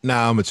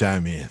 Now I'm gonna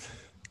chime in.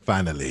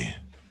 Finally,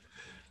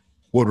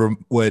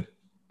 what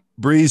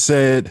Breeze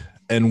said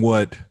and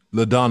what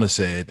LaDonna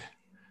said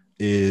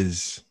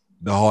is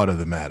the heart of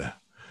the matter.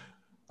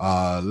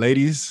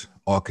 Ladies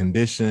are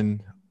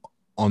conditioned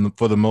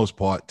for the most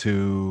part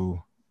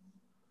to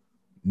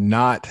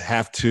not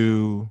have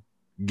to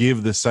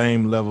give the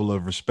same level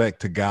of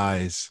respect to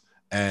guys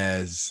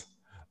as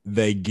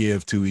they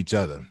give to each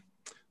other.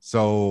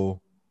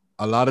 So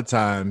a lot of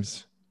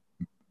times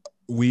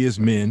we as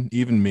men,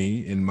 even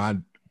me in my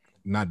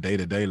not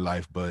day-to-day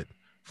life, but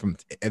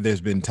there's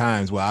been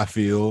times where I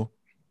feel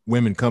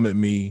women come at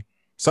me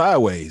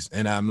sideways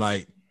and I'm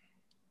like,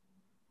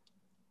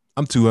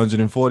 I'm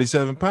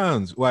 247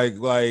 pounds.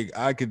 Like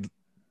I could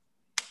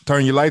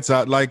turn your lights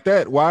out like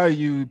that. Why are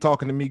you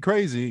talking to me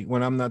crazy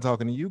when I'm not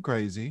talking to you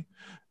crazy?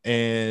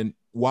 And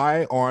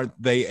why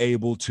aren't they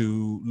able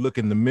to look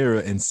in the mirror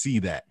and see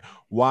that?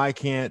 Why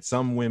can't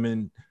some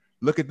women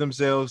look at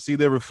themselves, see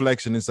their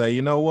reflection and say,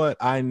 you know what?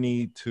 I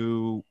need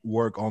to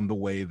work on the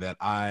way that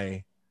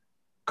I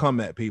come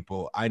at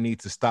people. I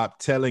need to stop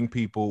telling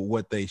people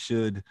what they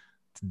should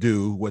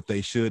do, what they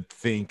should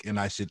think, and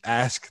I should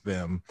ask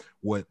them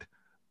what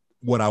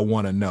I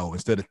want to know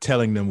instead of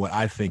telling them what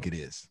I think it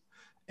is.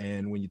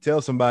 And when you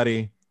tell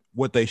somebody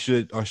what they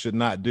should or should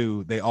not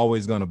do, they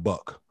always gonna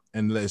buck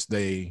unless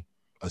they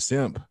a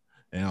simp.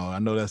 You know, I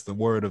know that's the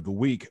word of the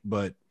week,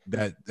 but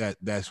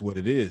that's what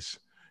it is.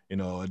 You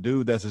know, a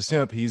dude that's a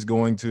simp, he's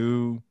going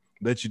to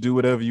let you do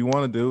whatever you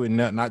want to do and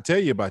not tell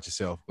you about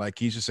yourself. Like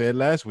Keisha said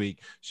last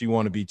week, she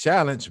wanted to be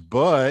challenged,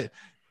 but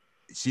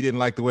she didn't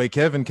like the way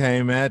Kevin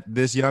came at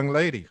this young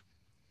lady.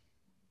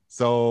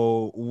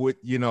 So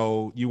you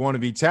want to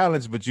be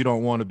challenged, but you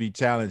don't want to be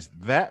challenged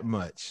that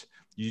much.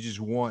 You just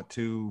want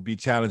to be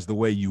challenged the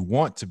way you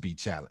want to be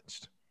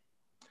challenged.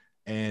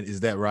 And is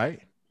that right?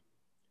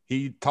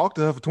 He talked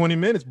to her for 20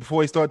 minutes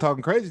before he started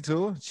talking crazy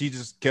to her. She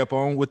just kept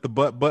on with the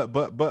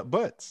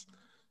buts.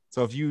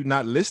 So if you're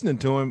not listening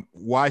to him,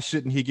 why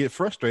shouldn't he get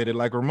frustrated?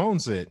 Like Ramon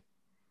said,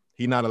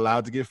 he's not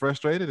allowed to get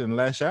frustrated and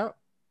lash out.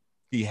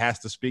 He has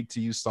to speak to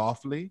you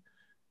softly,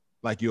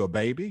 like you're a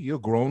baby. You're a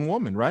grown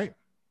woman, right?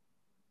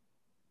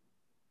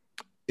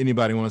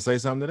 Anybody want to say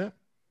something to that?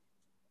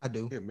 I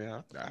do. Yeah,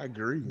 man, I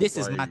agree. This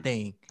is my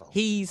thing.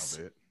 He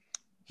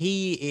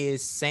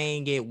is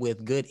saying it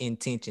with good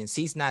intentions.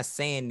 He's not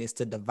saying this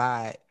to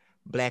divide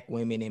black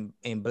women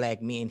and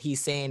black men.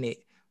 He's saying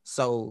it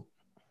so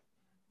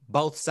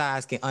both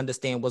sides can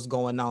understand what's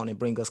going on and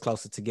bring us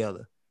closer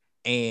together.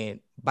 And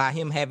by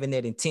him having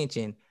that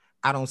intention,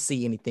 I don't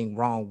see anything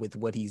wrong with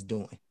what he's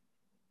doing.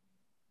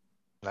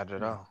 Not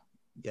at all.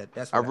 Yeah,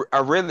 that's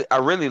I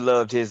really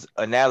loved his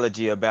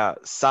analogy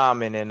about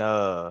Simon and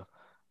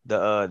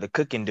the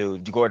cooking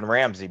dude, Gordon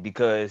Ramsay,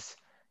 because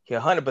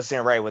you're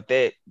 100% right with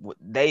that.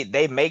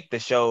 They make the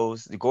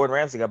shows. Gordon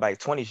Ramsay got like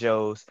 20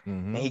 shows,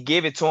 and he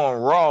give it to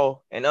him raw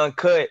and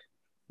uncut.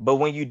 But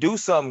when you do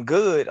something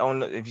good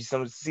if you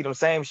see them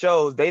same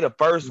shows, they the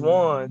first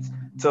ones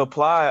to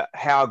apply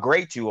how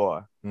great you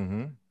are.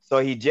 So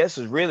he just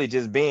was really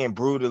just being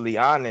brutally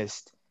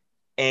honest.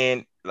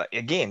 And like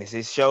again, it's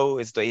his show.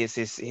 It's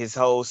his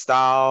whole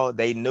style.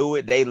 They knew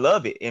it. They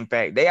love it. In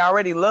fact, they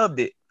already loved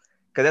it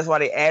because that's why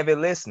they avid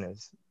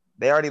listeners.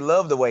 They already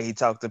love the way he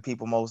talked to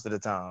people most of the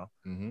time.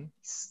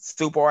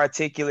 Super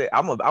articulate.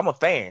 I'm a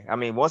fan. I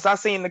mean, once I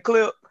seen the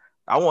clip,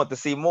 I want to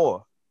see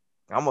more.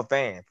 I'm a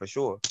fan for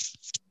sure.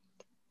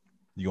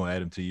 You gonna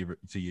add him to your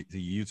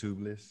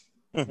YouTube list?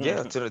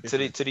 Yeah, to the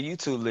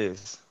YouTube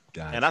list.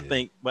 Gotcha. And I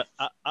think, but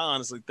I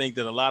honestly think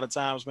that a lot of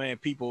times, man,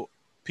 people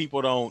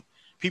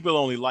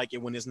only like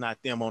it when it's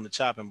not them on the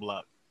chopping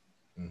block.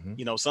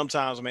 You know,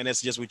 sometimes, man,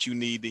 that's just what you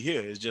need to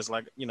hear. It's just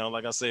like, you know,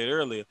 like I said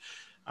earlier.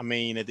 I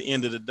mean, at the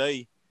end of the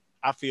day,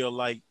 I feel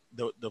like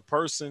the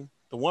person,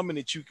 the woman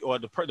that you, or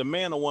the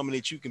man or woman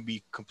that you can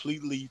be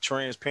completely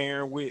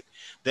transparent with,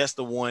 that's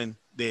the one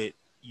that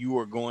you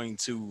are going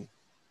to,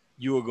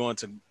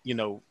 you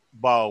know,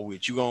 ball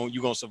with. You're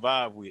gonna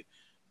survive with.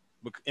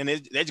 And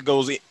that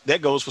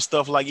goes for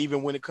stuff like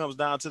even when it comes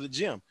down to the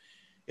gym.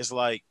 It's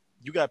like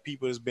you got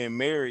people that's been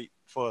married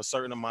for a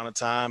certain amount of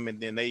time, and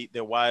then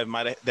their wife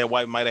might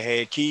have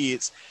had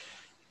kids,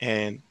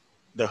 and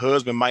the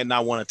husband might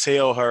not want to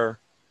tell her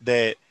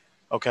that,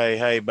 okay,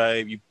 hey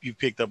babe, you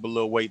picked up a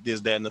little weight, this,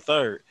 that, and the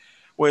third.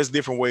 Well, there's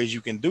different ways you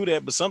can do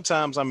that, but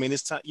sometimes, I mean,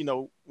 it's time, you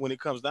know, when it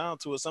comes down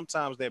to it,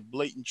 sometimes that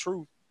blatant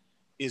truth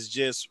is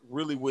just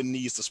really what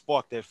needs to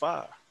spark that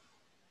fire,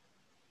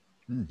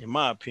 in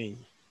my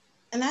opinion.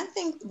 And I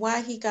think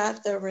why he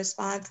got the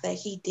response that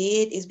he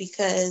did is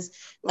because,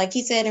 like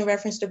he said in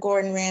reference to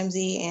Gordon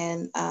Ramsay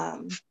and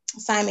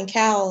Simon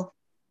Cowell,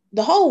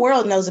 the whole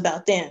world knows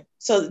about them.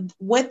 So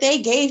what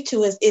they gave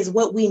to us is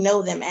what we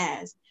know them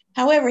as.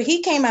 However,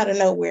 he came out of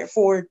nowhere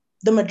for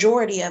the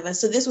majority of us.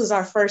 So this was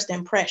our first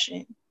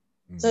impression.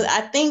 So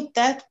I think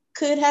that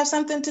could have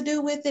something to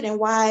do with it and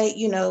why,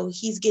 you know,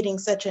 he's getting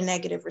such a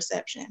negative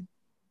reception.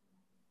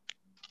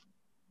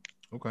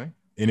 Okay.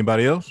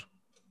 Anybody else?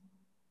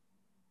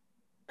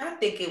 I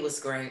think it was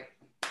great.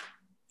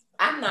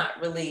 I'm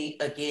not really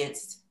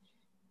against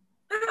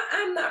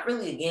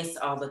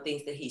all the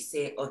things that he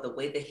said or the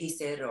way that he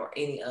said it or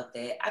any of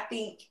that. I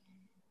think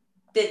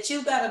that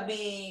you gotta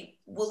be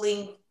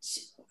willing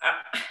to,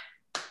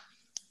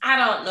 I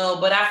don't know,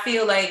 but I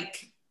feel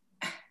like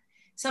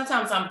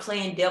sometimes I'm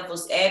playing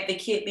devil's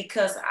advocate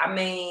because, I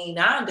mean,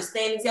 I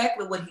understand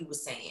exactly what he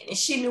was saying. And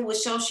she knew what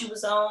show she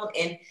was on.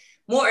 And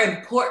more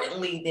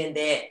importantly than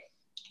that,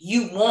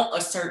 you want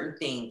a certain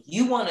thing.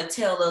 You want to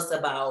tell us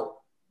about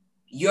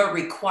your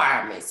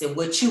requirements and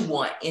what you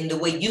want and the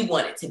way you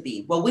want it to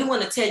be. Well, we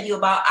want to tell you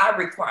about our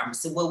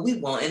requirements and what we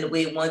want and the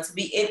way it wants to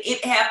be. And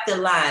it have to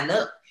line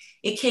up.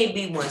 It can't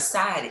be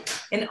one-sided.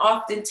 And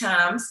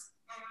oftentimes,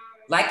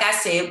 like I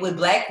said, with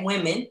Black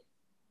women,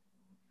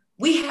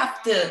 we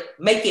have to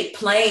make it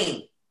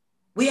plain.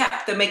 We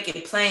have to make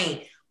it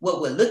plain what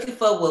we're looking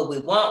for, what we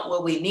want,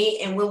 what we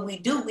need. And when we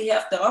do, we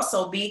have to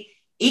also be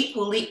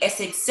equally as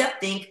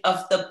accepting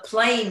of the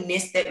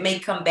plainness that may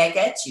come back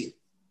at you.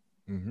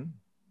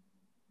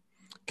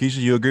 Keisha,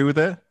 you agree with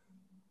that?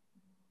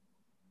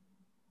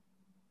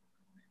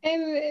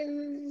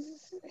 And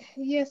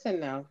yes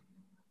and no.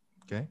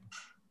 Okay.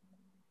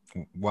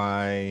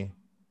 Why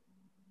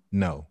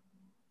no?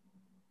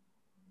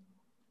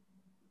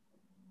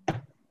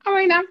 I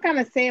mean, I've kind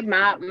of said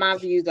my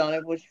views on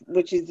it,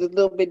 which is a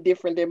little bit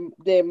different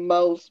than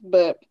most,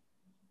 but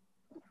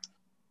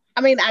I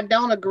mean, I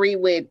don't agree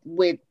with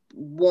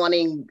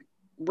wanting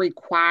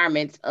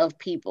requirements of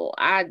people.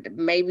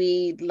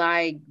 Maybe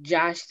like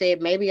Josh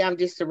said, maybe I'm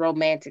just a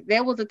romantic.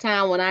 There was a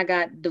time when I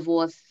got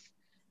divorced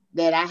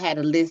that I had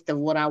a list of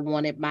what I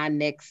wanted my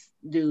next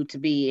dude to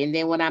be. And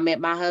then when I met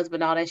my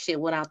husband, all that shit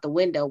went out the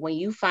window. When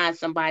you find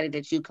somebody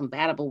that you're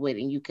compatible with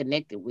and you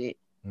connected with,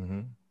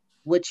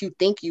 what you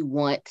think you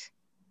want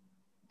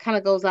kind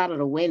of goes out of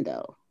the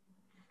window.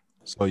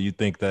 So you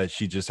think that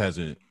she just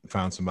hasn't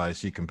found somebody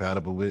she's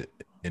compatible with?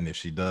 And if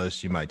she does,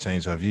 she might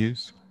change her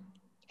views?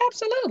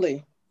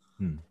 Absolutely.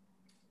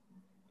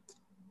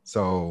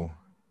 So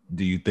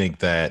do you think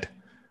that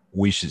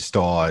we should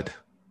start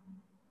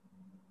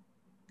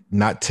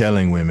not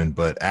telling women,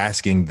 but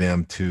asking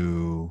them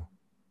to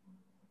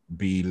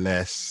be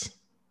less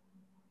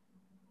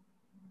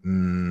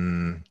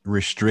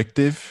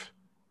restrictive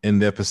in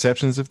their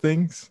perceptions of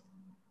things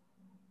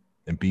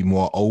and be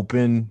more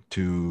open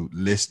to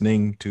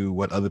listening to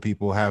what other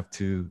people have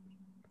to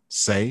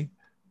say?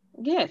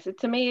 Yes,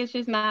 to me, it's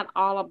just not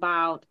all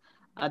about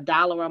a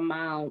dollar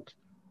amount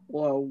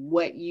or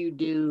what you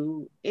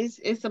do.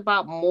 It's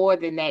about more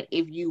than that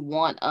if you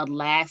want a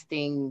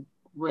lasting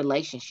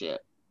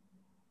relationship.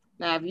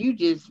 Now, if you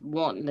just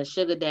wanting a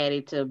sugar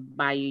daddy to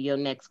buy you your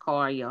next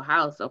car, your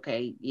house,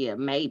 okay, yeah,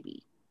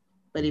 maybe.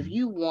 But if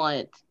you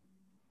want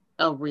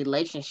a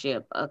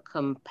relationship, a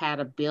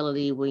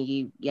compatibility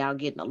when y'all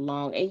getting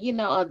along, and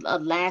a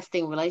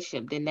lasting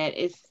relationship, then that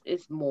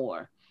it's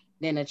more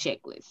than a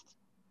checklist.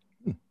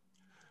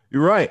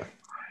 You're right.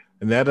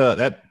 And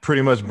that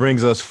pretty much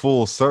brings us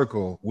full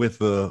circle with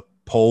the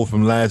poll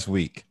from last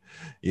week.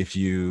 If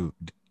you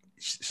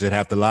should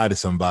have to lie to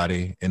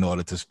somebody in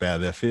order to spare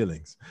their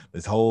feelings,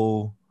 this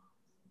whole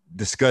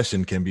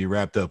discussion can be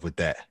wrapped up with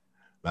that.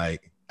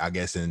 Like, I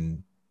guess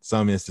in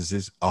some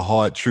instances, a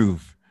hard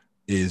truth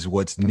is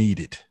what's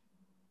needed.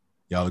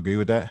 Y'all agree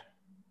with that?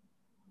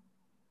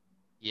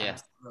 Yeah.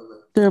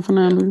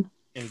 Definitely.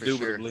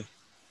 Indubitably.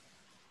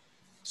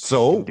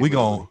 So we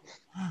gonna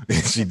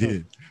she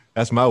did.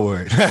 That's my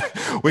word.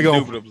 we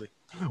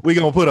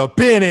gonna put a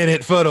pin in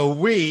it for the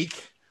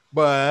week,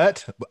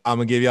 but I'm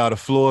gonna give y'all the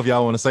floor if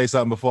y'all want to say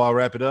something before I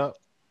wrap it up.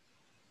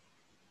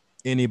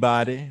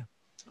 Anybody?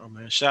 Oh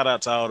man, shout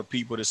out to all the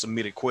people that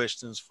submitted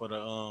questions for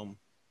the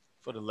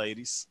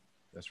ladies.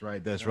 That's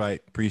right. That's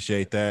right.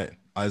 Appreciate that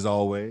as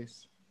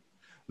always.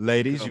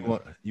 Ladies,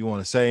 you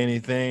want to say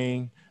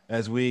anything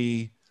as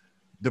we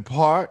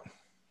depart?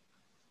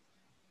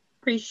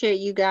 Appreciate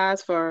you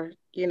guys for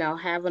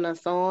having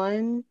us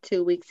on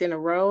 2 weeks in a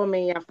row. I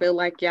mean, I feel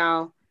like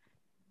y'all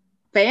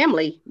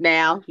family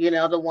now,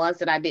 the ones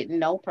that I didn't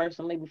know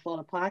personally before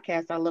the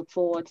podcast. I look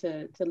forward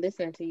to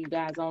listening to you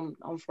guys on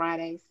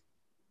Fridays.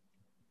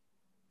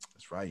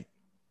 That's right.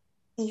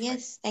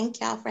 Yes, thank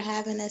y'all for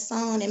having us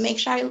on, and make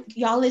sure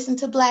y'all listen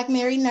to Black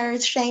Married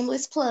Nerds.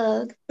 Shameless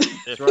plug.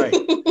 That's right.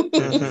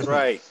 That's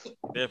right.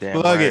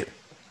 Plug it.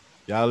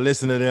 Y'all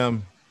listen to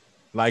them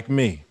like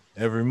me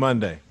every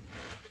Monday.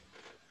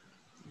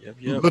 Yep.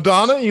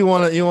 LaDonna,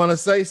 you wanna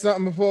say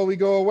something before we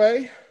go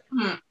away?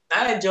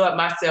 I enjoyed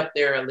myself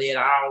thoroughly, and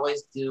I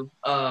always do.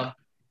 I'm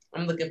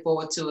looking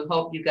forward to it.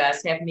 Hope you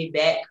guys have me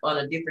back on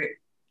a different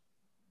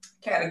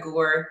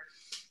category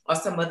or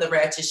some other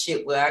ratchet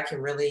shit where I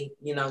can really,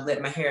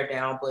 let my hair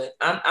down. But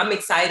I'm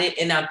excited,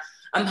 and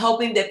I'm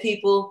hoping that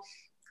people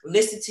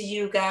listen to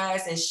you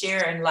guys and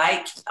share and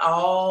like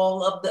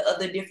all of the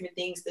other different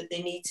things that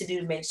they need to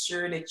do to make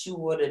sure that you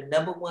are the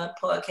 #1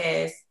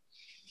 podcast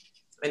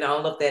and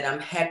all of that. I'm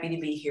happy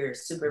to be here.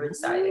 Super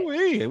excited.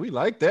 Ooh, we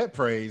like that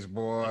praise,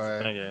 boy.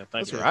 Thank you.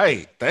 That's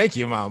right. Thank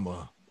you,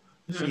 mama.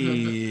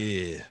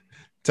 Yeah.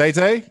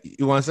 Tay,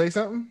 you want to say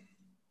something?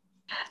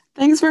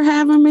 Thanks for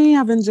having me.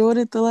 I've enjoyed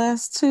it the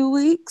last 2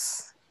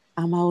 weeks.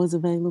 I'm always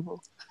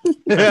available.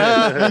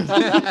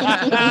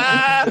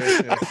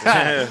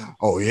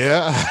 Oh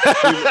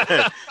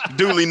yeah.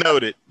 Duly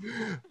noted.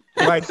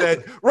 Write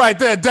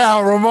that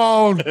down,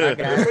 Ramon. I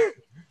got it.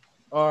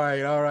 All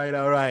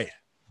right.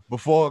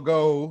 Before I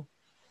go,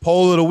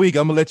 poll of the week.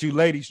 I'm gonna let you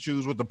ladies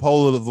choose what the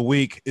poll of the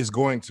week is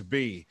going to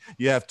be.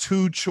 You have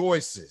 2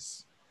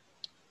 choices.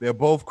 They're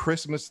both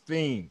Christmas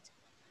themed.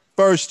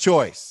 First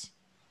choice.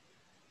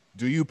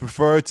 Do you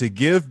prefer to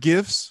give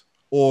gifts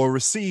or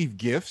receive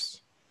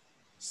gifts?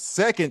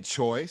 Second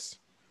choice.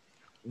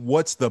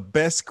 What's the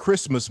best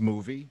Christmas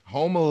movie?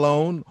 Home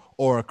Alone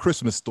or A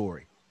Christmas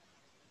Story?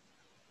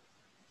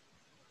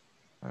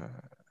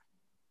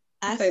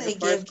 I say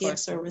give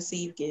gifts or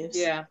receive gifts.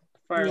 Yeah.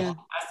 I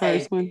say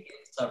give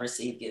gifts or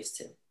receive gifts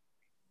too.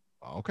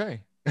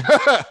 Okay.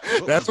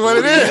 That's what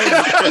it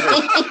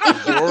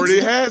is.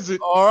 Already has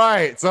it. All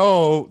right.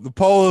 So the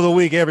poll of the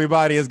week,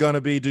 everybody, is going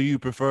to be, do you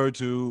prefer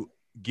to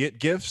get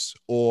gifts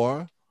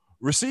or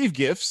receive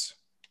gifts?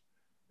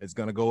 It's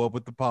going to go up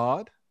with the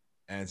pod.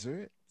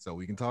 Answer it so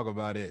we can talk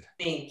about it.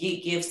 I mean,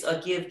 get gifts or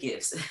give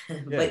gifts.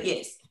 But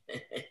yes.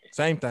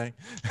 Same thing.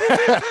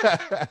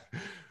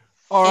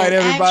 All right,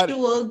 everybody.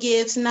 Actual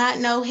gifts, not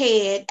no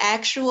head.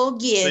 Actual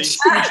gifts.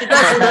 That's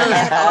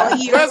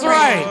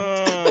right.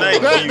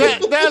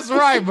 That's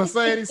right,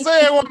 Mercedes.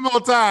 Say it one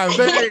more time.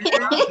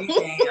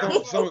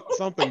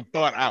 Something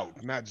thought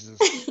out, not just.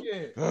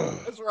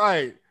 That's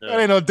right. That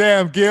ain't no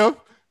damn gift.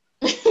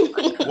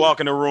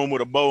 Walk in the room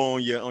with a bow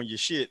on your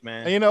shit,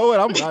 man. And you know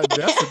what?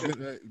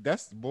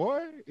 That's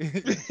boy. I mean,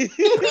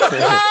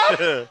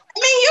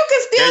 you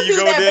can still do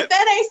that, but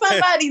that ain't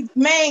somebody's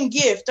main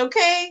gift,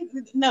 okay?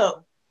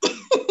 No.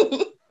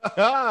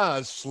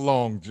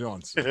 Slong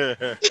Johnson.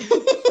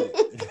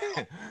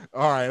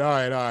 All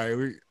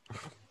right.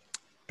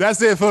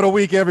 That's it for the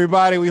week,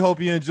 everybody. We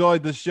hope you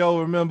enjoyed the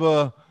show.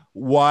 Remember,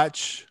 I'm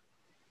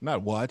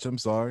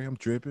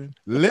tripping.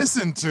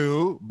 Listen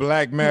to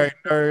Black Married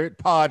Nerd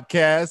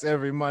podcast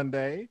every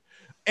Monday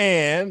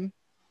and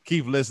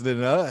keep listening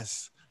to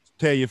us.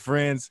 Tell your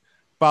friends,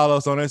 follow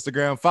us on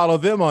Instagram, follow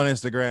them on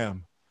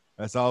Instagram.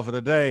 That's all for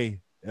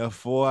today.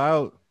 F4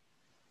 out.